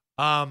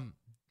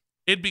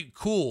 It'd be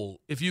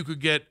cool if you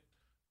could get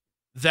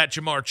that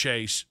Jamar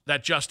Chase,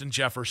 that Justin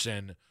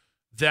Jefferson,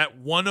 that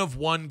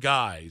one-of-one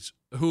guys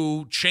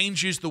who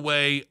changes the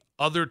way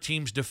other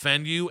teams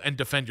defend you and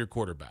defend your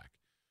quarterback.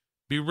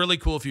 Be really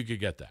cool if you could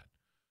get that.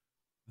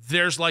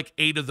 There's like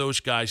 8 of those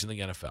guys in the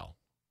NFL.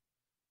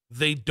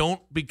 They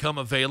don't become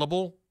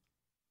available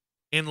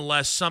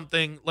unless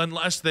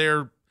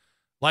they're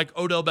like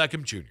Odell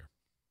Beckham Jr.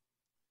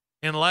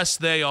 Unless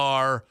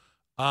they're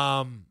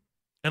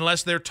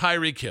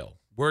Tyreek Hill,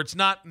 where it's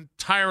not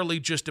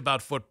entirely just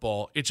about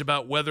football. It's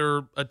about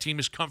whether a team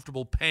is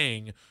comfortable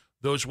paying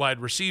those wide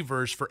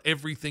receivers for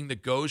everything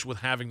that goes with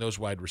having those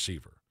wide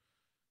receivers.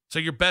 So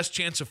your best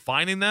chance of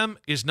finding them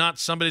is not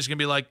somebody's going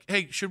to be like,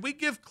 hey, should we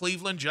give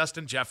Cleveland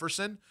Justin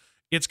Jefferson?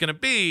 It's going to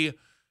be,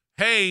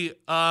 hey,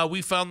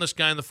 we found this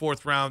guy in the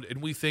 4th round,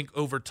 and we think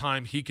over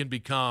time he can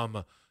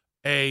become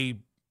a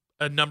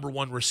number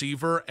one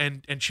receiver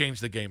and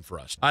change the game for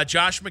us.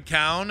 Josh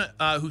McCown,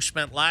 who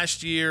spent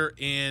last year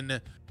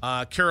in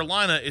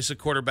Carolina, is a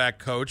quarterback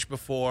coach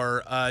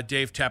before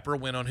Dave Tepper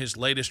went on his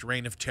latest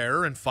reign of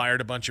terror and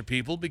fired a bunch of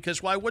people,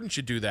 because why wouldn't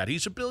you do that?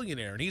 He's a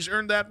billionaire, and he's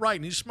earned that right,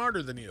 and he's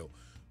smarter than you.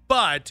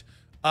 But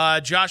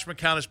Josh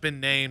McCown has been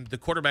named the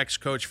quarterback's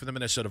coach for the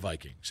Minnesota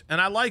Vikings. And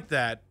I like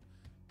that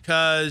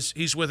because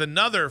he's with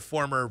another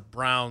former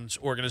Browns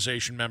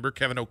organization member,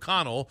 Kevin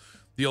O'Connell,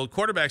 the old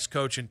quarterback's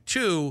coach, and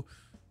 2,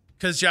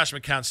 because Josh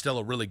McCown's still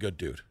a really good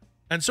dude.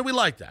 And so we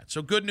like that.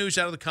 So good news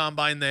out of the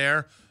combine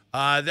there.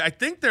 I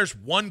think there's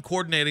one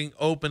coordinating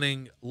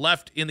opening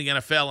left in the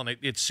NFL, and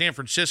it's San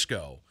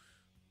Francisco.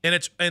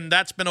 And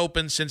that's been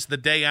open since the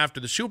day after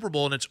the Super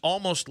Bowl, and it's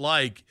almost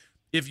like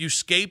if you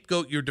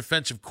scapegoat your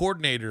defensive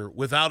coordinator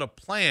without a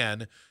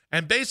plan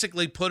and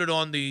basically put it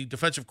on the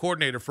defensive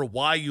coordinator for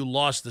why you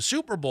lost the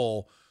Super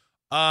Bowl,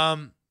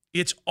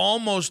 it's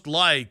almost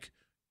like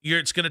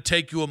it's going to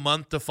take you a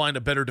month to find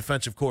a better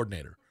defensive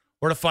coordinator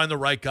or to find the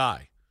right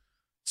guy.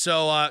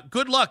 So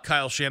good luck,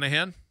 Kyle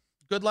Shanahan.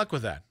 Good luck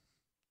with that.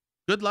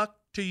 Good luck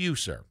to you,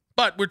 sir.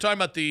 But we're talking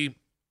about the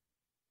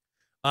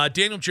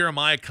Daniel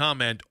Jeremiah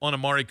comment on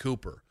Amari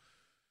Cooper.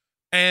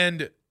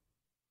 And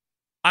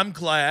I'm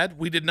glad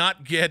we did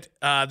not get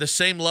the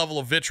same level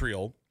of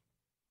vitriol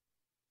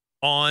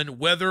on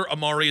whether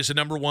Amari is a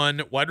number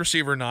one wide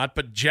receiver or not.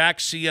 But Jack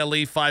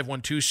CLE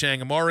 512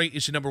 saying Amari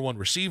is a number one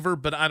receiver,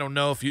 but I don't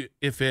know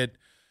if it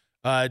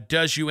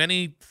does you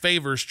any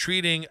favors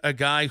treating a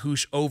guy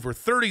who's over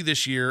 30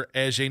 this year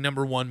as a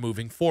number one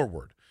moving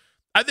forward.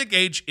 I think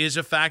age is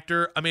a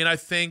factor. I mean, I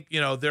think,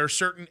 there are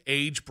certain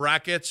age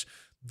brackets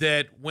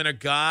that when a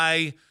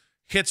guy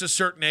hits a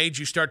certain age,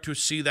 you start to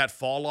see that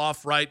fall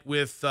off, right?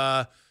 With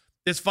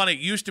it's funny, it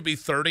used to be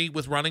 30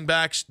 with running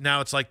backs.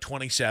 Now it's like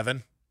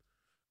 27.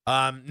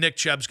 Nick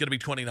Chubb's going to be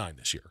 29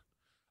 this year.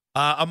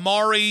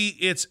 Amari,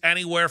 it's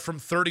anywhere from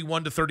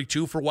 31 to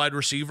 32 for wide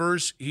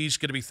receivers. He's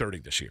going to be 30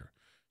 this year.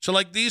 So,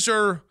 these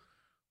are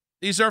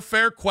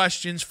fair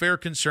questions, fair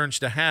concerns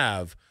to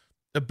have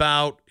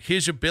about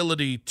his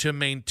ability to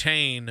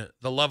maintain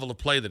the level of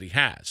play that he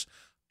has.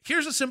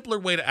 Here's a simpler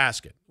way to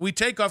ask it. We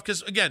take off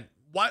because, again,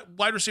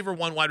 wide receiver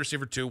 1, wide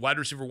receiver 2, wide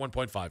receiver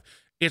 1.5,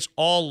 it's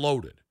all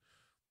loaded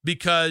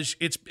because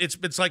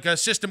it's like a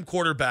system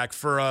quarterback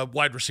for a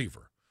wide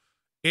receiver.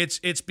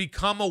 It's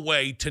become a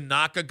way to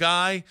knock a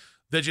guy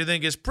that you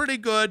think is pretty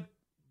good,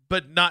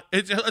 but not.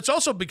 It's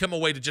also become a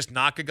way to just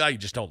knock a guy you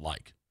just don't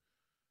like.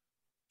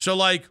 So,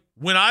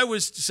 when I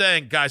was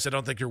saying, guys, I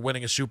don't think you're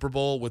winning a Super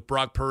Bowl with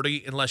Brock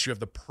Purdy unless you have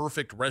the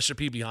perfect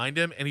recipe behind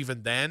him, and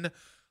even then,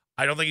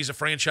 I don't think he's a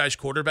franchise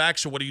quarterback,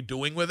 so what are you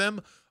doing with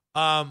him?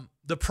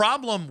 The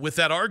problem with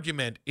that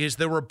argument is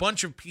there were a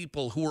bunch of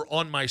people who were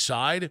on my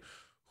side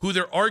who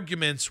their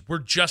arguments were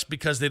just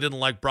because they didn't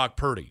like Brock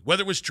Purdy.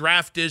 Whether it was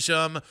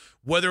draftism,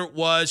 whether it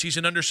was he's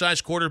an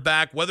undersized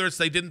quarterback, whether it's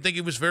they didn't think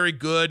he was very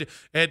good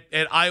at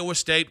Iowa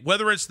State,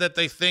 whether it's that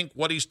they think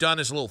what he's done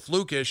is a little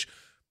flukish,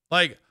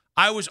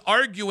 I was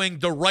arguing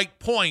the right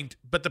point,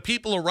 but the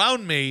people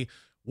around me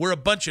were a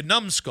bunch of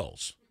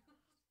numbskulls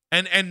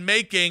and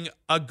making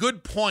a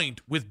good point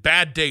with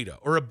bad data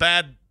or a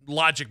bad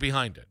logic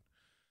behind it.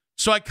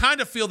 So I kind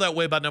of feel that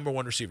way about number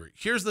one receiver.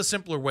 Here's the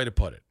simpler way to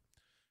put it.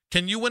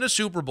 Can you win a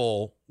Super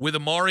Bowl with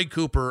Amari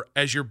Cooper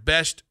as your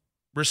best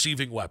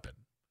receiving weapon?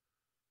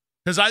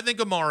 Because I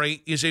think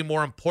Amari is a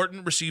more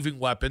important receiving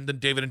weapon than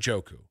David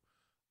Njoku.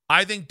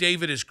 I think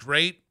David is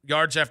great,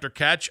 yards after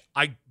catch.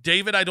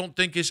 David, I don't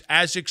think is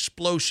as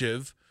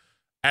explosive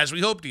as we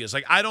hoped he is.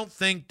 I don't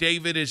think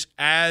David is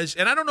as,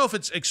 and I don't know if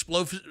it's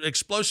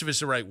explosive is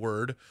the right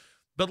word,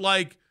 but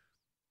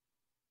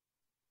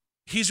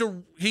he's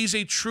a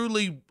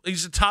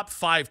top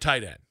 5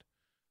 tight end.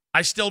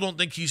 I still don't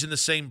think he's in the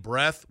same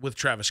breath with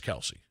Travis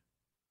Kelce.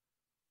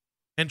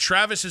 And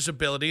Travis's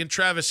ability, and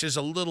Travis is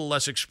a little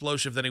less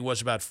explosive than he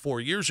was about 4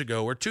 years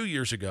ago or 2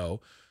 years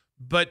ago,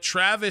 but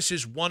Travis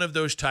is one of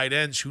those tight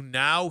ends who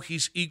now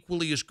he's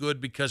equally as good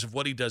because of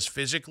what he does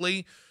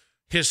physically,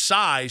 his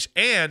size,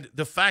 and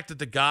the fact that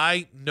the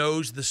guy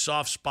knows the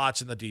soft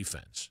spots in the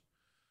defense.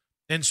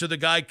 And so the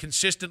guy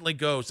consistently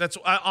goes. That's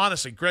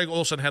honestly, Greg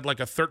Olsen had a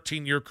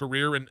 13-year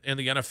career in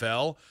the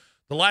NFL.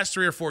 The last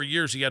 3 or 4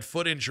 years, he had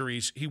foot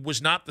injuries. He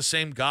was not the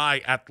same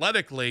guy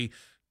athletically.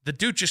 The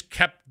dude just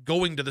kept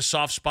going to the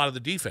soft spot of the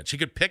defense. He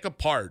could pick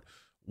apart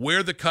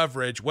where the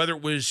coverage, whether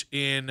it was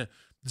in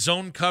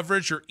zone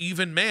coverage or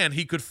even man,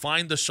 he could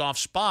find the soft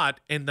spot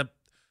and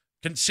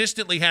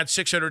consistently had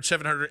 600,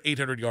 700,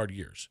 800-yard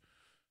years.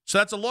 So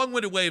that's a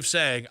long-winded way of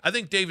saying I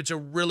think David's a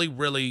really,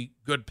 really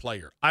good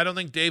player. I don't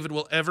think David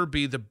will ever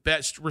be the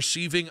best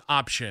receiving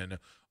option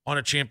on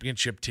a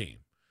championship team.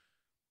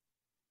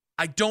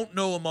 I don't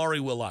know Amari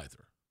will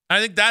either. I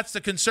think that's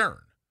the concern.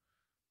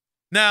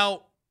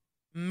 Now,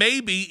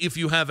 maybe if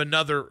you have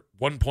another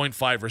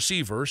 1.5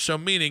 receiver, so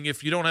meaning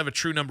if you don't have a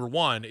true number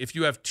one, if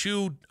you have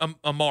 2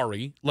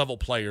 Amari-level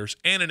players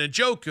and an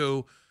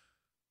Njoku,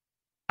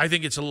 I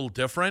think it's a little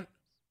different.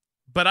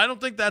 But I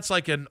don't think that's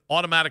an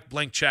automatic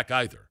blank check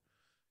either.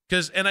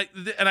 And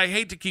I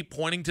hate to keep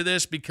pointing to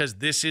this because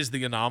this is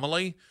the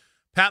anomaly.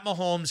 Pat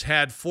Mahomes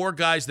had 4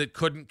 guys that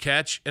couldn't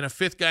catch and a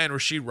 5th guy in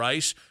Rashee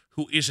Rice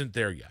who isn't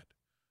there yet.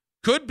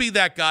 Could be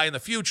that guy in the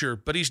future,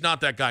 but he's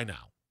not that guy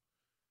now.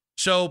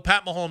 So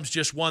Pat Mahomes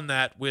just won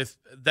that with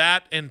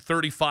that and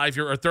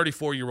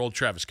 34-year-old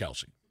Travis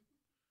Kelce.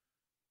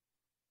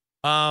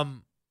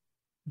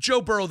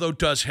 Joe Burrow, though,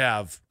 does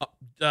have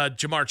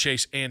Jamar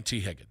Chase and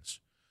T. Higgins.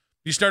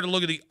 You start to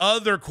look at the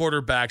other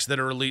quarterbacks that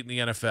are elite in the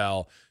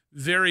NFL,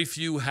 very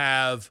few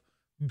have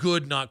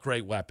good, not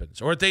great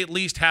weapons, or they at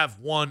least have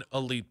one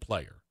elite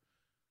player.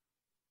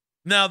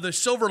 Now, the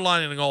silver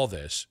lining in all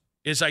this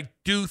is I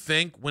do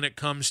think when it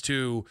comes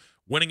to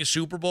winning a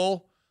Super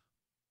Bowl,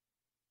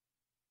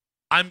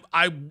 I'm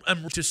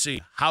to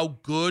see how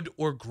good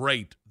or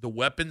great the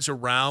weapons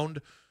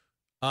around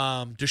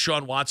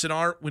Deshaun Watson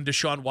are when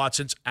Deshaun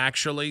Watson's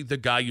actually the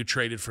guy you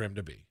traded for him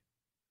to be.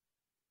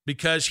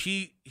 Because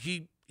he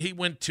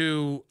won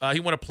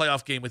a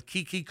playoff game with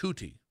Kiki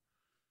Kuti.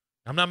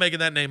 I'm not making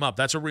that name up.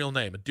 That's a real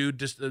name.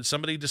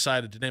 Somebody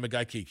decided to name a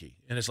guy Kiki,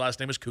 and his last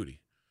name is Kuti.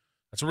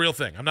 That's a real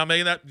thing. I'm not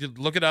making that. You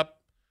look it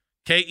up.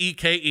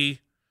 Kekecoutee.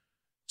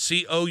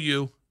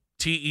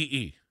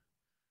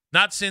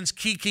 Not since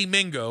Kiki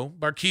Mingo,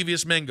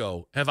 Barkevius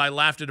Mingo, have I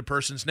laughed at a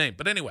person's name.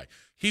 But anyway,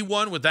 he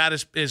won with that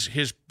as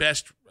his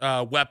best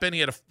weapon. He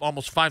had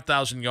almost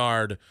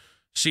 5,000-yard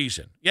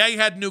season. Yeah, he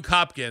had Nuke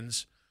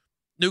Hopkins.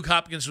 Nuke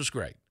Hopkins was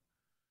great.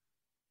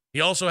 He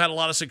also had a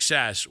lot of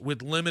success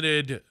with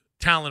limited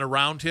talent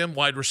around him,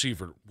 wide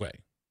receiver way.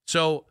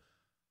 So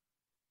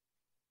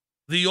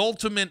the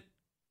ultimate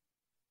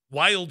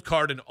wild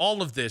card in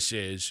all of this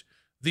is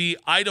the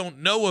I don't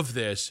know of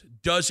this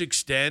does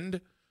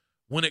extend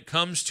when it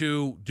comes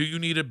to, do you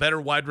need a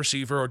better wide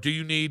receiver, or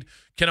can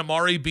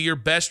Amari be your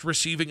best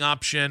receiving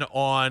option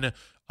on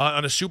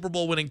a Super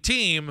Bowl winning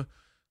team?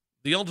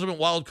 The ultimate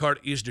wild card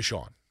is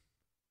Deshaun.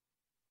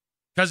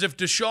 Because if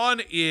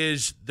Deshaun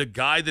is the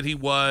guy that he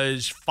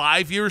was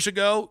 5 years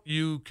ago,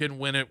 you can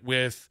win it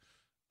with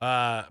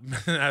I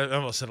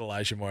almost said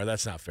Elijah Moore.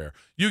 That's not fair.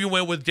 You can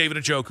win with David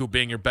Njoku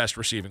being your best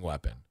receiving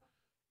weapon.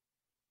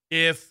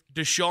 If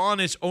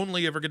Deshaun is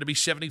only ever going to be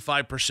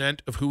 75%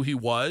 of who he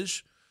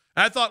was,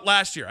 and I thought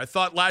last year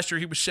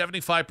he was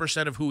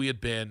 75% of who he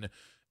had been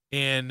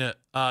in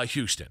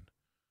Houston.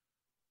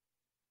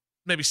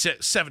 Maybe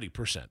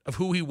 70% of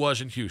who he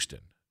was in Houston.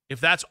 If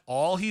that's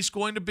all he's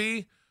going to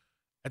be,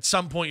 at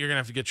some point you're going to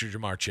have to get your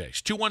Jamar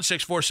Chase.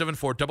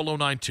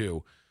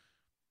 216-474-0092.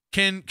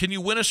 Can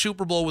you win a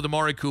Super Bowl with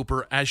Amari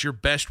Cooper as your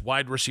best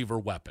wide receiver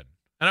weapon?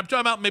 And I'm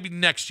talking about maybe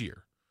next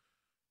year.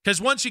 Because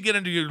once you get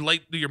into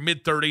your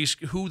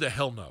mid-30s, who the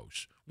hell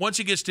knows? Once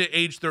he gets to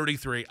age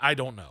 33, I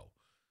don't know.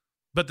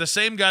 But the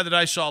same guy that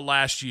I saw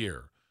last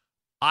year,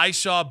 I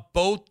saw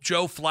both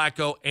Joe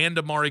Flacco and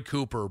Amari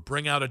Cooper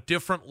bring out a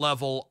different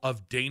level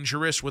of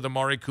dangerous with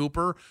Amari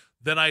Cooper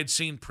than I had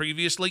seen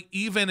previously,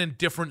 even in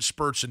different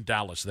spurts in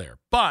Dallas there.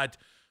 But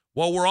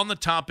while we're on the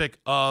topic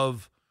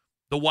of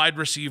the wide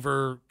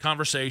receiver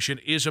conversation,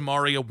 is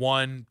Amari a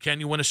one? Can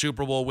you win a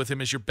Super Bowl with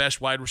him as your best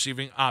wide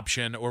receiving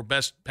option or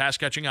best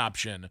pass-catching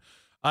option?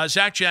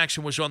 Zach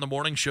Jackson was on the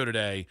morning show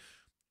today,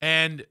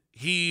 and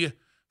he,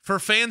 for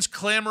fans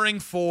clamoring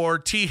for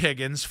T.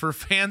 Higgins, for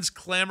fans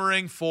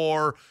clamoring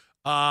for,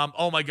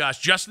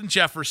 Justin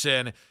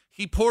Jefferson,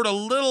 he poured a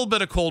little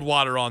bit of cold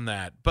water on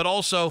that, but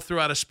also threw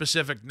out a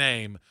specific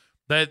name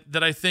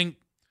that I think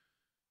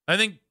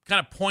kind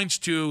of points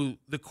to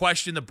the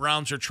question the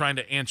Browns are trying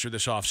to answer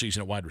this offseason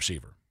at wide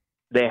receiver.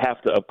 They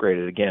have to upgrade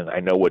it again. I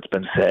know what's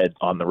been said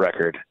on the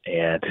record,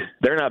 and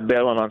they're not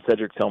bailing on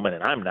Cedric Tillman,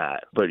 and I'm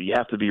not, but you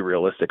have to be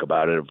realistic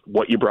about it.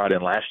 What you brought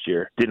in last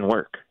year didn't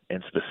work,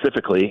 and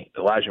specifically,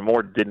 Elijah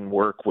Moore didn't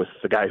work with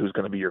the guy who's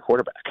going to be your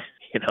quarterback,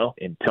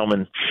 and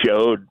Tillman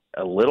showed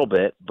a little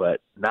bit, but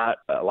not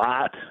a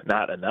lot,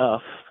 not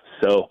enough.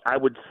 So I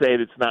would say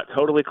it's not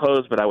totally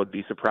closed, but I would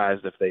be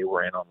surprised if they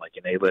were in on like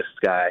an A-list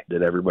guy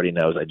that everybody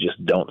knows. I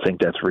just don't think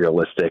that's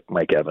realistic,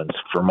 Mike Evans,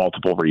 for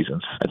multiple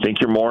reasons. I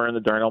think you're more in the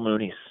Darnell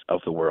Mooney's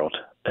of the world,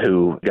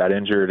 who got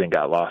injured and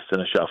got lost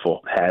in a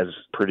shuffle, has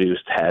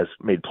produced, has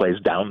made plays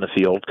down the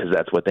field because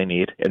that's what they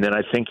need. And then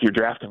I think you're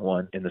drafting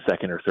one in the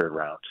second or third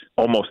round,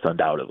 almost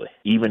undoubtedly.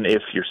 Even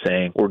if you're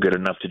saying we're good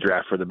enough to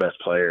draft for the best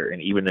player,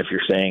 and even if you're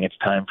saying it's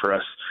time for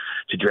us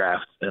to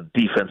draft a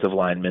defensive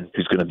lineman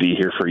who's going to be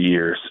here for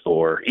years,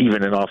 or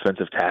even an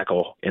offensive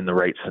tackle in the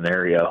right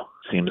scenario,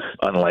 seems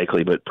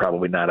unlikely, but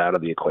probably not out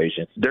of the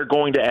equation. They're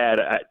going to add,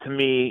 to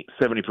me,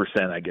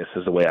 70%, I guess,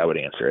 is the way I would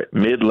answer it.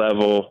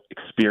 Mid-level,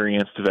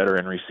 experienced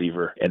veteran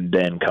receiver, and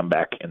then come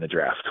back in the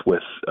draft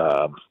with,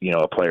 a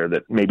player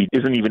that maybe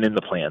isn't even in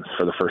the plans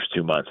for the first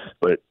 2 months,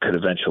 but could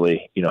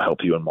eventually, help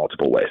you in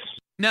multiple ways.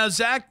 Now,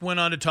 Zach went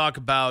on to talk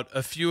about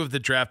a few of the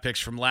draft picks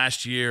from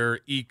last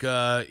year.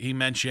 Ika, he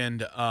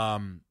mentioned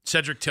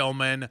Cedric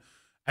Tillman,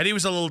 and he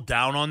was a little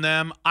down on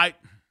them.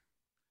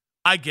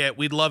 I get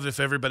we'd love if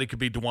everybody could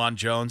be DeJuan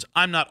Jones.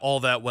 I'm not all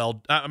that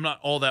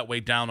way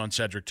down on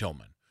Cedric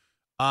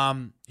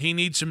Tillman. He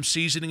needs some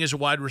seasoning as a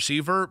wide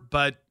receiver,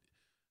 but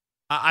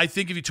I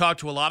think if you talk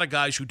to a lot of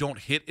guys who don't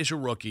hit as a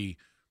rookie,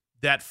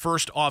 that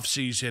first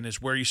offseason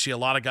is where you see a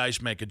lot of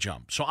guys make a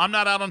jump. So I'm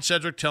not out on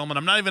Cedric Tillman.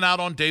 I'm not even out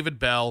on David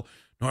Bell,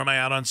 nor am I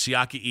out on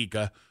Siaki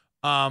Ika.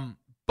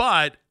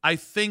 But I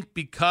think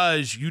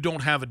because you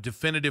don't have a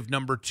definitive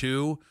number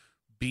two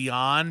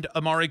beyond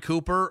Amari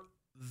Cooper,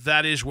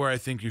 that is where I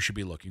think you should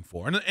be looking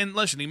for. And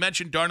listen, he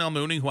mentioned Darnell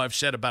Mooney, who I've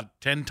said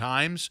about 10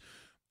 times.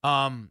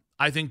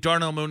 I think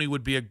Darnell Mooney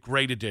would be a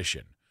great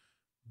addition.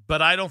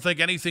 But I don't think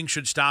anything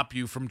should stop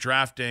you from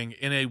drafting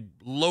in a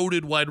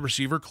loaded wide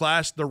receiver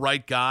class the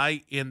right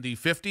guy in the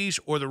 50s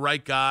or the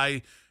right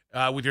guy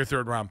with your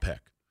third-round pick.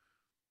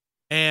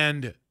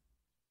 And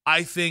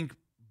I think,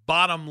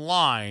 bottom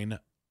line,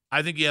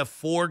 I think you have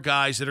 4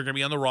 guys that are going to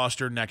be on the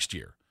roster next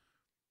year.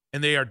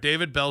 And they are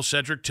David Bell,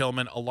 Cedric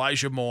Tillman,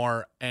 Elijah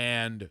Moore,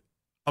 and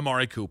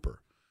Amari Cooper.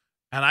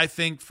 And I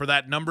think for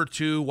that number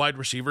 2 wide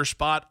receiver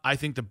spot, I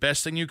think the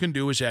best thing you can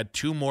do is add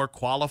 2 more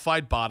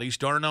qualified bodies.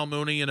 Darnell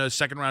Mooney in a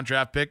second-round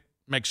draft pick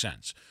makes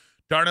sense.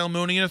 Darnell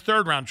Mooney in a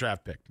third-round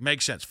draft pick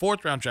makes sense.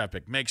 Fourth-round draft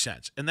pick makes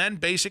sense. And then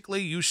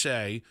basically you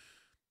say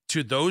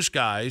to those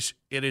guys,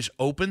 it is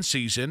open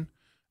season,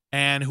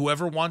 and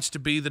whoever wants to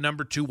be the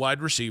number 2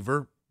 wide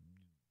receiver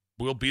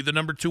will be the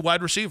number 2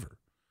 wide receiver.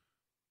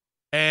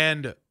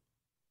 And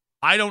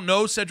I don't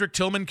know Cedric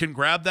Tillman can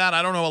grab that.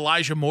 I don't know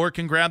Elijah Moore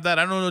can grab that.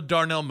 I don't know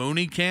Darnell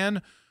Mooney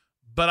can.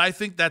 But I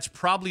think that's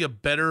probably a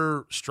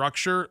better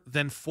structure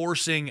than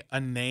forcing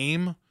a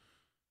name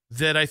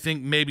that I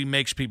think maybe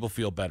makes people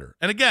feel better.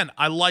 And again,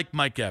 I like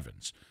Mike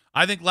Evans.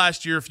 I think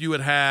last year if you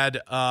had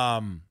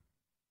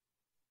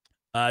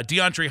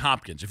DeAndre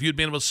Hopkins, if you'd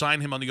been able to sign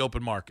him on the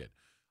open market,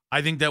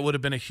 I think that would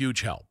have been a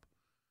huge help.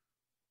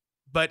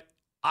 But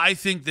I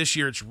think this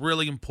year it's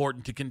really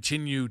important to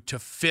continue to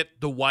fit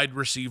the wide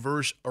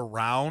receivers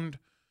around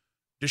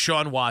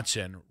Deshaun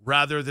Watson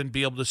rather than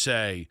be able to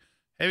say,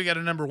 hey, we got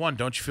a number 1.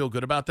 Don't you feel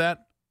good about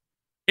that?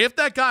 If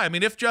that guy,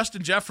 if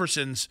Justin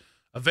Jefferson's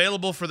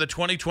available for the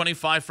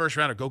 2025 first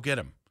rounder, go get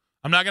him.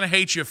 I'm not going to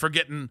hate you for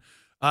getting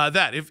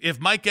that. If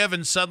Mike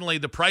Evans suddenly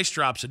the price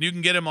drops and you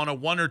can get him on a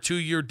 1 or 2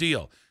 year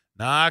deal,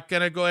 not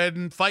going to go ahead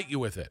and fight you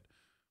with it.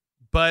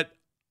 But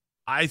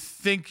I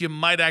think you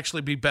might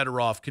actually be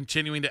better off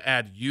continuing to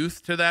add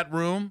youth to that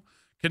room,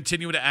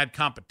 continuing to add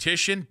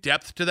competition,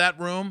 depth to that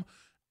room,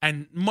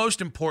 and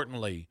most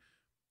importantly,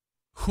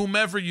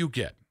 whomever you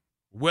get,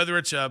 whether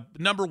it's a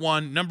number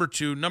 1, number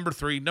 2, number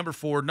 3, number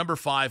 4, number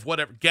 5,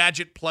 whatever,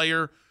 gadget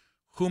player,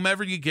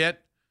 whomever you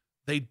get,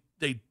 they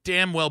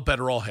damn well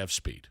better all have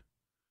speed.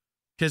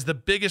 Because the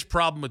biggest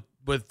problem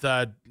with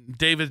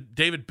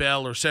David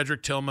Bell or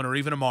Cedric Tillman or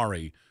even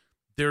Amari,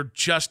 they're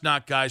just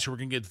not guys who are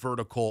going to get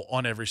vertical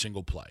on every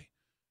single play.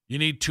 You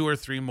need 2 or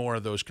 3 more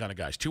of those kind of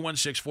guys.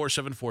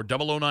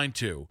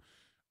 216-474-0092.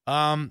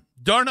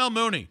 Darnell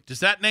Mooney,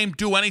 does that name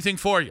do anything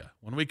for you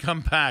when we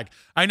come back?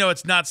 I know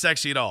it's not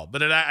sexy at all,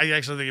 but I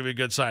actually think it'd be a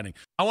good signing.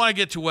 I want to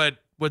get to what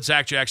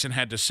Zach Jackson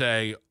had to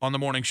say on the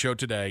morning show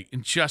today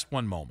in just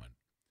one moment.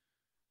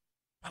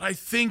 But I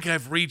think I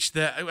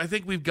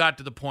think we've got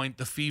to the point,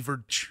 the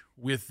fever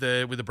with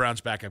the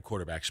Browns backup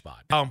quarterback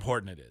spot, how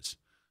important it is.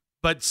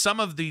 But some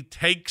of the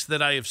takes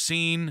that I have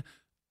seen,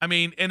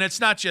 and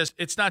it's not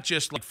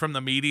just like from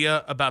the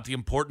media about the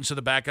importance of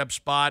the backup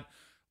spot.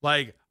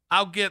 Like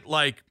I'll get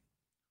like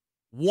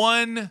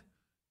 1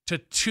 to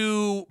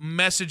 2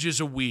 messages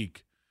a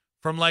week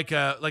from like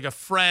a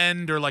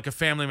friend or like a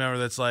family member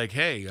that's like,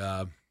 hey,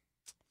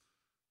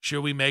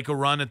 should we make a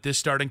run at this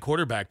starting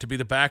quarterback to be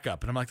the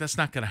backup? And I'm like, that's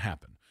not going to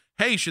happen.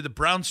 Hey, should the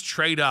Browns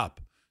trade up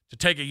to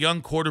take a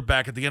young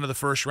quarterback at the end of the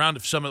first round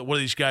if one of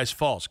these guys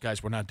falls?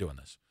 Guys, we're not doing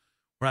this.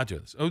 We're not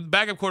doing this. The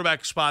backup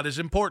quarterback spot is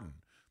important,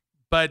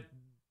 but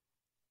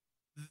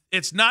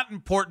it's not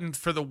important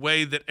for the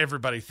way that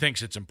everybody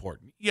thinks it's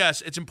important.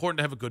 Yes, it's important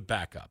to have a good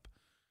backup.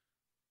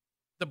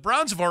 The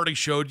Browns have already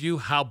showed you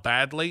how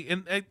badly,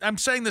 and I'm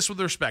saying this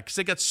with respect because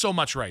they got so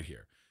much right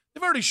here.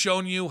 They've already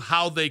shown you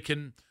how they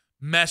can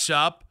mess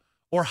up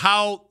or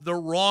how the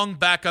wrong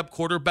backup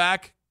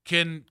quarterback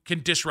can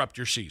disrupt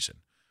your season.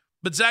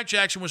 But Zach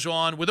Jackson was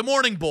on with the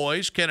Morning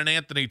Boys, Ken and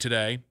Anthony,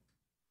 today,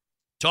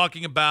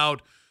 talking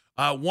about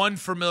one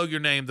familiar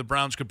name the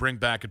Browns could bring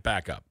back at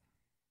backup.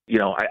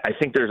 I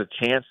think there's a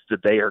chance that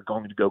they are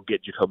going to go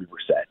get Jacoby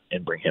Brissett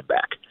and bring him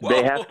back. Whoa.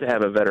 They have to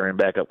have a veteran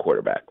backup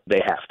quarterback. They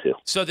have to.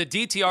 So the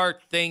DTR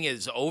thing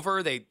is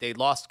over? They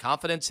lost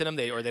confidence in him?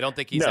 They don't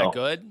think he's that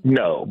good?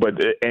 No, but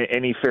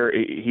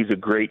he's a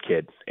great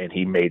kid, and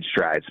he made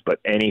strides. But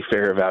any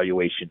fair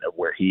evaluation of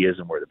where he is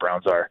and where the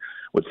Browns are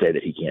would say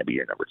that he can't be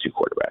your number 2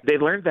 quarterback. They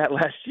learned that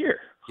last year.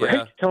 Right?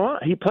 Yeah. Come on.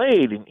 He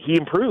played and he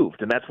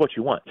improved, and that's what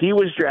you want. He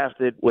was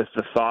drafted with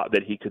the thought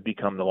that he could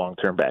become the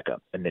long-term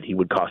backup and that he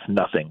would cost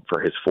nothing for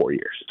his 4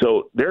 years.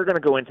 So they're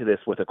going to go into this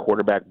with a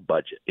quarterback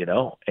budget,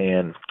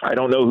 and I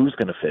don't know who's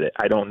going to fit it.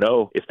 I don't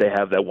know if they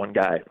have that one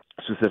guy,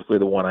 specifically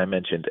the one I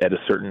mentioned, at a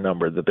certain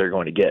number that they're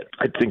going to get.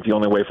 I think the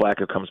only way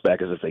Flacco comes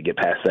back is if they get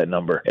past that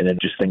number and then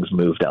just things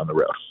move down the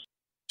road.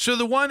 So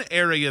the one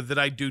area that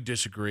I do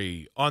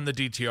disagree on the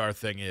DTR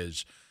thing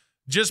is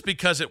just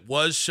because it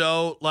was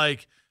so,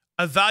 like,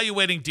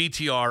 evaluating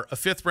DTR, a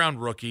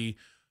 5th-round rookie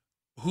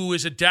who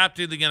is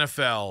adapted to the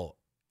NFL,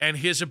 and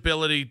his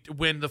ability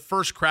when the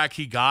first crack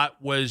he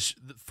got was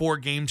 4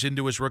 games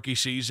into his rookie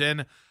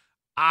season,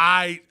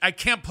 I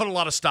can't put a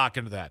lot of stock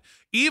into that.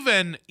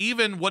 Even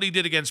what he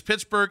did against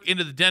Pittsburgh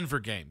into the Denver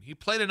game, he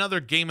played another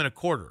game and a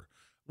quarter.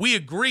 We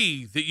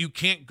agree that you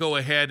can't go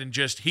ahead and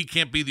he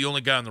can't be the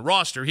only guy on the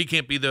roster. He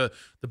can't be the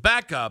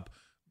backup.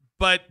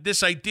 But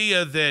this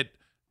idea that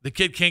the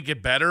kid can't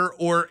get better,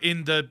 or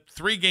in the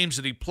 3 games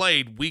that he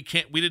played, we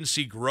didn't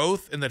see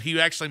growth, and that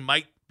he actually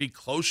might be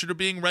closer to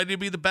being ready to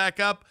be the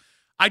backup.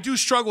 I do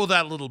struggle with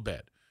that a little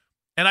bit.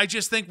 And I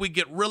just think we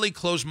get really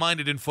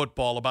close-minded in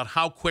football about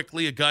how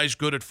quickly a guy's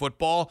good at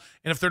football.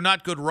 And if they're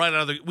not good right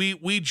out of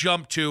we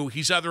jump to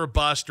he's either a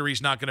bust or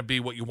he's not going to be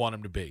what you want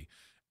him to be.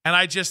 And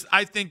I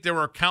think there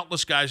are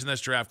countless guys in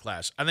this draft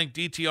class. I think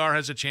DTR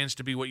has a chance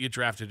to be what you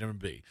drafted him to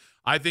be.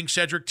 I think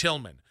Cedric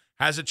Tillman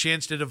has a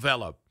chance to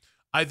develop.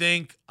 I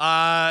think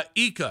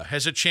Ika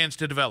has a chance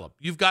to develop.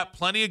 You've got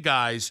plenty of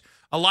guys.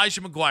 Elijah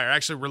McGuire, I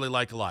actually really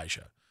like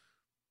Elijah.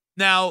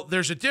 Now,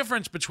 there's a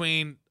difference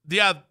between,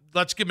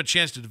 let's give him a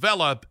chance to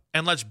develop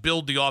and let's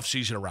build the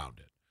offseason around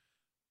it.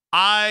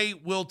 I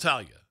will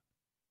tell you,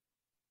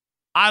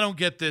 I don't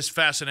get this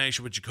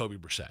fascination with Jacoby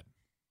Brissett.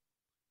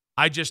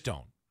 I just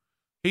don't.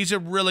 He's a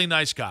really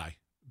nice guy,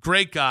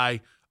 great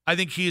guy. I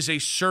think he is a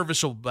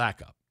serviceable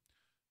backup.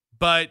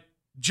 But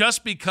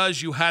just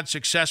because you had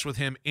success with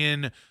him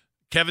in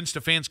Kevin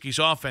Stefanski's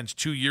offense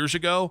 2 years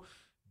ago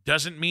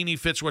doesn't mean he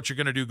fits what you're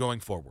going to do going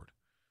forward.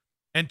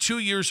 And 2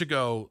 years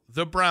ago,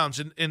 the Browns,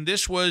 and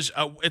this was,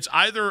 it's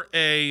either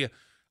a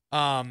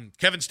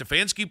Kevin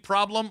Stefanski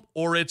problem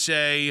or it's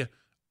a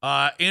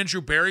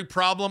Andrew Berry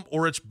problem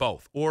or it's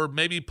both. Or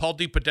maybe Paul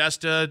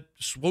DePodesta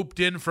swooped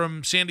in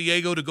from San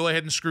Diego to go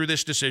ahead and screw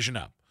this decision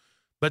up.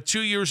 But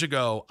 2 years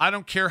ago, I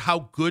don't care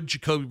how good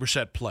Jacoby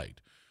Brissett played.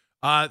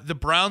 The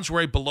Browns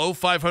were a below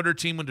 500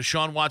 team when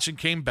Deshaun Watson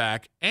came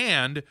back,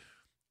 and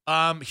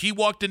he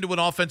walked into an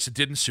offense that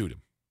didn't suit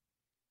him.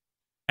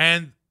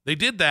 And they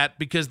did that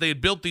because they had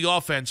built the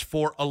offense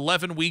for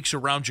 11 weeks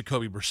around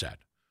Jacoby Brissett.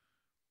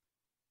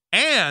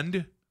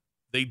 And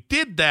they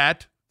did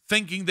that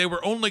thinking they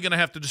were only going to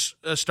have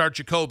to start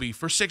Jacoby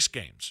for 6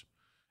 games.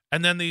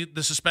 And then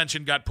the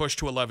suspension got pushed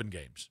to 11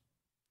 games.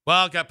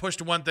 Well, it got pushed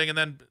to one thing, and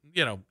then,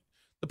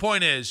 the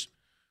point is,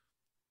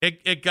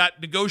 it got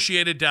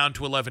negotiated down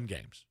to 11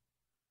 games.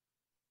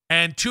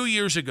 And 2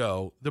 years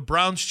ago, the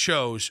Browns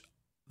chose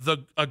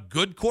a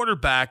good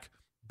quarterback,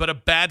 but a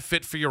bad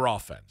fit for your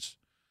offense,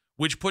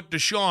 which put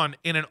Deshaun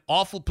in an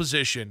awful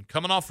position,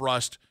 coming off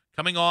rust,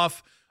 coming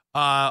off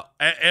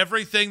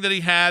everything that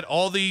he had,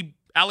 all the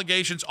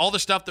allegations, all the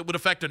stuff that would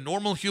affect a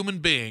normal human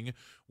being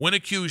when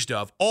accused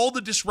of, all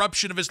the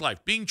disruption of his life,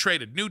 being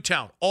traded, new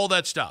town, all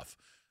that stuff.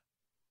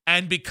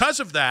 And because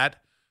of that,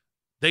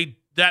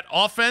 that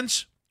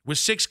offense with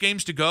 6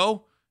 games to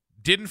go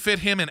didn't fit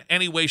him in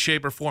any way,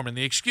 shape, or form. And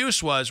the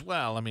excuse was,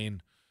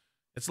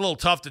 it's a little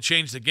tough to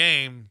change the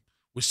game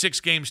with 6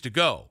 games to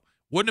go.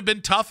 Wouldn't have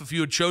been tough if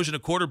you had chosen a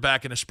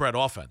quarterback in a spread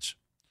offense.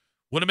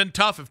 Wouldn't have been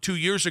tough if 2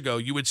 years ago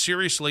you had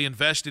seriously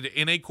invested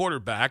in a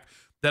quarterback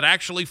that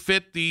actually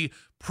fit the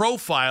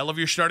profile of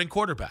your starting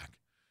quarterback.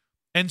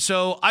 And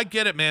so I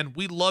get it, man.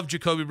 We love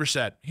Jacoby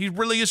Brissett. He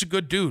really is a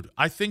good dude.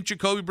 I think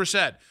Jacoby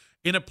Brissett,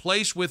 in a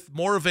place with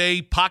more of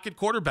a pocket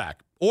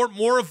quarterback or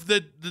more of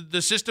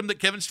the system that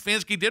Kevin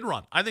Stefanski did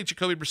run, I think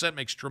Jacoby Brissett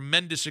makes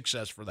tremendous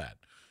success for that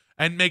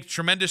and makes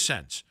tremendous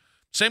sense.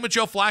 Same with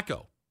Joe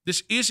Flacco.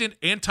 This isn't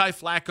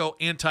anti-Flacco,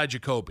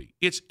 anti-Jacoby.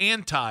 It's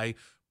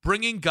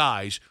anti-bringing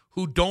guys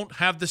who don't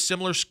have the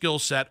similar skill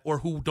set or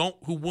who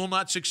will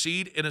not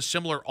succeed in a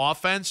similar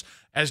offense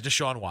as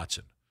Deshaun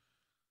Watson.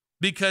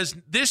 Because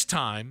this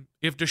time,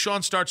 if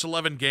Deshaun starts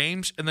 11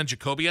 games and then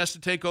Jacoby has to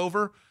take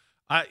over,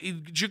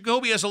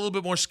 Jacoby has a little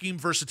bit more scheme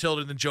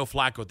versatility than Joe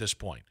Flacco at this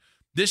point.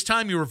 This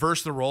time you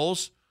reverse the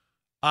roles,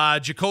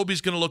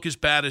 Jacoby's going to look as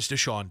bad as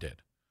Deshaun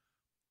did.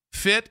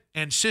 Fit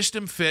and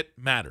system fit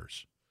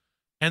matters.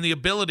 And the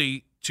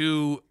ability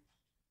to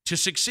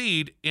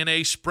succeed in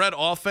a spread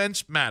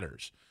offense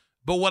matters.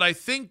 But what I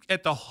think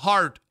at the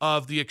heart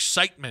of the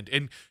excitement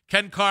and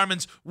Ken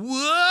Carman's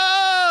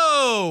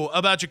whoa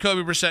about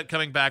Jacoby Brissett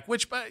coming back,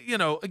 which,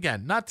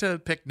 again, not to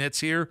pick nits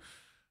here,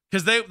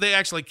 because they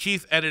actually,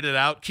 Keith edited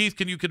out. Keith,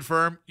 can you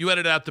confirm? You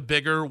edited out the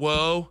bigger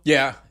whoa?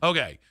 Yeah.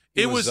 Okay.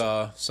 It was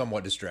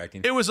somewhat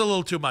distracting. It was a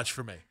little too much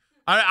for me.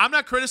 I'm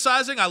not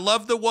criticizing. I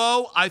love the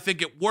whoa. I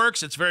think it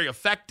works. It's very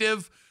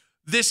effective.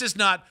 This is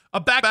not a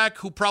back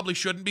who probably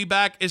shouldn't be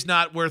back is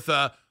not worth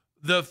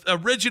the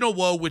original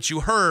whoa, which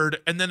you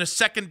heard, and then a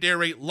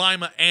secondary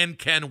Lima and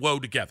Ken whoa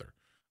together.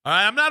 All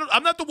right,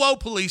 I'm not the whoa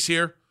police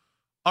here.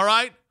 All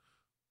right,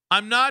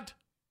 I'm not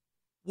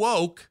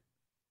woke.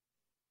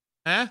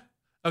 Okay,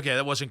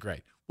 that wasn't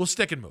great. We'll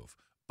stick and move.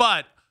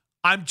 But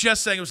I'm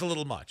just saying it was a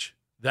little much.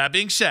 That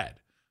being said,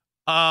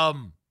 I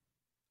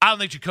don't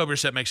think Jacoby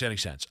Brissett makes any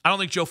sense. I don't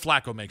think Joe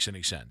Flacco makes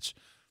any sense.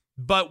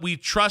 But we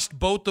trust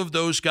both of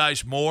those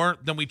guys more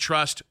than we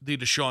trust the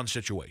Deshaun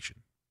situation.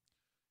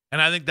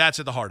 And I think that's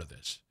at the heart of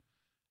this.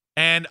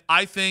 And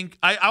I think,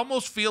 I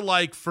almost feel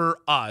like for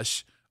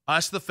us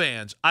the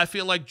fans, I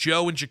feel like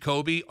Joe and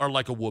Jacoby are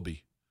like a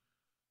whoopee.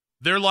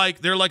 They're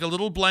like a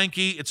little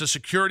blankie. It's a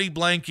security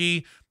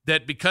blankie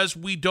that because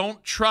we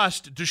don't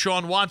trust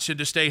Deshaun Watson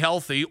to stay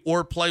healthy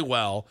or play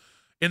well,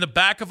 in the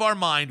back of our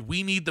mind,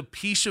 we need the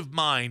peace of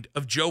mind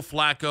of Joe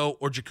Flacco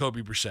or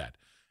Jacoby Brissett.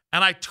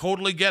 And I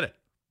totally get it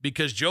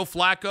because Joe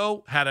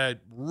Flacco had a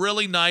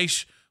really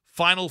nice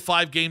final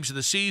 5 games of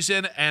the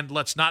season, and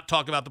let's not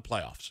talk about the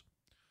playoffs.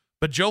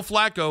 But Joe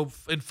Flacco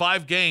in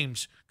 5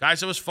 games,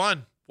 guys, it was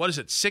fun. What is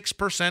it,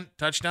 6%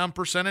 touchdown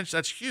percentage?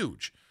 That's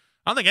huge.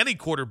 I don't think any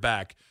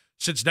quarterback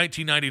since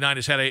 1999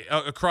 has had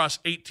across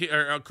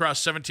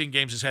 17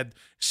 games has had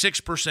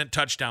 6%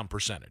 touchdown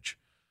percentage.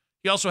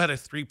 He also had a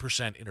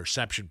 3%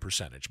 interception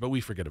percentage, but we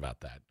forget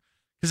about that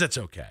because that's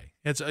okay.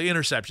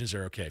 Interceptions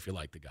are okay if you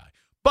like the guy.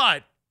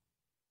 But,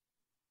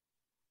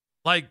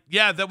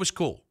 yeah, that was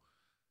cool.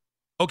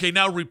 Okay,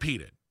 now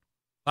repeat it.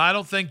 I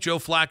don't think Joe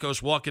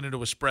Flacco's walking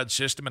into a spread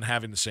system and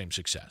having the same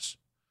success.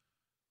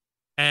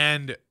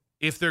 And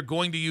if they're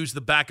going to use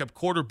the backup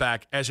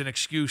quarterback as an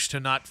excuse to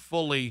not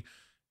fully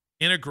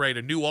integrate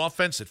a new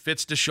offense that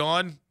fits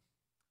Deshaun,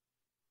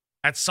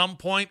 at some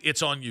point,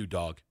 it's on you,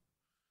 dog.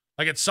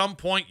 At some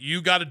point,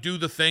 you got to do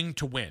the thing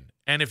to win.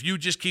 And if you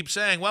just keep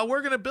saying, well,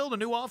 we're going to build a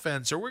new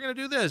offense or we're going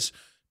to do this,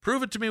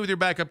 prove it to me with your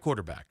backup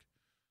quarterback.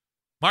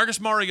 Marcus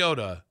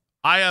Mariota,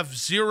 I have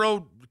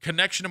zero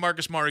connection to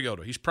Marcus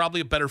Mariota. He's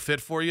probably a better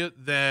fit for you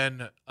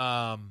than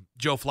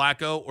Joe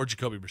Flacco or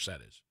Jacoby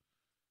Brissett is.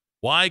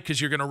 Why? Because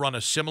you're going to run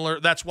a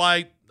similar. That's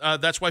why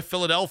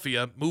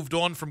Philadelphia moved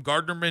on from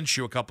Gardner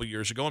Minshew a couple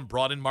years ago and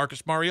brought in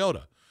Marcus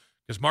Mariota.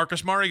 Because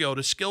Marcus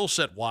Mariota, skill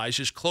set wise,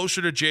 is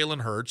closer to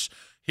Jalen Hurts.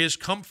 His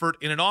comfort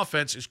in an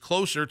offense is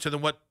closer to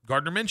than what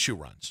Gardner Minshew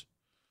runs.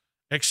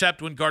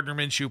 Except when Gardner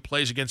Minshew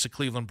plays against the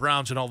Cleveland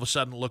Browns and all of a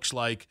sudden looks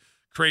like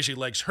Crazy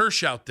Legs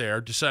Hirsch out there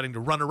deciding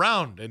to run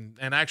around and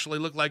actually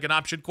look like an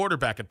option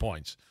quarterback at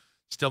points.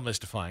 Still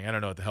mystifying. I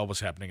don't know what the hell was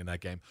happening in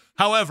that game.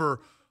 However,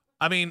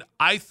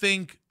 I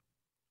think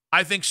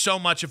so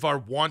much of our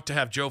want to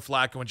have Joe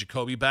Flacco and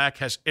Jacoby back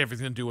has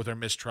everything to do with our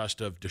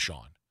mistrust of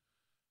Deshaun.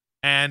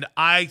 And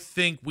I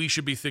think we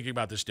should be thinking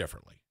about this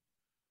differently.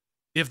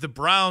 If the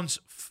Browns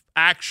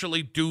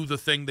actually do the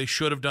thing they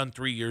should have done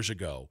 3 years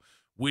ago,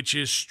 which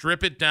is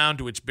strip it down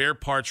to its bare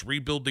parts,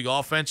 rebuild the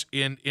offense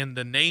in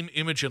the name,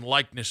 image, and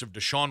likeness of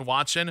Deshaun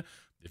Watson,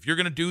 if you're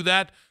going to do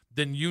that,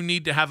 then you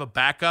need to have a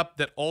backup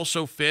that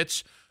also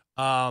fits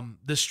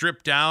the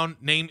stripped down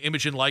name,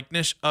 image, and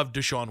likeness of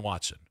Deshaun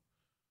Watson.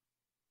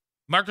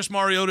 Marcus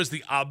Mariota is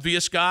the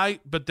obvious guy,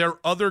 but there are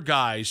other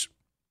guys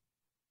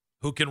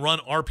who can run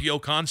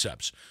RPO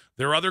concepts.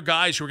 There are other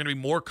guys who are going to be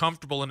more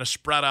comfortable in a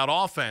spread-out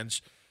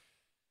offense,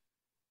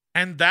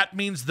 and that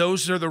means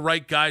those are the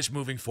right guys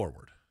moving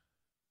forward.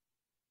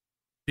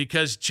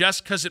 Because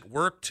just because it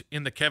worked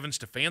in the Kevin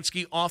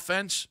Stefanski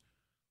offense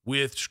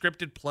with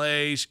scripted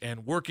plays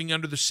and working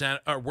under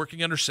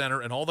center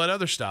and all that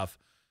other stuff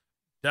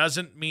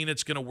doesn't mean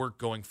it's going to work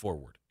going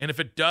forward. And if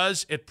it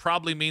does, it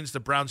probably means the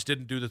Browns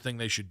didn't do the thing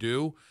they should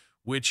do,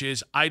 which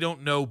is,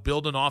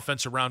 build an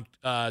offense around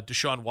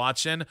Deshaun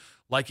Watson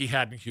like he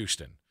had in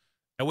Houston.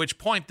 At which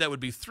point, that would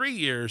be 3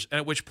 years, and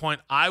at which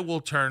point I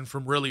will turn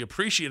from really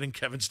appreciating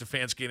Kevin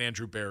Stefanski and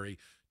Andrew Berry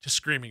to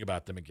screaming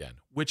about them again,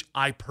 which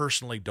I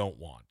personally don't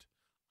want.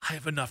 I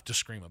have enough to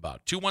scream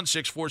about.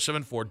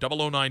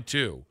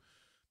 216-474-0092.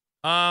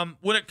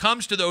 When it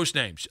comes to those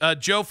names,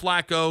 Joe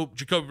Flacco,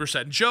 Jacoby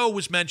Brissett, and Joe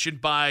was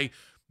mentioned by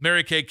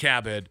Mary Kay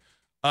Cabot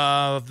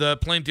of the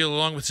Plain Deal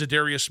along with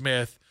Zadarius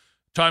Smith,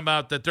 talking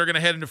about that they're going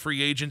to head into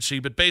free agency,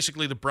 but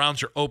basically the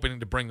Browns are opening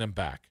to bring them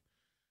back.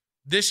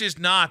 This is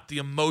not the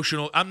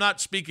emotional. I'm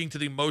not speaking to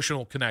the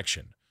emotional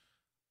connection.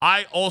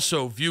 I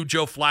also view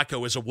Joe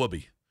Flacco as a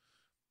whoopee.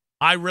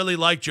 I really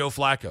like Joe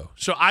Flacco.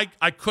 So I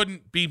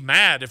couldn't be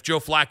mad if Joe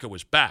Flacco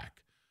was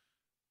back.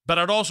 But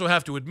I'd also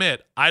have to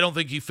admit, I don't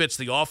think he fits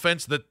the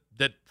offense that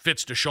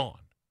fits Deshaun.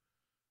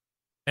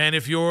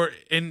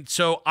 And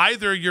so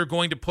either you're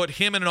going to put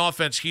him in an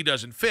offense he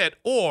doesn't fit,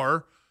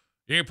 or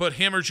you're going to put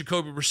him or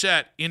Jacoby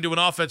Brissett into an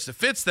offense that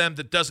fits them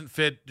that doesn't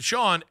fit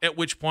Deshaun, at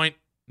which point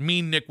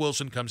mean Nick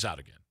Wilson comes out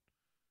again.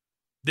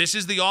 This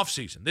is the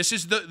offseason.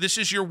 This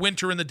is your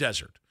winter in the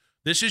desert.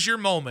 This is your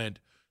moment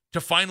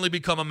to finally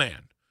become a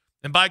man.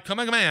 And by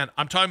becoming a man,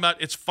 I'm talking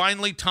about it's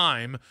finally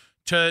time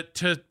to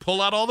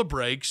pull out all the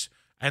brakes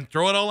and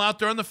throw it all out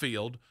there on the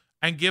field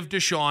and give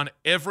Deshaun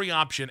every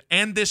option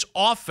and this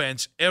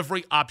offense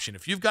every option.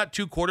 If you've got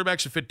two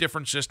quarterbacks that fit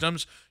different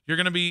systems, you're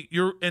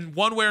in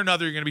one way or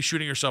another, you're going to be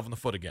shooting yourself in the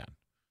foot again.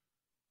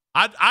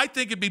 I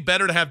think it'd be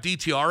better to have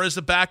DTR as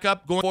the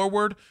backup going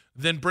forward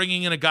than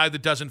bringing in a guy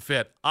that doesn't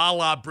fit, a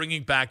la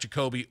bringing back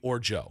Jacoby or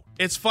Joe.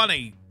 It's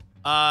funny.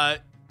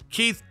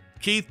 Keith,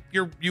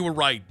 you were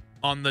right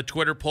on the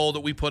Twitter poll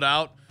that we put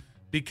out,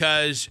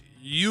 because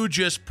you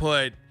just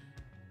put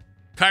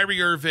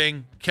Kyrie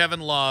Irving, Kevin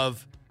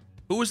Love.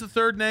 Who was the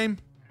third name?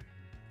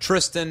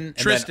 Tristan,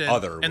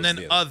 and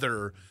then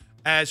other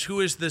as who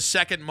is the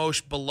second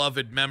most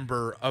beloved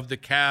member of the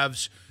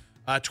Cavs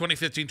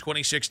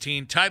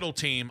 2015-2016 title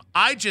team.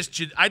 I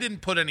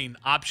didn't put any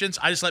options.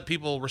 I just let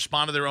people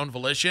respond to their own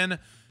volition,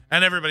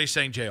 and everybody's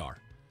saying JR.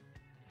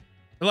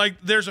 Like,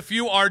 there's a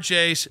few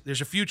RJs,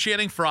 there's a few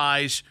Channing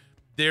Frys,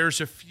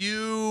 there's a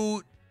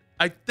few,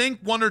 I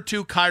think one or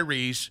two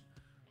Kyries,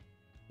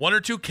 one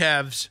or two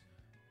Kevs,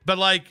 but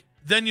like,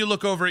 then you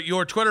look over at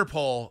your Twitter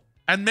poll,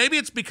 and maybe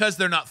it's because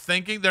they're not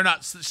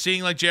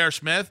seeing like J.R.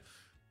 Smith,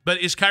 but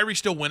is Kyrie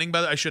still winning?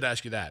 By the way, I should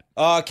ask you that.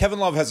 Kevin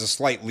Love has a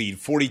slight lead,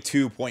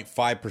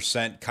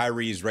 42.5%.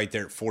 Kyrie is right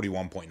there at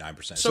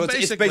 41.9%. So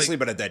it's basically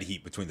been a dead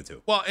heat between the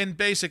two. Well, and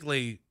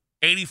basically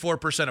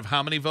 84% of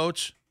how many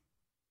votes?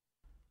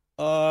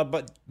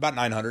 But about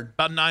 900.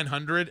 About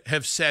 900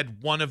 have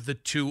said one of the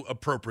two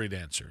appropriate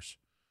answers.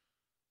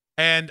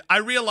 And I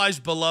realize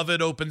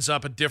beloved opens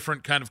up a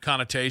different kind of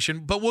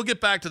connotation, but we'll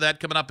get back to that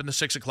coming up in the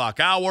 6 o'clock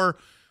hour.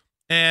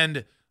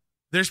 And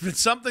there's been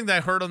something that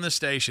I heard on this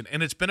station,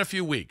 and it's been a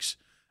few weeks.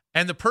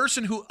 And the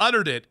person who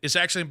uttered it is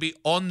actually going to be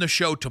on the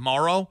show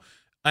tomorrow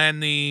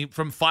and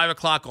from 5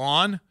 o'clock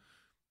on,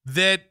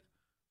 that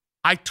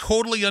I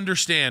totally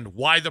understand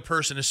why the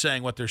person is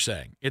saying what they're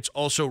saying. It's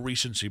also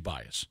recency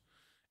bias.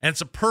 And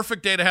it's a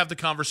perfect day to have the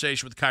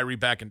conversation with Kyrie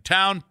back in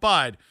town,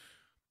 but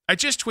I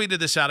just tweeted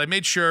this out. I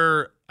made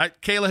sure.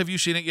 Kayla, have you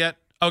seen it yet?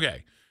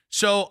 Okay.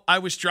 So I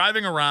was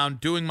driving around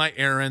doing my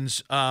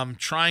errands,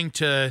 trying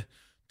to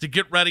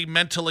get ready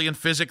mentally and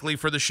physically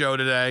for the show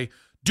today,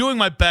 doing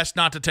my best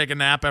not to take a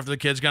nap after the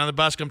kids got on the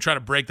bus. I'm trying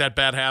to break that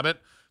bad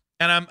habit.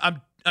 And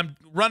I'm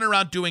running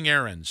around doing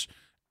errands.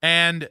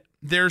 And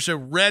there's a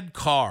red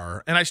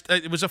car, and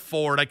it was a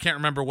Ford. I can't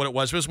remember what it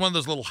was. It was one of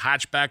those little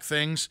hatchback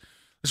things.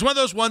 It's one of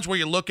those ones where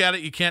you look at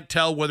it, you can't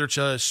tell whether it's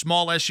a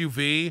small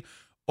SUV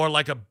or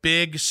like a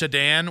big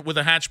sedan with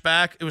a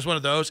hatchback. It was one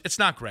of those. It's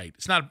not great.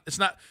 It's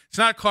not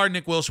a car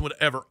Nick Wilson would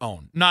ever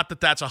own. Not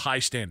that that's a high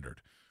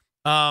standard.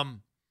 I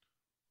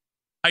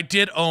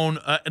did own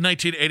a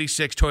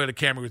 1986 Toyota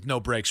Camry with no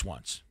brakes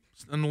once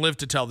and lived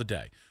to tell the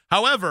day.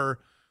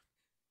 However,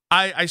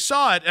 I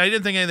saw it, and I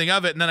didn't think anything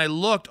of it, and then I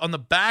looked on the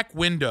back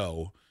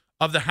window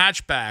of the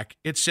hatchback.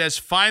 It says,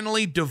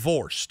 "Finally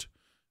divorced,"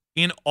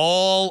 in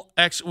all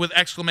with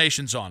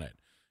exclamations on it.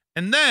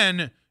 And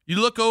then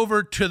you look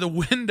over to the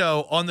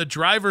window on the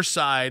driver's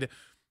side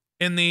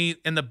in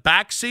the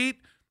back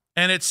seat,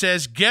 and it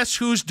says, "Guess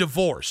who's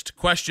divorced?" ?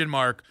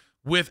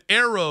 With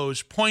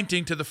arrows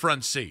pointing to the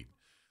front seat.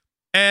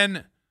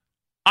 And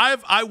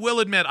I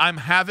will admit I'm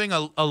having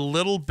a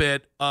little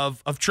bit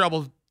of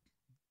trouble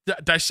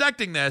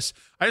dissecting this.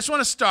 I just want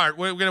to start.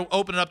 We're going to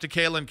open it up to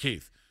Kayla and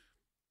Keith.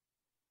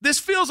 This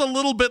feels a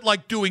little bit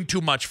like doing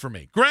too much for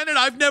me. Granted,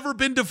 I've never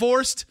been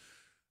divorced.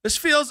 This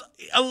feels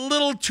a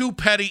little too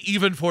petty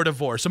even for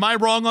divorce. Am I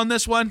wrong on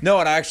this one? No,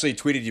 and I actually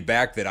tweeted you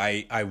back that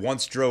I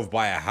once drove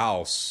by a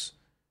house,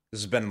 this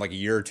has been like a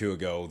year or two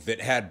ago,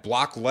 that had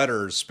block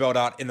letters spelled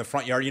out in the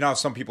front yard. You know how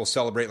some people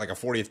celebrate like a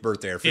 40th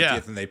birthday or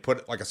 50th, and they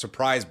put like a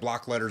surprise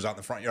block letters out in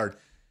the front yard.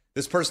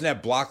 This person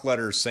had block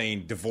letters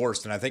saying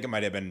divorced, and I think it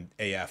might have been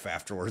AF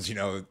afterwards, you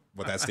know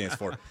what that stands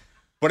for.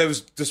 But it was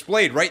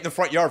displayed right in the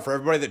front yard for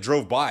everybody that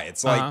drove by.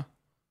 It's like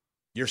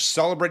you're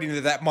celebrating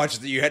it that much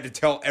that you had to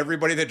tell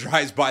everybody that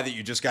drives by that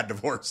you just got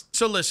divorced.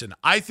 So listen,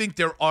 I think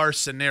there are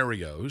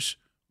scenarios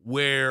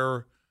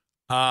where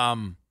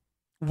I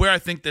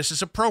think this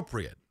is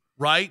appropriate,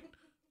 right?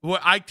 Where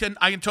I can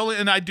totally,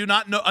 and I do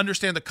not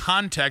understand the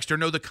context or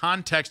know the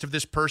context of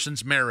this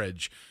person's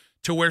marriage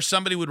to where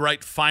somebody would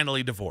write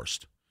 "finally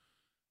divorced."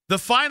 The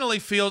finally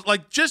feels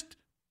like just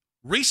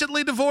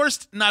recently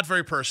divorced, not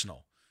very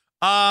personal.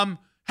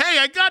 Hey,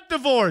 I got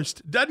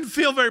divorced. Doesn't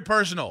feel very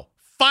personal.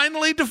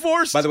 Finally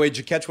divorced. By the way, did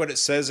you catch what it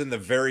says in the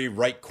very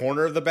right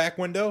corner of the back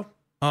window?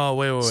 Oh,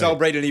 wait.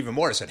 Celebrated even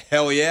more. It said,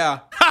 "Hell yeah."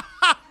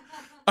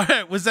 All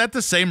right, was that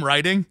the same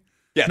writing?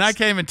 Yes. And I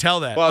can't even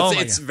tell that. Well,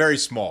 it's very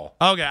small.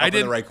 Okay, up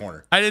in the right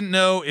corner. I didn't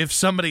know if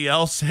somebody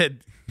else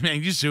had.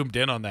 Man, you zoomed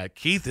in on that.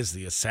 Keith is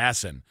the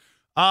assassin.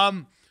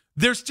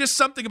 There's just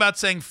something about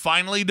saying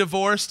 "finally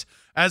divorced"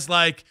 as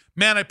like,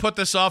 man, I put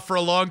this off for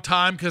a long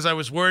time because I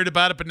was worried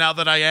about it, but now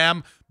that I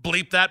am,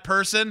 bleep that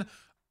person.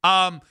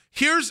 Can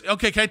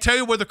I tell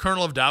you where the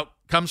kernel of doubt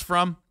comes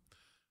from?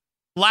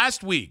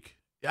 Last week,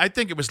 I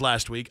think it was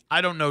last week.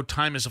 I don't know.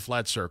 Time is a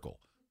flat circle.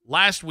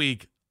 Last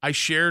week, I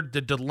shared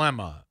the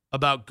dilemma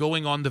about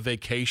going on the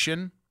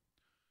vacation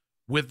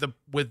with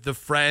the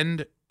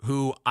friend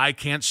who I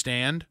can't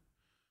stand.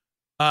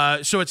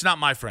 So it's not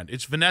my friend.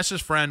 It's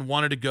Vanessa's friend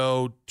wanted to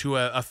go to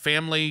a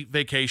family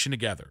vacation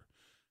together.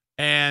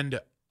 And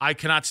I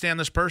cannot stand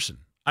this person.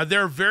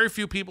 There are very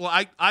few people.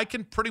 I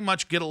can pretty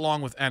much get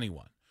along with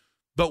anyone.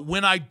 But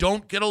when I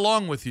don't get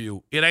along with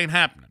you, it ain't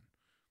happening.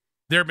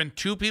 There have been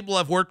two people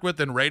I've worked with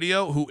in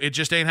radio who it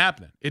just ain't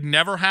happening. It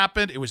never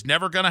happened. It was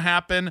never going to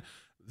happen.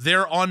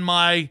 They're on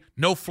my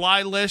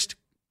no-fly list.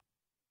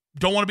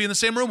 Don't want to be in the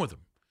same room with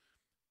them.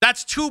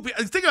 That's two.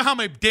 Think of how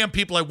many damn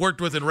people I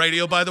worked with in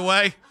radio, by the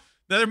way.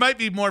 Now, there might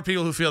be more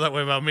people who feel that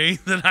way about me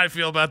than I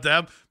feel about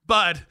them.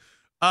 But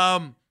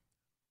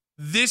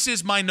this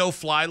is my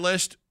no-fly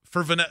list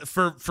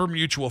for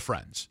mutual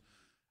friends.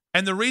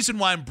 And the reason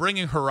why I'm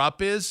bringing her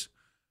up is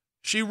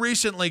she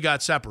recently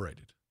got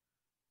separated.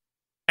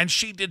 And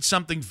she did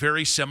something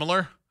very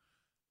similar.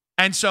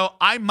 And so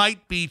I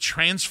might be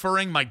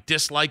transferring my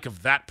dislike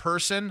of that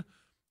person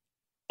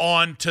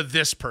onto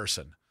this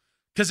person.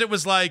 Because it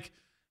was like,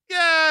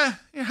 yeah,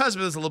 your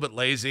husband is a little bit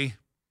lazy.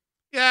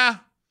 Yeah,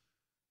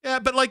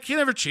 but like he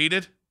never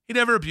cheated. He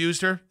never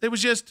abused her. They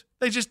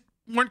just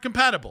weren't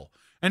compatible.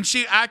 And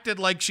she acted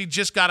like she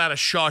just got out of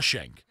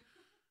Shawshank.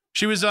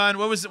 She was on,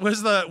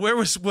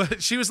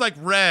 she was like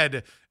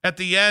Red at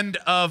the end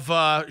of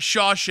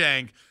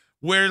Shawshank,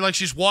 where like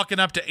she's walking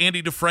up to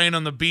Andy Dufresne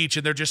on the beach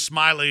and they're just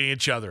smiling at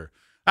each other.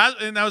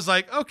 And I was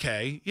like,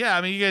 okay, yeah,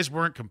 I mean, you guys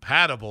weren't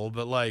compatible,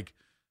 but like,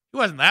 he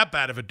wasn't that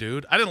bad of a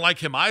dude. I didn't like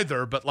him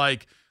either, but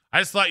like, I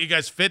just thought you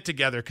guys fit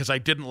together because I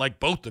didn't like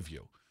both of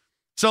you.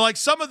 So, like,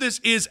 some of this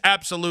is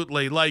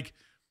absolutely, like,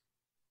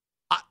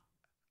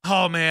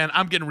 oh, man,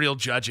 I'm getting real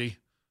judgy.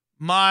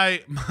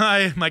 My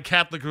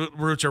Catholic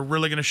roots are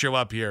really going to show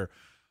up here.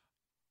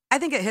 I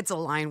think it hits a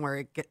line where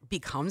it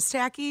becomes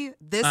tacky.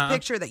 This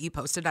picture that you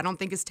posted, I don't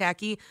think is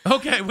tacky.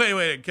 Okay,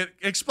 wait.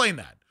 Explain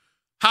that.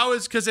 How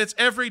is, because it's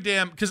every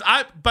damn, because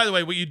by the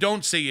way, what you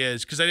don't see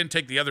is, because I didn't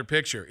take the other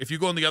picture, if you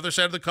go on the other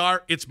side of the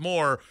car, it's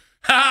more,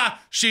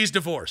 she's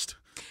divorced.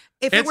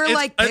 If it were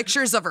like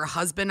pictures of her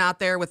husband out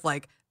there with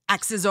like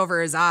X's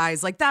over his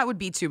eyes, like that would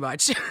be too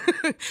much.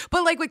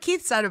 But like what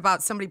Keith said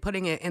about somebody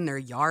putting it in their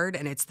yard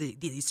and it's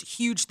these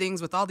huge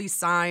things with all these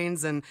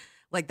signs and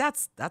like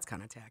that's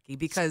kind of tacky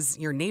because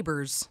your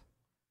neighbors,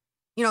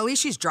 you know, at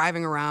least she's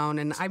driving around.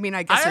 And I mean,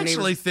 I guess I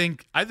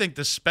think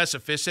the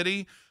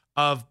specificity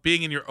of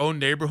being in your own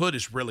neighborhood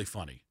is really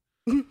funny.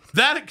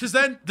 Because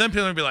then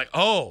people will be like,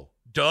 oh,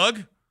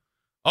 Doug?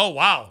 Oh,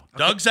 wow.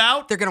 Okay. Doug's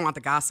out? They're going to want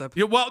the gossip.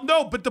 Yeah, well,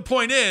 no, but the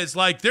point is,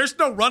 like, there's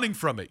no running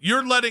from it.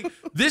 You're letting,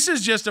 this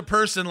is just a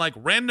person, like,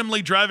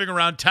 randomly driving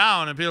around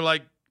town, and people are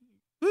like,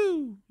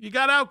 woo, you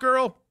got out,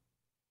 girl.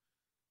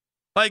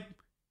 Like,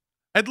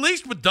 at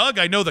least with Doug,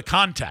 I know the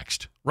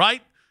context,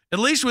 right? At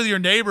least with your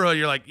neighborhood,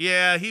 you're like,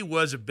 yeah, he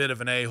was a bit of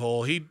an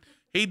a-hole. He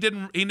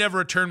never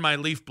returned my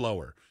leaf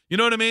blower. You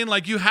know what I mean?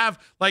 Like, you have,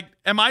 like,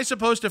 am I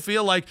supposed to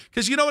feel like,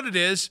 because you know what it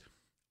is?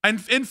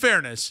 And in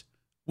fairness,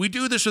 we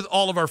do this with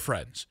all of our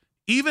friends.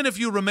 Even if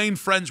you remain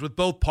friends with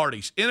both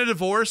parties, in a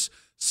divorce,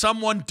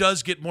 someone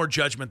does get more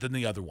judgment than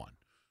the other one.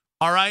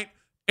 All right?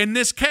 In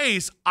this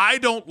case, I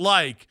don't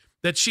like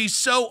that she's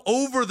so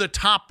over the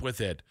top with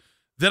it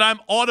that I'm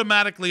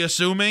automatically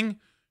assuming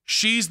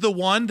she's the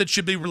one that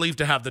should be relieved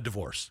to have the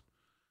divorce.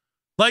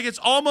 Like, it's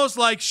almost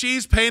like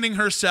she's painting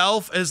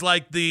herself as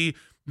like the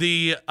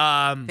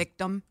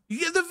victim.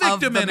 Yeah, the victim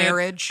of the in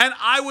marriage. And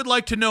I would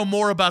like to know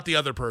more about the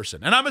other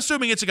person. And I'm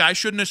assuming it's a guy. I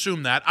shouldn't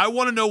assume that. I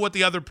want to know what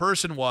the other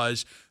person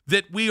was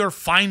that we are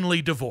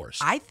finally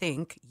divorced. I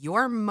think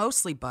you're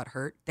mostly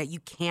butthurt that you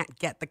can't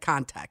get the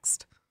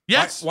context.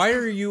 Yes. Why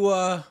are you,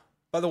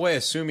 by the way,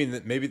 assuming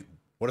that maybe,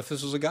 what if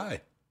this was a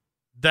guy?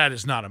 That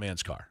is not a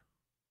man's car.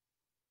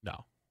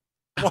 No.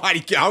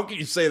 Why? How can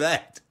you say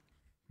that?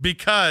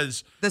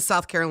 Because the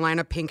South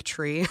Carolina pink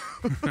tree.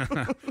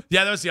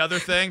 Yeah, that was the other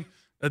thing.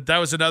 That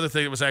was another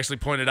thing that was actually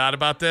pointed out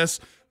about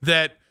this,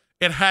 that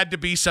it had to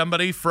be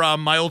somebody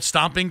from my old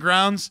stomping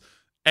grounds.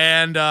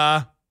 And,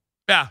 yeah.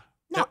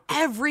 No,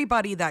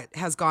 everybody that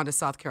has gone to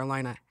South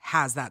Carolina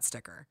has that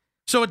sticker.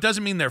 So it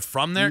doesn't mean they're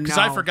from there? Because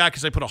No. I forgot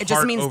because I put a It heart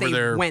just means over they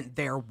there. went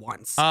there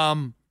once.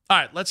 All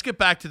right, let's get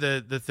back to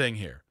the thing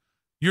here.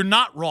 You're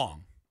not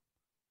wrong.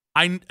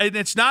 And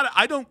it's not,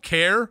 I don't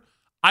care.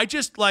 I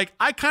just, like,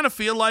 I kind of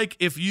feel like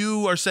if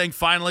you are saying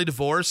finally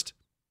divorced,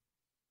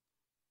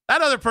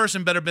 that other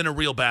person better been a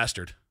real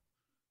bastard.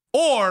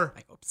 Or,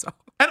 I hope so.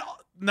 And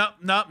no,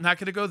 not going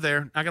to go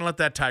there. Not going to let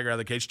that tiger out of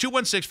the cage.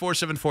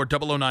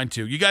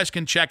 216-474-0092. You guys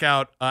can check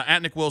out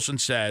at Nick Wilson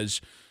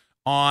Says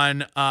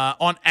on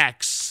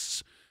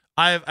X.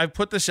 I've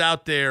put this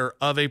out there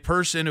of a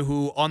person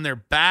who on their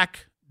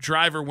back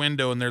driver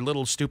window in their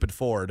little stupid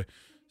Ford.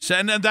 So,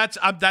 and that's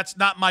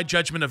not my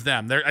judgment of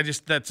them.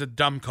 That's a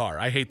dumb car.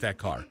 I hate that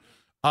car.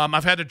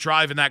 I've had to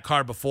drive in that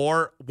car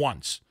before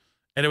once.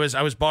 And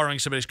I was borrowing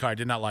somebody's car. I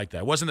did not like that.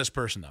 It wasn't this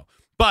person, though.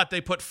 But they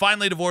put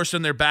finally divorced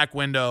in their back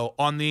window.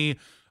 On the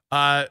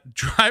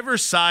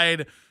driver's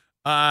side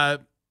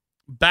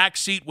back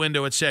seat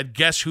window, it said,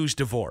 guess who's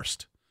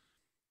divorced?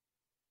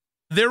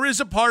 There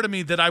is a part of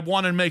me that I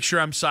want to make sure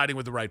I'm siding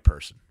with the right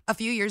person. A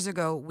few years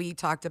ago, we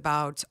talked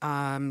about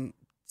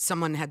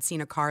someone had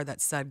seen a car that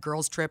said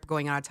girls trip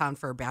going out of town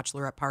for a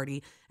bachelorette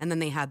party. And then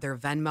they had their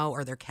Venmo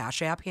or their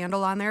Cash App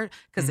handle on there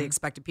because they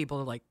expected people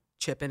to like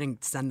chip in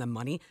and send them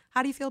money.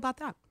 How do you feel about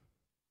that?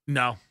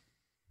 No.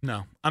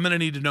 I'm going to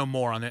need to know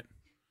more on it.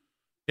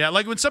 Yeah,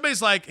 like when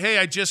somebody's like, hey,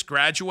 I just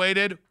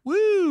graduated.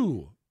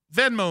 Woo!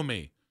 Venmo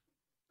me.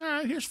 All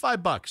right, here's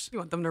 $5. You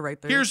want them to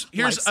write their Here's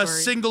life a story?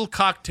 single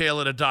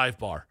cocktail at a dive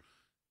bar.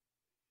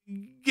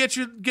 Get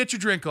your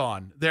drink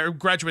on. They're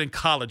graduating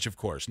college, of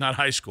course, not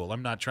high school.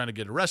 I'm not trying to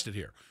get arrested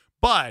here.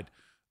 But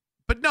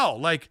no,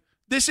 like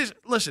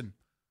listen,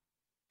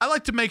 I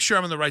like to make sure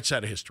I'm on the right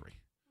side of history.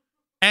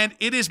 And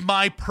it is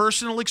my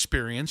personal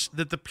experience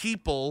that the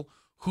people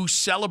who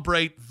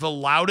celebrate the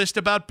loudest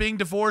about being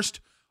divorced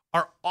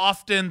are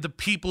often the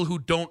people who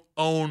don't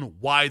own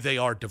why they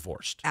are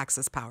divorced.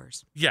 Access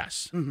powers.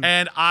 Yes. Mm-hmm.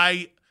 And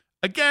I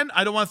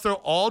don't want to throw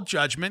all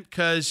judgment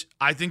because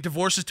I think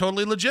divorce is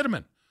totally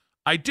legitimate.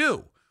 I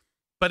do.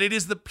 But it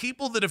is the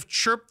people that have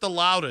chirped the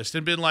loudest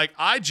and been like,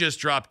 I just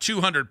dropped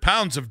 200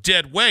 pounds of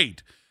dead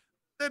weight,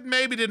 that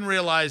maybe didn't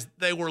realize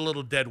they were a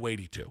little dead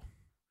weighty too.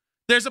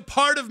 There's a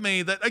part of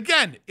me that,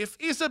 again, if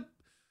he's a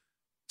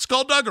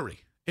skullduggery,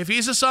 if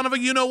he's a son of a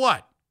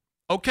you-know-what,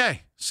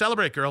 okay,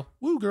 celebrate, girl.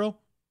 Woo, girl.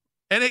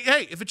 And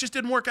hey, if it just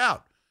didn't work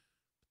out,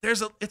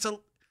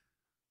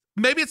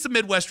 maybe it's the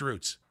Midwest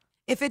roots.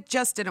 If it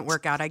just didn't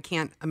work out, I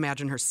can't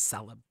imagine her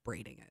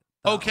celebrating it.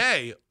 Though.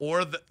 Okay,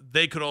 or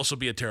they could also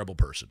be a terrible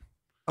person.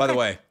 By the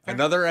way,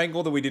 another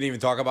angle that we didn't even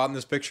talk about in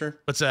this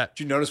picture. What's that?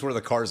 Did you notice where the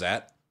car's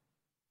at?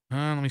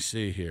 Let me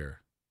see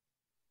here.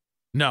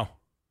 No.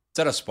 It's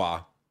at a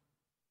spa.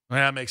 Yeah,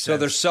 that makes sense. So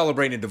they're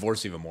celebrating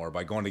divorce even more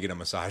by going to get a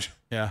massage.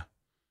 Yeah.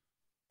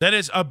 That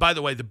is, by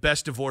the way, the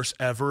best divorce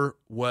ever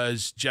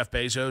was Jeff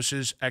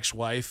Bezos'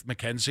 ex-wife,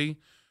 Mackenzie,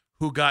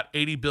 who got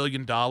 $80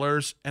 billion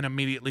and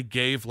immediately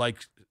gave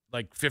like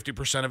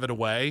 50% of it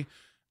away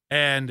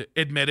and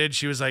admitted,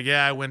 she was like,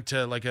 yeah, I went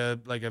to like a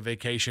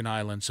vacation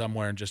island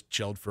somewhere and just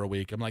chilled for a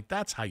week. I'm like,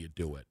 that's how you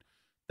do it.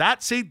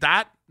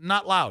 That,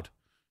 not loud.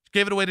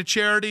 Gave it away to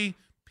charity,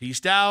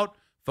 pieced out,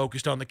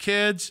 focused on the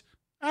kids.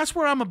 That's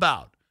where I'm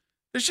about.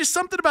 There's just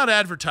something about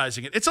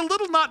advertising it. It's a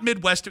little not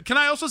Midwest. Can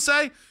I also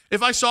say,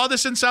 if I saw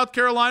this in South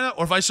Carolina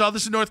or if I saw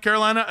this in North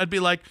Carolina, I'd be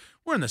like,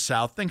 we're in the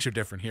South. Things are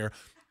different here.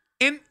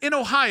 In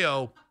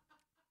Ohio,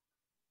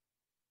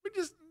 we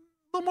just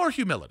a little more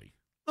humility,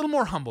 a little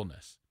more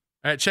humbleness.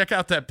 All right, check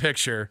out that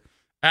picture.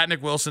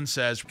 Nick Wilson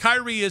says,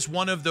 Kyrie is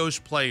one of those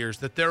players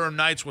that there are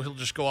nights where he'll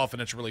just go off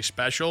and it's really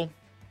special.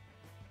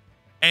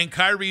 And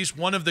Kyrie's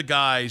one of the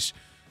guys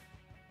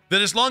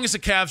that as long as the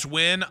Cavs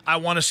win, I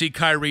want to see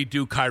Kyrie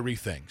do Kyrie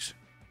things.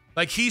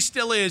 Like he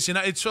still is, and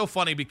it's so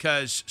funny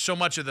because so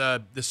much of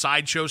the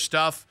sideshow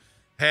stuff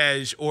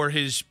his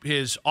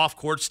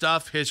off-court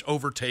stuff has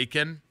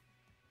overtaken.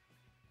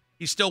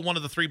 He's still one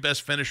of the 3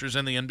 best finishers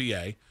in the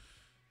NBA.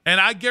 And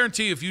I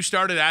guarantee you, if you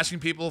started asking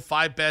people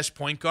 5 best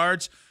point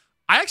guards,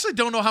 I actually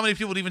don't know how many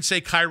people would even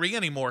say Kyrie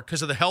anymore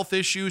because of the health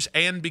issues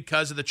and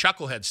because of the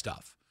chucklehead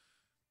stuff.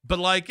 But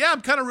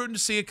I'm kind of rooting to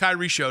see a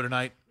Kyrie show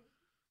tonight.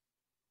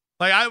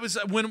 Like I was,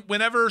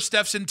 whenever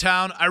Steph's in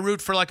town, I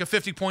root for like a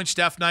 50-point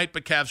Steph night,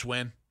 but Cavs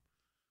win.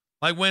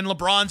 Like when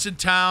LeBron's in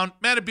town,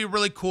 man, it'd be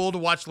really cool to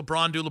watch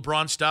LeBron do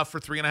LeBron stuff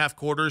for 3.5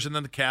 quarters and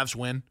then the Cavs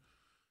win.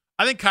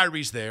 I think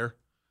Kyrie's there.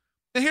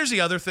 And here's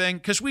the other thing,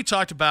 because we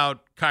talked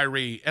about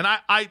Kyrie, and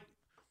I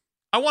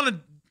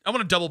want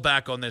to double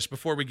back on this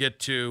before we get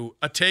to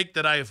a take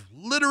that I've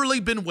literally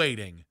been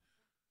waiting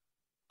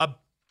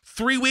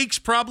 3 weeks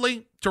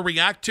probably to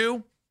react to.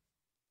 Let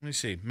me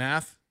see,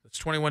 math. It's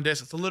 21 days.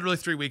 It's literally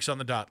 3 weeks on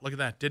the dot. Look at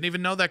that. Didn't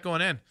even know that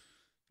going in.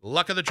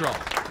 Luck of the draw.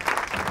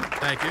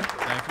 Thank you.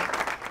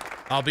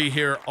 I'll be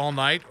here all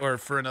night or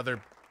for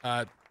another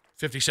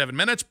 57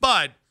 minutes.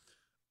 But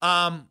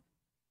as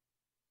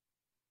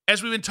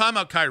we've been talking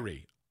about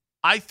Kyrie,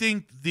 I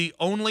think the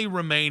only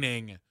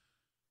remaining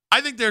 –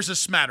 I think there's a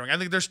smattering. I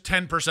think there's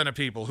 10% of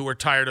people who are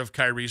tired of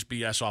Kyrie's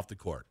BS off the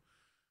court.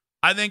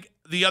 I think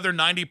the other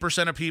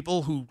 90% of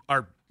people who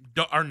are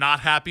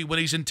not happy when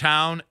he's in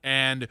town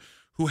and –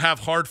 who have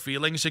hard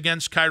feelings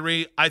against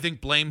Kyrie, I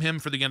think blame him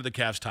for the end of the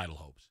Cavs title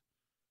hopes.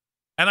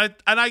 And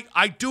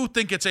I do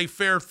think it's a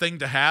fair thing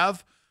to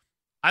have.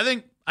 I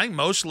think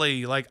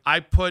mostly like I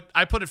put it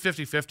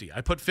 50-50.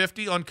 I put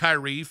 50 on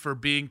Kyrie for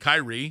being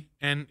Kyrie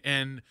and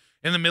in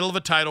the middle of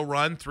a title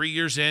run, 3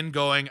 years in,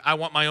 going, I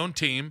want my own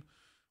team.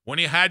 When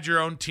you had your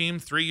own team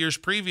 3 years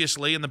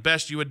previously and the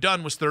best you had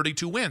done was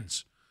 32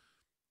 wins.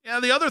 Yeah,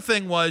 the other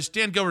thing was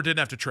Dan Gilbert didn't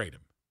have to trade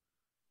him.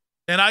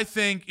 And I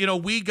think,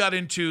 we got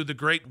into the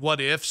great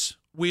what-ifs.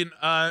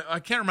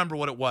 I can't remember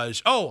what it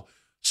was. Oh,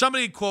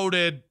 somebody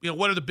quoted,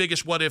 what are the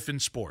biggest what-if in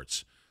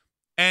sports?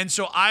 And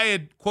so I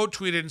had quote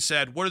tweeted and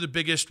said, what are the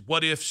biggest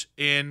what-ifs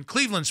in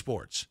Cleveland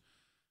sports?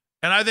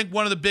 And I think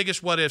one of the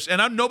biggest what-ifs,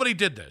 and nobody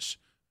did this.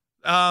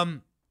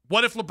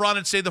 What if LeBron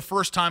had said the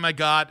first time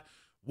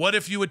what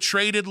if you had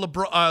traded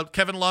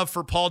Kevin Love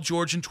for Paul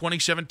George in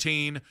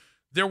 2017?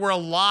 There were a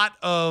lot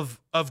of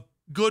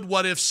good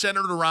what-ifs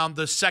centered around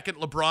the second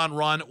LeBron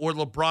run or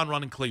LeBron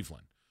run in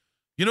Cleveland.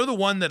 You know the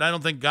one that I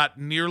don't think got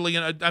nearly –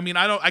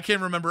 I can't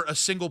remember a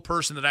single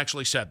person that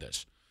actually said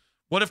this.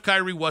 What if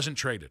Kyrie wasn't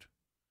traded?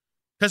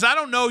 Because I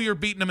don't know you're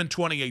beating him in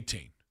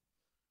 2018.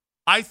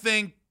 I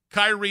think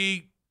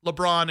Kyrie,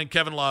 LeBron, and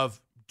Kevin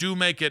Love do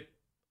make it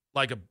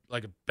like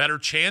a better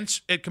chance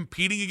at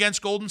competing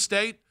against Golden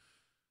State.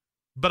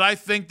 But I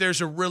think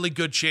there's a really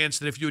good chance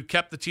that if you had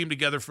kept the team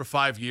together for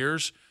 5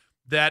 years –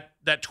 that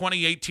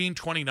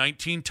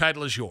 2018-2019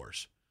 title is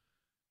yours.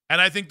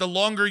 And I think the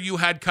longer you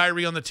had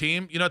Kyrie on the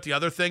team, you know what the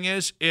other thing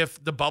is?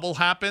 If the bubble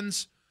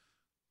happens,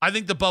 I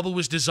think the bubble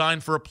was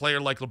designed for a player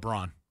like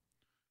LeBron.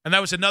 And that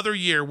was another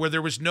year where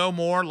there was no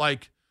more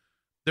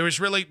there was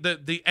really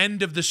the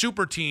end of the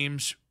super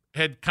teams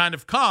had kind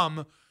of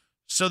come,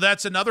 so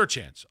that's another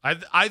chance.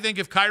 I think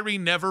if Kyrie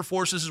never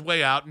forces his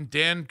way out and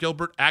Dan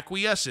Gilbert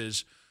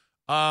acquiesces,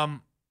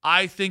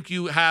 I think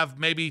you have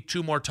maybe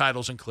 2 more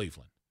titles in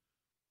Cleveland.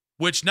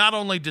 Which not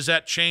only does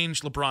that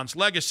change LeBron's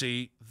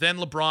legacy, then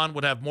LeBron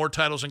would have more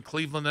titles in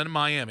Cleveland than in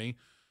Miami.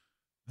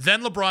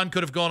 Then LeBron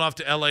could have gone off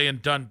to L.A.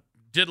 and done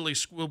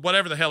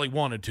whatever the hell he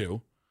wanted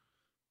to.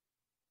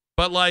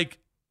 But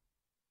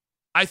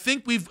I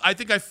think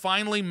I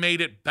finally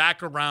made it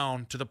back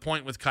around to the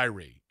point with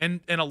Kyrie.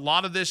 And a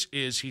lot of this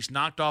is he's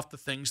knocked off the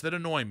things that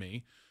annoy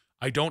me.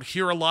 I don't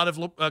hear a lot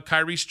of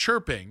Kyrie's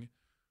chirping.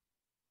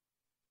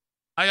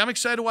 I'm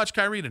excited to watch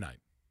Kyrie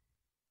tonight.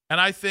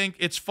 And I think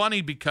it's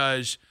funny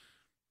because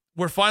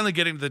we're finally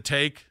getting to the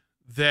take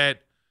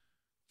that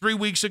 3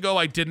 weeks ago,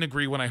 I didn't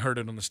agree when I heard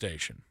it on the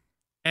station.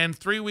 And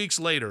 3 weeks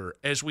later,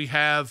 as we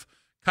have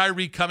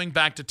Kyrie coming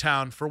back to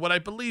town for what I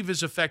believe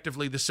is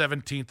effectively the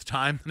 17th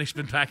time that he's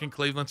been back in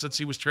Cleveland since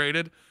he was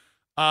traded,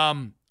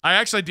 I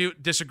actually do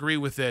disagree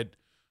with it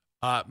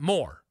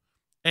more.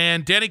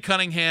 And Danny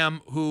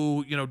Cunningham,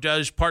 who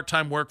does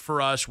part-time work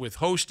for us with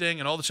hosting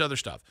and all this other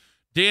stuff,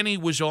 Danny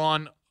was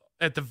on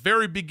at the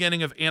very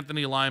beginning of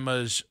Anthony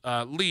Lima's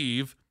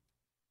leave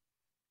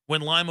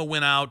when Lima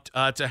went out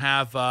to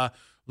have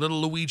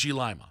little Luigi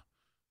Lima,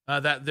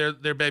 that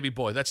their baby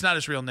boy. That's not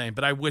his real name,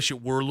 but I wish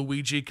it were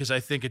Luigi because I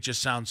think it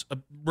just sounds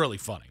really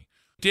funny.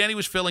 Danny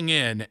was filling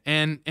in,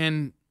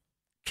 and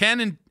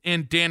Ken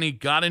and Danny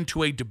got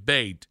into a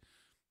debate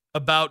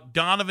about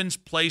Donovan's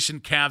place in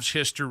Cavs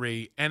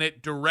history, and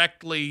it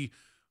directly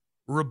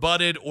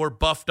rebutted or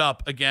buffed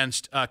up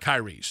against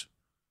Kyrie's.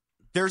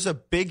 There's a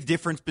big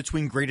difference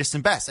between greatest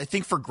and best. I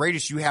think for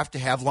greatest, you have to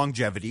have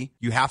longevity.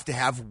 You have to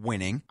have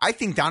winning. I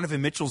think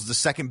Donovan Mitchell's the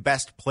second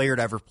best player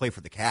to ever play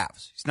for the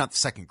Cavs. He's not the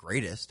second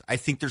greatest. I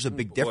think there's a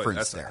big difference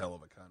that's there. That's a hell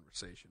of a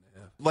conversation to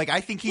have. Like,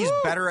 I think he's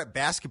better at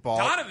basketball.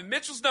 Donovan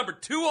Mitchell's number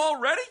 2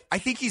 already? I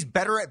think he's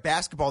better at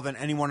basketball than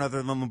anyone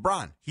other than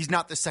LeBron. He's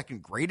not the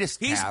second greatest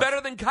He's Cav.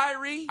 better than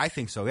Kyrie? I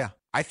think so, yeah.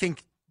 I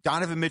think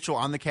Donovan Mitchell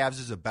on the Cavs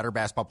is a better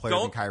basketball player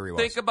than Kyrie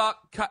was. Think about,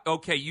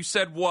 okay, you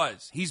said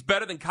was. He's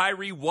better than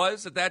Kyrie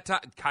was at that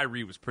time?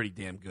 Kyrie was pretty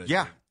damn good.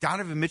 Yeah,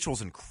 Donovan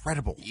Mitchell's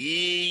incredible.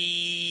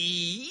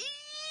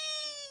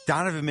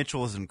 Donovan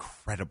Mitchell is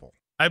incredible.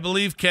 I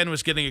believe Ken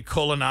was getting a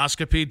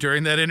colonoscopy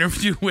during that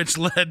interview, which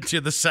led to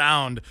the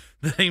sound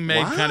that he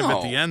made kind of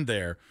at the end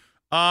there.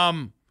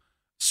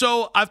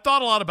 So I've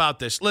thought a lot about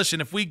this. Listen,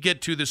 if we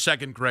get to the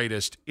second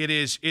greatest,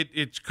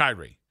 it's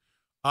Kyrie.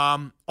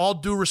 All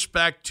due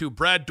respect to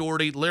Brad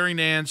Daugherty, Larry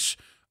Nance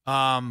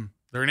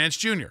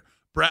Jr.,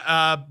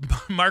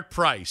 Mark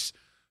Price,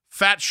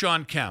 Fat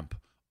Sean Kemp.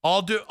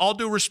 All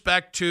due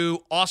respect to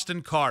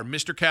Austin Carr,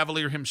 Mr.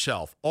 Cavalier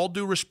himself. All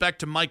due respect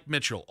to Mike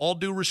Mitchell. All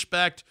due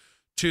respect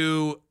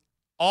to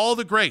all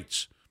the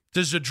greats,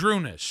 to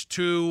Zadrunas,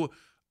 to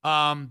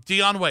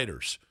Dion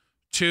Waiters,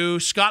 to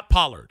Scott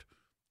Pollard,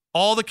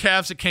 all the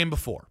Cavs that came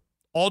before.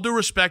 All due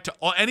respect to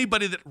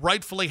anybody that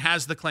rightfully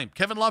has the claim.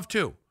 Kevin Love,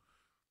 too.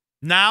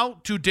 Now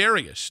to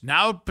Darius.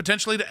 Now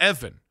potentially to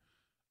Evan.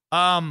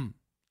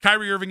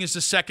 Kyrie Irving is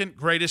the second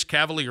greatest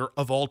Cavalier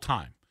of all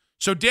time.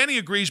 So Danny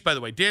agrees, by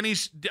the way.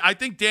 I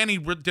think Danny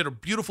did a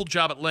beautiful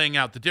job at laying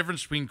out the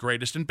difference between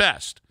greatest and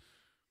best.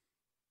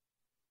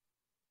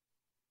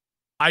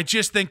 I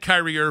just think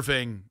Kyrie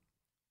Irving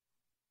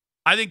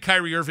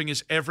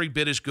is every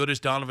bit as good as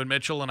Donovan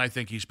Mitchell, and I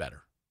think he's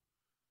better.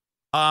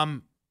 I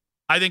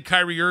think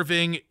Kyrie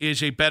Irving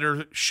is a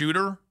better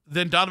shooter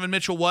than Donovan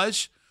Mitchell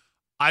was.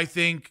 I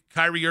think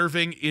Kyrie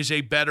Irving is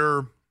a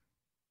better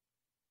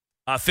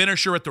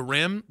finisher at the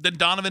rim than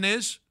Donovan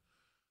is.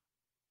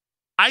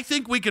 I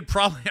think we could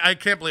probably, I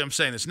can't believe I'm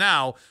saying this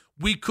now,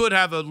 we could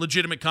have a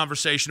legitimate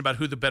conversation about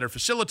who the better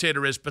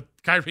facilitator is, but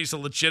Kyrie's a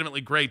legitimately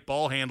great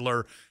ball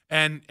handler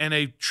and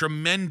a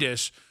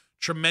tremendous,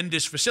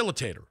 tremendous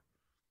facilitator.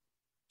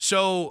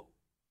 So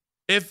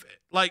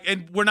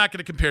and we're not going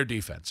to compare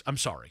defense. I'm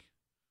sorry.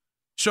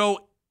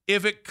 So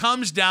if it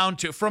comes down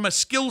to, from a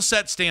skill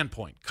set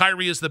standpoint,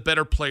 Kyrie is the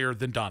better player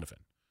than Donovan.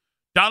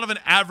 Donovan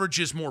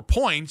averages more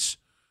points,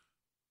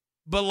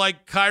 but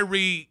like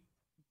Kyrie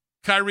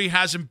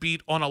hasn't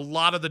beat on a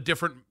lot of the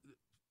different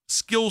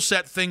skill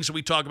set things that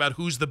we talk about,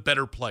 who's the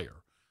better player.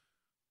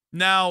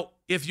 Now,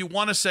 if you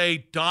want to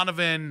say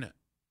Donovan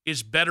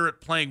is better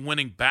at playing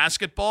winning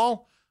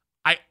basketball,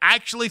 I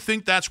actually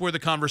think that's where the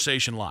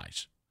conversation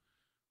lies.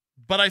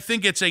 But I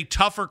think it's a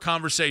tougher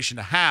conversation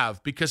to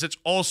have because it's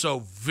also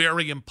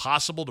very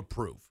impossible to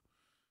prove.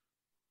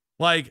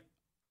 Like,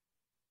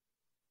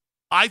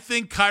 I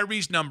think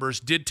Kyrie's numbers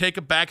did take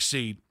a back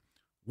seat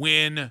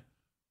when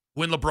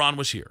LeBron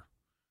was here.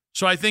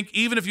 So I think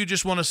even if you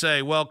just want to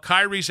say, well,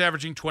 Kyrie's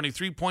averaging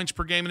 23 points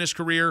per game in his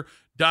career,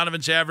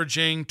 Donovan's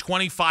averaging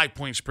 25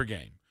 points per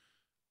game.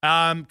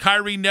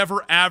 Kyrie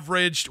never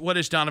averaged, what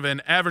is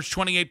Donovan? Averaged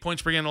 28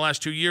 points per game in the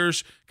last 2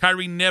 years.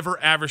 Kyrie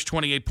never averaged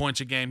 28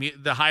 points a game.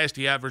 The highest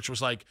he averaged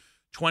was like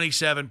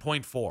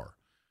 27.4.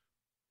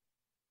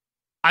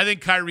 I think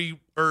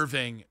Kyrie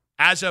Irving,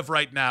 as of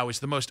right now, is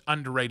the most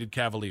underrated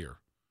Cavalier.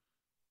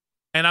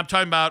 And I'm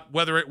talking about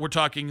whether we're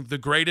talking the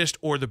greatest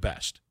or the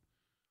best.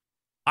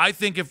 I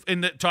think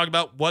talking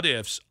about what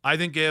ifs, I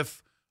think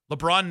if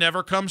LeBron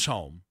never comes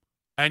home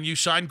and you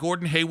sign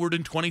Gordon Hayward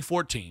in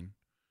 2014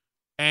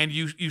 and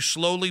you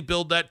slowly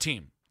build that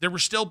team, there were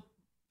still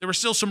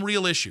some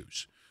real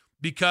issues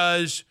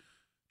because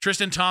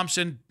Tristan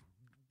Thompson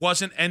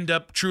wasn't end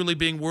up truly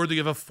being worthy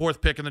of a fourth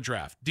pick in the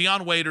draft.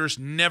 Dion Waiters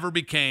never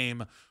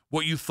became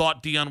what you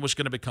thought Dion was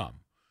going to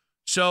become.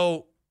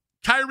 So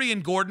Kyrie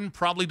and Gordon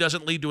probably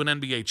doesn't lead to an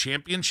NBA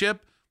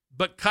championship,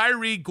 but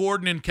Kyrie,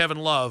 Gordon, and Kevin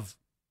Love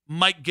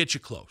might get you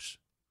close.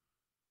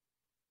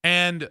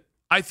 And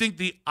I think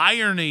the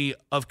irony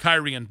of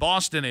Kyrie in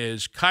Boston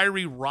is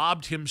Kyrie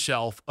robbed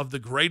himself of the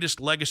greatest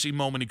legacy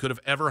moment he could have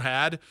ever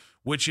had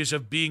which is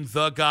of being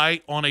the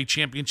guy on a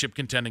championship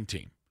contending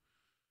team.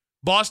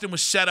 Boston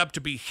was set up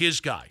to be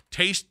his guy.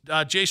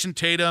 Jason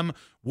Tatum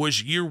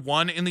was year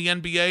 1 in the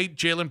NBA.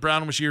 Jaylen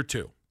Brown was year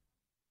 2.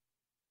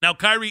 Now,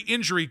 Kyrie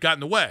injury got in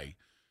the way,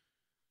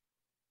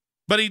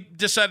 but he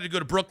decided to go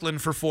to Brooklyn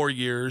for 4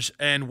 years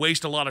and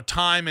waste a lot of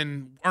time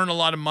and earn a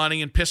lot of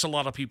money and piss a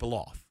lot of people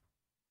off.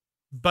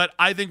 But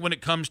I think when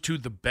it comes to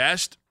the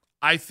best,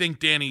 I think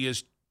Danny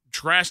is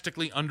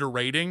drastically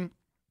underrating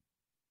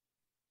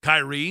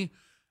Kyrie.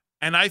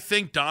 And I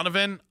think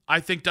Donovan's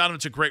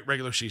a great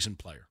regular season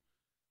player.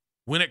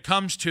 When it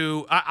comes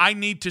to, I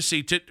need to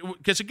see,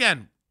 because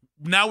again,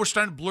 now we're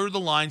starting to blur the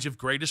lines of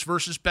greatest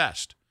versus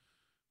best.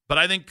 But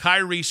I think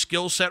Kyrie,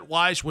 skill set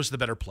wise, was the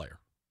better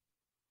player.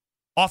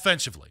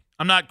 Offensively,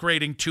 I'm not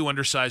grading 2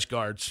 undersized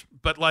guards,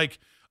 but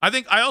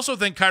I also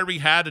think Kyrie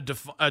had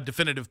a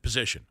definitive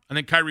position. I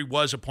think Kyrie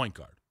was a point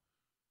guard.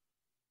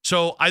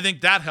 So I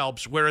think that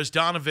helps. Whereas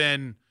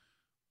Donovan,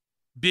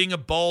 being a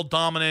ball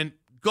dominant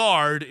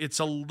guard, it's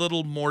a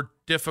little more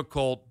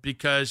difficult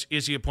because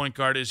is he a point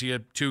guard? Is he a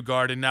 2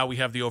 guard? And now we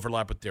have the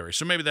overlap with Darius.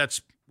 So maybe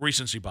that's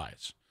recency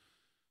bias.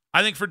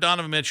 I think for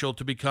Donovan Mitchell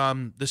to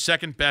become the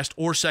second best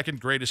or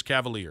second greatest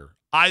Cavalier,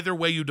 either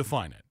way you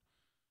define it,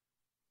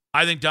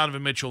 I think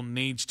Donovan Mitchell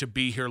needs to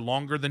be here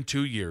longer than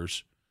 2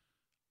 years.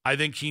 I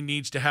think he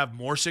needs to have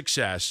more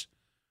success.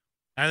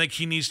 I think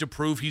he needs to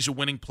prove he's a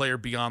winning player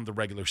beyond the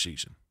regular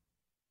season.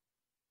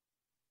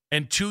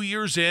 And 2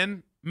 years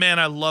in, man,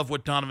 I love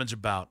what Donovan's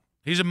about.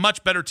 He's a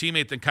much better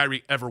teammate than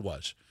Kyrie ever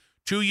was.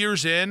 2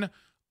 years in,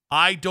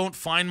 I don't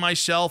find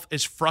myself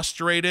as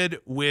frustrated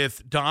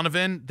with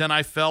Donovan than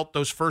I felt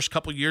those first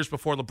couple years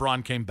before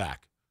LeBron came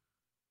back.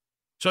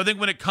 So I think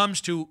when it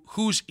comes to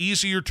who's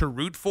easier to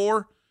root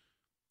for,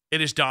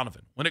 it is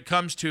Donovan. When it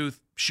comes to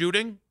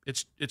shooting,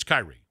 it's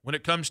Kyrie. When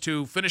it comes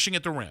to finishing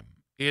at the rim,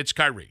 it's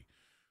Kyrie.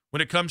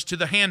 When it comes to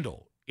the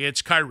handle,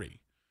 it's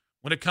Kyrie.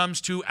 When it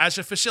comes to as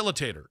a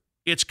facilitator,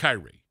 it's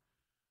Kyrie.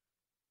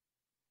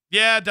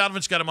 Yeah,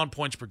 Donovan's got him on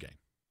points per game.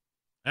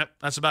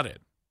 That's about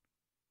it.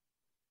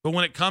 But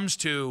when it comes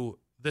to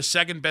the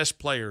second best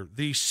player,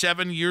 the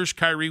 7 years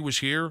Kyrie was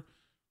here,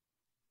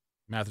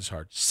 math is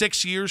hard.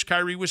 6 years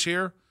Kyrie was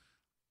here,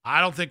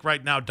 I don't think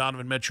right now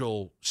Donovan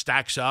Mitchell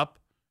stacks up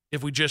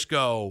if we just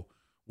go,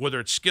 whether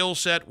it's skill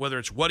set, whether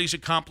it's what he's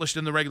accomplished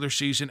in the regular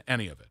season,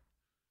 any of it.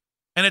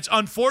 And it's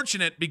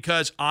unfortunate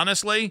because,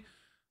 honestly,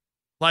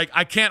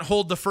 I can't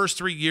hold the first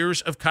 3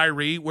 years of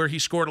Kyrie where he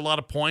scored a lot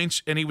of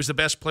points and he was the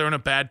best player on a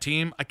bad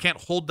team. I can't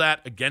hold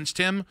that against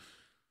him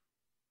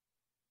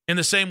in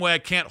the same way I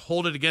can't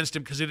hold it against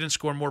him because he didn't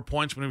score more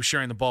points when he was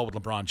sharing the ball with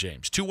LeBron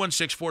James.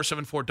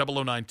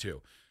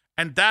 216-474-0092.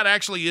 And that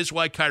actually is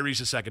why Kyrie's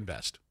the second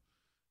best.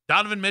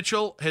 Donovan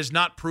Mitchell has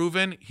not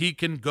proven he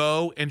can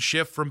go and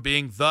shift from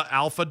being the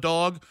alpha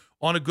dog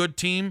on a good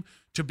team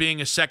to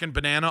being a second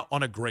banana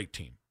on a great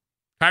team.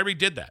 Kyrie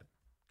did that.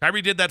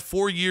 Kyrie did that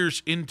 4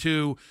 years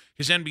into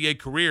his NBA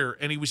career,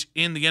 and he was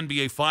in the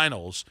NBA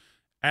Finals.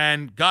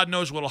 And God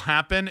knows what will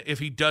happen if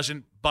he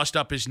doesn't bust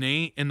up his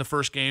knee in the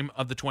first game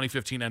of the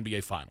 2015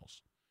 NBA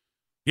Finals.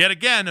 Yet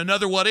again,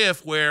 another what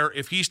if where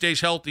if he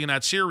stays healthy in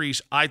that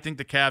series, I think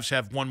the Cavs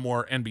have one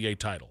more NBA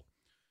title.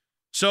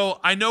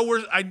 So I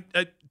know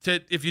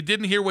if you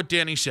didn't hear what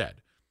Danny said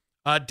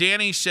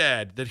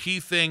that he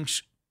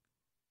thinks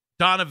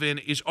Donovan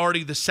is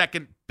already the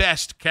second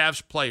best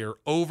Cavs player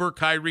over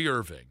Kyrie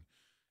Irving.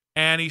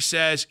 And he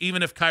says,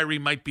 even if Kyrie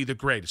might be the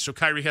greatest. So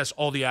Kyrie has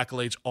all the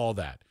accolades, all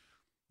that.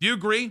 Do you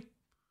agree?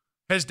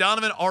 Has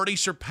Donovan already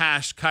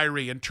surpassed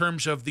Kyrie in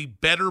terms of the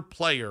better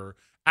player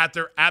at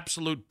their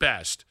absolute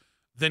best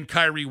than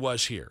Kyrie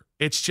was here?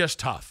 It's just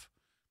tough.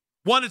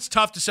 One, it's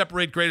tough to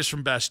separate greatest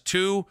from best.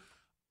 Two,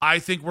 I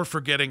think we're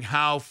forgetting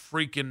how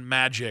freaking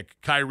magic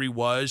Kyrie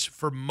was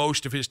for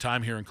most of his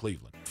time here in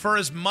Cleveland. For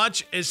as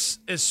much as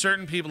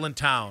certain people in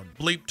town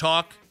bleep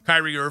talk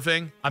Kyrie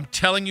Irving, I'm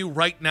telling you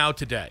right now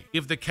today,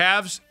 if the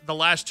Cavs the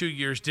last 2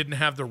 years didn't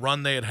have the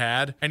run they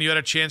had and you had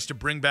a chance to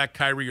bring back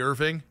Kyrie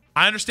Irving,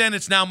 I understand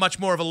it's now much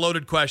more of a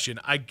loaded question.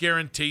 I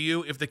guarantee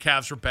you if the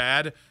Cavs were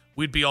bad,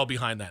 we'd be all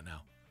behind that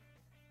now.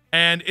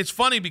 And it's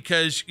funny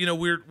because,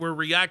 we're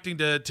reacting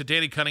to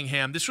Danny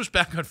Cunningham. This was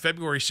back on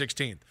February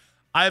 16th.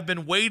 I've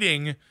been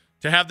waiting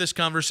to have this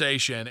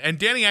conversation. And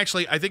Danny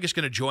actually, I think, is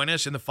going to join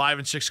us in the 5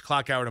 and 6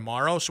 o'clock hour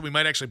tomorrow. So we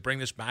might actually bring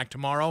this back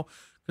tomorrow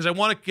because I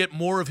want to get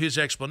more of his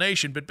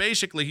explanation. But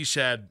basically, he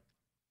said,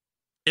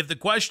 if the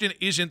question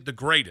isn't the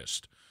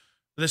greatest,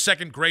 the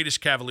second greatest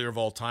Cavalier of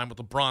all time with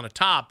LeBron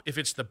atop, if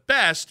it's the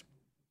best,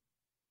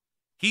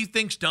 he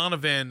thinks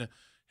Donovan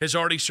has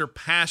already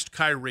surpassed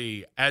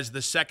Kyrie as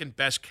the second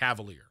best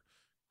Cavalier.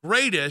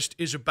 Greatest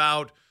is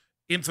about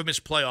infamous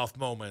playoff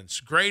moments.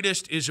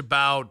 Greatest is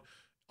about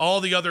all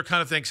the other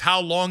kind of things, how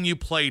long you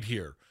played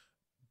here.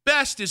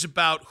 Best is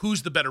about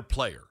who's the better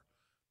player.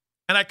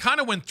 And I kind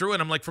of went through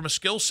it. I'm like, from a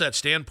skill set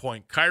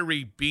standpoint,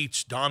 Kyrie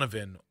beats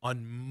Donovan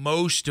on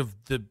most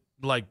of the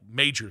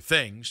major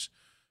things.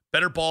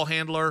 Better ball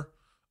handler,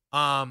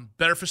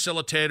 better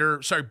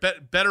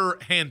facilitator. Better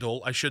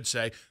handle, I should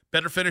say.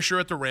 Better finisher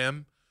at the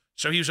rim.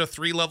 So he was a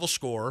 3-level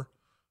scorer,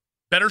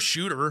 better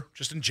shooter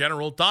just in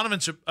general.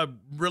 Donovan's a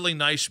really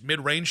nice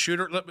mid-range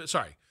shooter.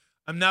 Sorry,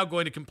 I'm now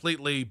going to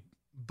completely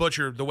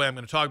butcher the way I'm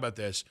going to talk about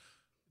this.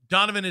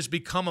 Donovan has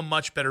become a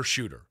much better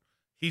shooter.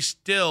 He's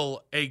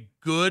still a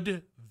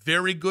good,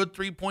 very good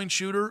three-point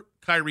shooter.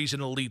 Kyrie's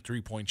an elite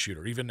three-point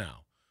shooter, even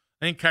now.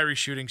 I think Kyrie's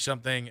shooting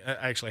something.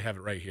 I actually have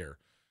it right here.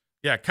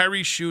 Yeah,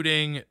 Kyrie's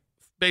shooting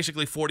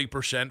basically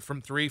 40%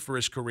 from three for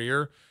his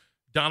career.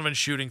 Donovan's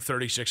shooting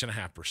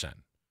 36.5%.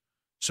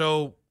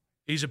 So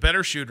he's a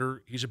better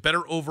shooter. He's a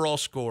better overall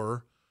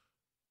scorer.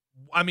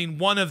 I mean,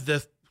 one of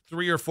the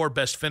 3 or 4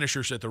 best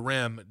finishers at the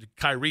rim,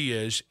 Kyrie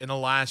is, in the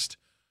last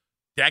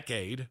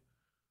decade.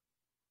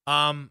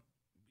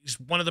 He's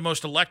one of the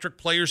most electric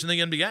players in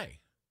the NBA.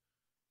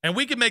 And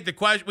we can make the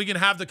question, we can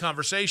have the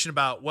conversation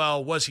about,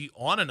 well, was he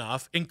on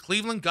enough? In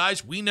Cleveland,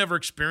 guys, we never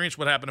experienced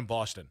what happened in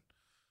Boston.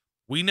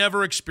 We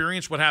never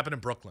experienced what happened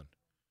in Brooklyn.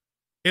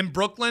 In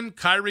Brooklyn,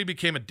 Kyrie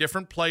became a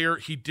different player.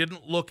 He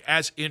didn't look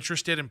as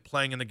interested in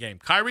playing in the game.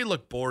 Kyrie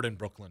looked bored in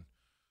Brooklyn.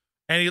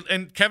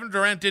 And Kevin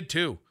Durant did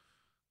too.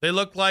 They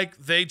looked like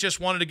they just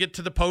wanted to get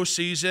to the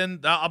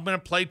postseason. I'm going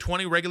to play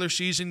 20 regular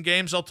season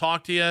games. I'll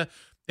talk to you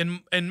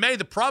in May.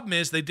 The problem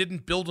is they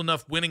didn't build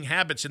enough winning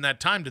habits in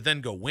that time to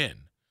then go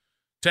win,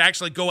 to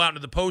actually go out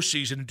into the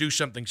postseason and do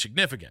something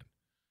significant.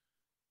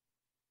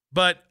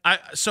 But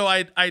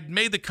I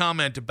made the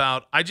comment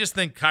about, I just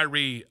think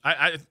Kyrie,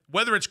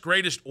 whether it's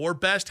greatest or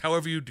best,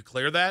 however you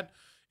declare that,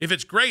 if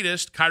it's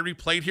greatest, Kyrie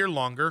played here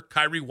longer,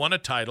 Kyrie won a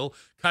title,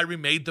 Kyrie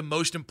made the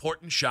most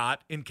important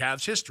shot in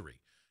Cavs history.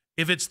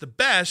 If it's the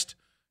best,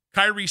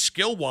 Kyrie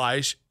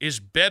skill-wise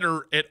is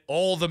better at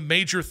all the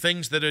major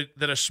things that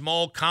a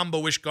small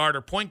combo-ish guard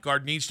or point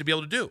guard needs to be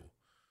able to do.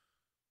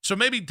 So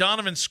maybe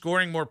Donovan's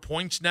scoring more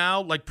points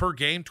now, like per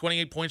game,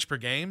 28 points per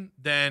game,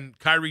 than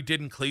Kyrie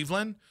did in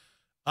Cleveland.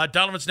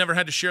 Donovan's never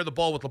had to share the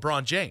ball with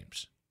LeBron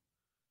James.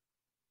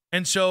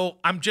 And so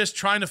I'm just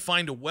trying to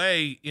find a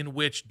way in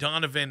which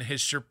Donovan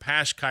has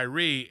surpassed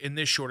Kyrie in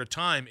this short of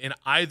time in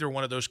either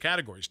one of those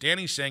categories.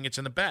 Danny's saying it's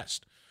in the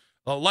best.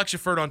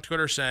 Lexiford on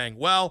Twitter saying,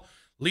 well,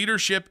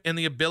 leadership and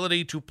the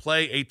ability to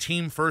play a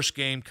team-first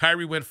game.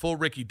 Kyrie went full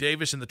Ricky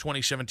Davis in the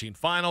 2017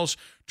 finals,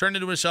 turned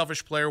into a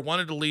selfish player,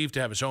 wanted to leave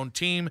to have his own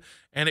team,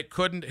 and it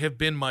couldn't have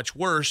been much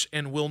worse,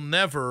 and will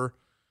never,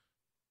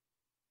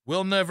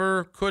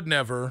 could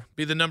never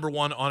be the number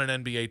one on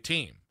an NBA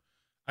team.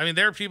 I mean,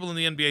 there are people in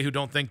the NBA who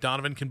don't think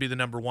Donovan can be the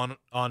number one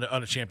on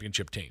a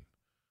championship team.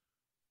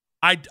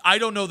 I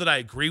don't know that I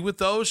agree with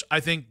those. I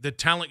think the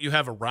talent you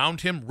have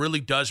around him really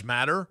does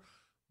matter,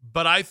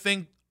 but I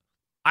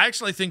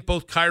actually think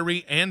both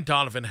Kyrie and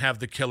Donovan have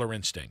the killer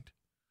instinct.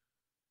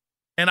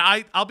 And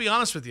I'll be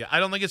honest with you, I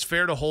don't think it's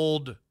fair to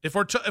hold, if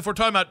we're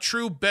talking about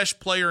true best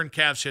player in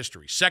Cavs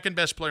history, second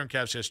best player in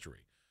Cavs history,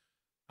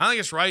 I think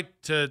it's right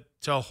to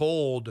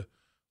hold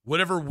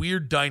whatever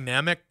weird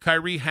dynamic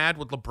Kyrie had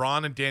with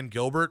LeBron and Dan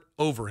Gilbert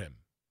over him.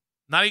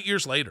 Not 8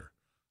 years later,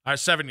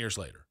 7 years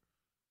later.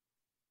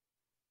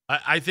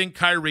 I think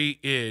Kyrie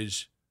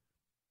is,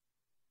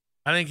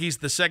 I think he's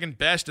the second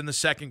best and the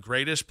second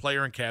greatest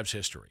player in Cavs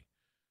history.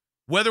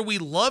 Whether we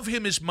love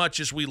him as much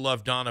as we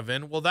love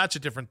Donovan, well, that's a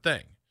different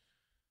thing.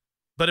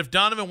 But if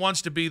Donovan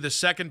wants to be the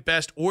second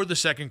best or the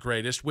second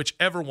greatest,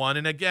 whichever one,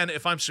 and again,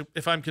 if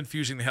I'm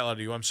confusing the hell out of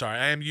you, I'm sorry.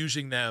 I am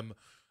using them.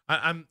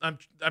 I'm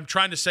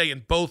trying to say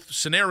in both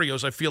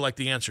scenarios, I feel like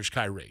the answer is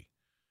Kyrie.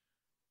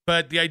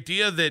 But the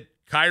idea that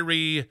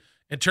Kyrie,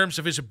 in terms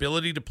of his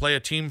ability to play a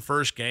team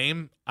first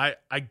game,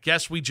 I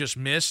guess we just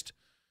missed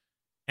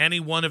any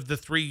one of the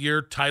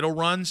 3-year title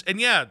runs.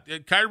 And yeah,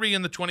 Kyrie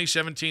in the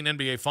 2017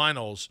 NBA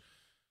Finals,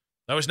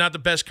 that was not the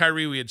best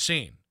Kyrie we had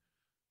seen.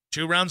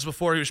 2 rounds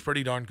before, he was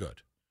pretty darn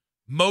good.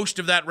 Most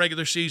of that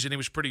regular season, he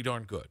was pretty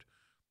darn good.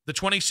 The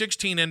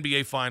 2016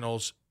 NBA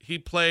Finals, he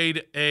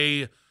played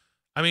there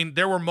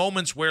were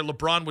moments where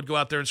LeBron would go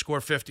out there and score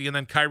 50, and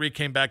then Kyrie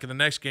came back in the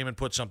next game and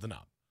put something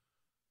up.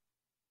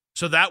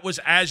 So that was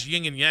as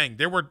yin and yang.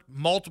 There were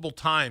multiple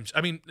times,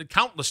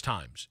 countless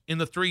times in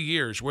the 3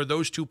 years where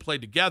those two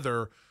played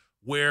together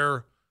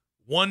where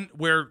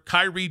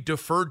Kyrie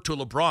deferred to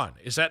LeBron.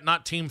 Is that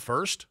not team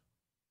first?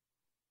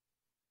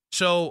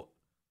 So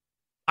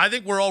I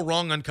think we're all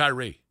wrong on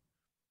Kyrie.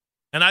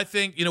 And I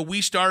think,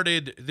 we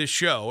started this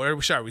show,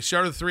 we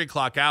started the 3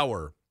 o'clock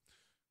hour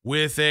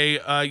with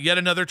a yet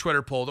another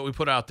Twitter poll that we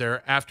put out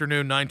there,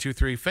 Afternoon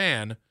 923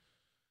 Fan,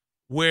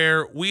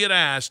 where we had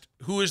asked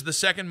who is the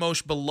second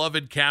most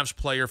beloved Cavs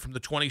player from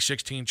the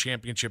 2016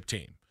 championship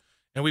team.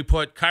 And we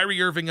put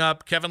Kyrie Irving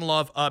up, Kevin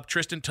Love up,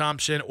 Tristan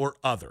Thompson, or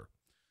other.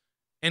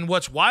 And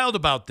what's wild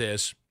about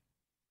this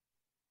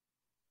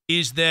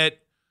is that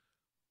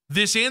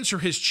this answer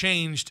has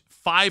changed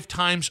 5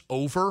 times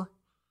over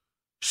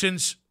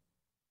since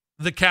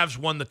the Cavs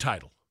won the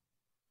title.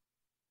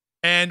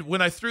 And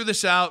when I threw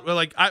this out,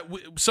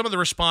 some of the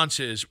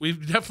responses,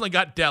 we've definitely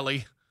got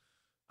Delly.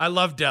 I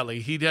love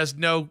Delly. He has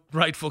no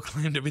rightful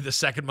claim to be the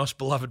second most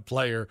beloved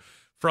player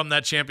from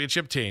that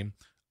championship team.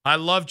 I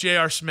love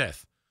J.R.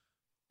 Smith.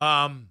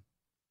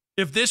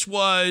 If this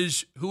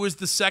was who is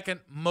the second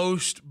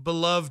most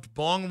beloved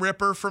bong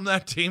ripper from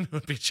that team, it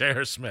would be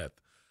J.R. Smith.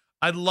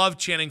 I love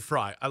Channing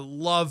Frye. I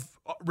love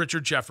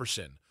Richard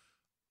Jefferson.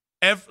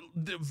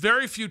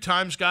 Very few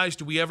times, guys,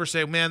 do we ever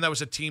say, man, that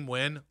was a team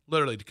win.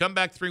 Literally, to come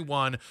back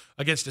 3-1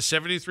 against a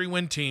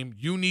 73-win team,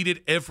 you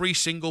needed every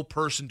single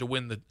person to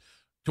win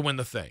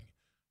the thing.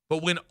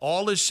 But when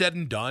all is said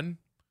and done,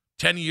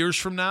 10 years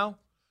from now,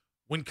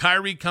 when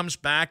Kyrie comes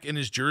back and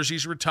his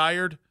jersey's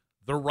retired,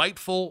 the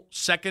rightful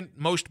second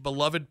most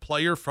beloved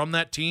player from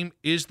that team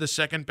is the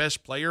second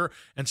best player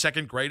and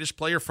second greatest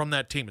player from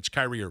that team. It's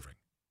Kyrie Irving.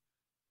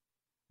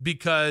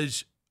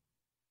 Because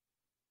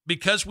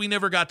we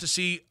never got to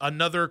see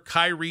another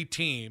Kyrie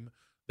team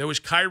that was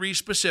Kyrie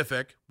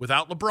specific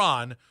without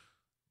LeBron,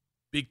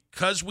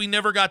 because we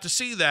never got to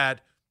see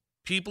that,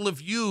 people have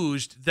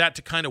used that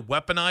to kind of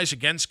weaponize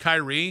against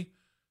Kyrie.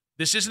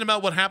 This isn't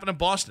about what happened in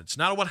Boston. It's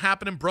not what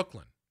happened in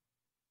Brooklyn.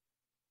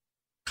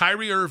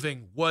 Kyrie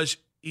Irving was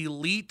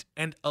elite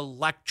and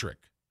electric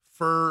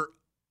for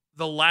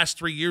the last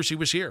 3 years he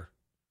was here.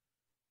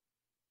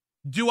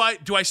 Do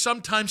I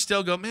sometimes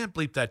still go, man,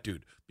 bleep that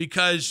dude,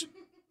 because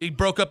he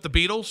broke up the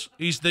Beatles?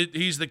 He's the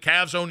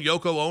Cavs' own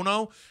Yoko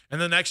Ono.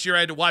 And the next year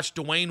I had to watch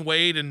Dwayne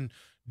Wade and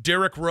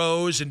Derrick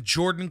Rose and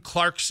Jordan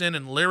Clarkson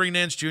and Larry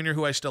Nance Jr.,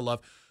 who I still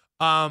love.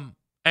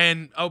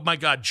 And, oh, my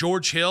God,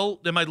 George Hill.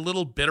 Am I a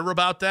little bitter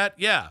about that?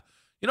 Yeah.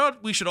 You know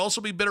what we should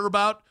also be bitter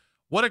about?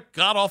 What a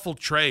god-awful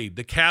trade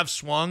the Cavs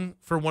swung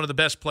for one of the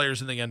best players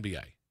in the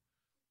NBA.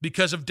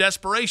 Because of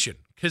desperation.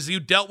 Because you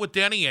dealt with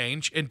Danny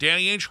Ainge, and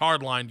Danny Ainge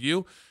hardlined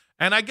you.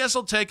 And I guess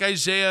I'll take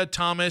Isaiah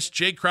Thomas,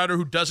 Jay Crowder,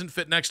 who doesn't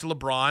fit next to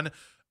LeBron,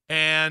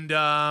 and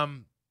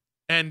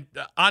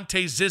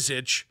Ante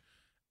Zizic,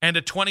 and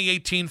a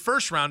 2018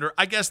 first-rounder.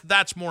 I guess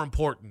that's more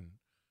important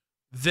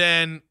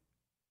than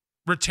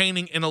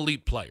retaining an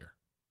elite player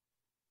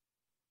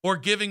or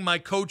giving my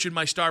coach and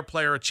my star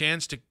player a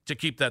chance to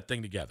keep that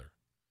thing together.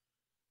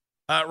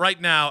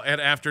 Right now at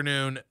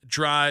Afternoon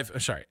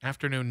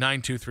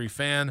 923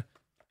 Fan.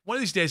 One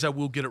of these days I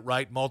will get it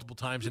right multiple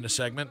times in a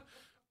segment.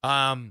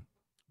 About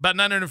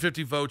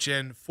 950 votes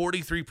in,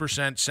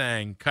 43%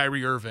 saying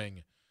Kyrie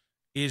Irving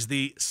is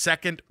the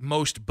second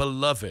most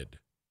beloved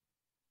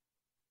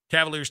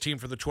Cavaliers team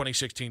for the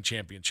 2016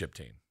 championship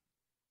team.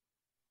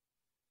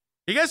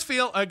 You guys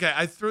feel, okay,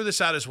 I threw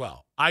this out as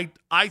well. I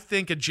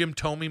think a Jim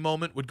Thome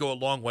moment would go a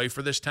long way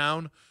for this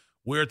town,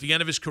 where at the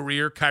end of his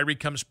career, Kyrie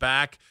comes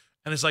back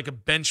and is like a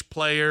bench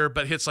player,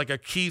 but hits like a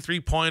key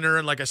three-pointer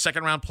in like a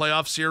second-round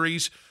playoff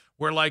series,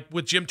 where like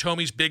with Jim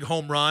Thome's big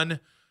home run,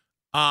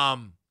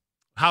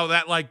 how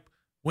that, like,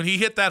 when he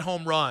hit that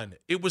home run,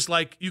 it was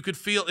like you could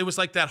feel it was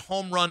like that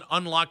home run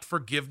unlocked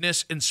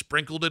forgiveness and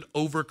sprinkled it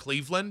over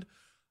Cleveland.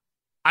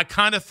 I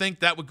kind of think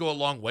that would go a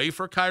long way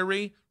for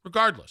Kyrie,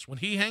 regardless. When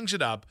he hangs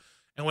it up,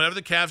 and whenever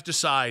the Cavs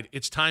decide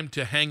it's time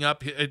to hang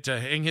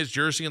his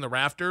jersey in the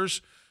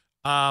rafters,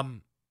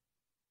 you're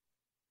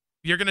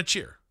going to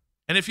cheer.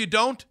 And if you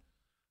don't,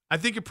 I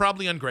think you're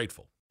probably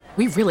ungrateful.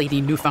 We really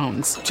need new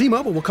phones.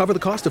 T-Mobile will cover the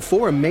cost of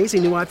 4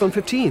 amazing new iPhone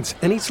 15s,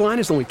 and each line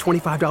is only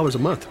 $25 a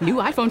month. New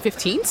iPhone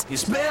 15s?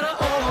 It's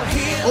better over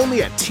here.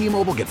 Only at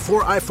T-Mobile, get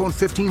 4 iPhone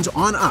 15s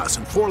on us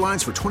and 4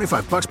 lines for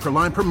 $25 per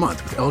line per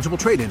month with eligible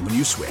trade-in when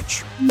you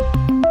switch.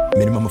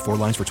 Minimum of 4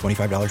 lines for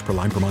 $25 per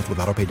line per month with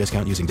autopay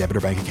discount using debit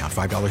or bank account.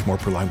 $5 more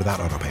per line without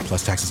autopay,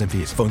 plus taxes and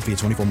fees. Phone fee at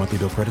 24 monthly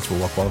bill credits for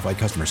well-qualified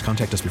customers.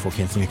 Contact us before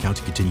canceling account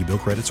to continue bill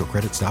credits or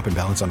credit stop and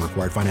balance on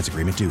required finance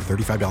agreement due.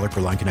 $35 per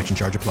line connection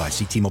charge applies.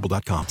 See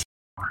T-Mobile.com.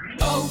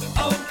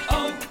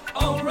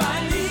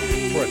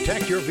 O'Reilly.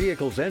 Protect your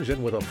vehicle's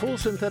engine with a full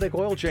synthetic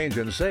oil change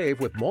and save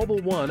with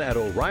Mobil 1 at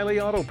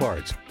O'Reilly Auto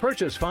Parts.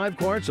 Purchase 5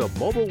 quarts of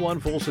Mobil 1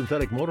 full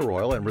synthetic motor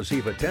oil and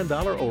receive a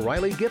 $10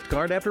 O'Reilly gift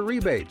card after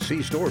rebate.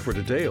 See store for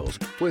details.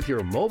 With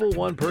your Mobil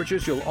 1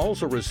 purchase, you'll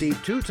also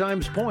receive 2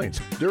 times points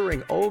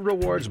during O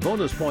Rewards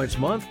Bonus Points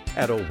Month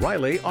at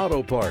O'Reilly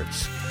Auto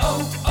Parts.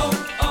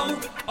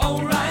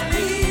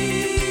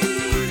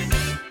 O'Reilly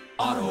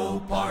Auto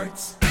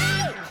Parts.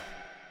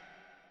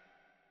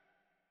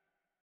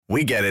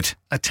 We get it.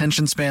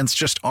 Attention spans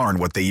just aren't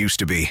what they used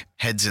to be.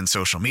 Heads in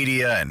social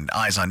media and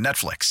eyes on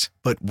Netflix.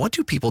 But what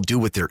do people do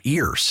with their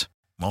ears?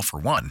 Well, for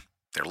one,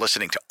 they're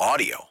listening to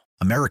audio.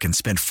 Americans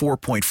spend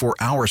 4.4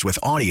 hours with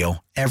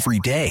audio every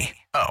day.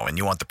 Oh, and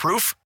you want the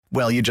proof?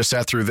 Well, you just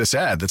sat through this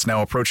ad that's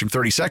now approaching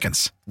 30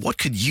 seconds. What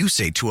could you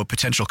say to a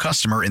potential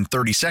customer in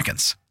 30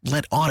 seconds?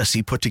 Let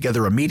Odyssey put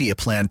together a media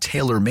plan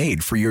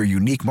tailor-made for your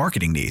unique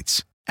marketing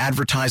needs.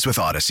 Advertise with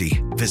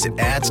Odyssey. Visit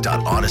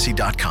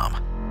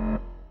ads.odyssey.com.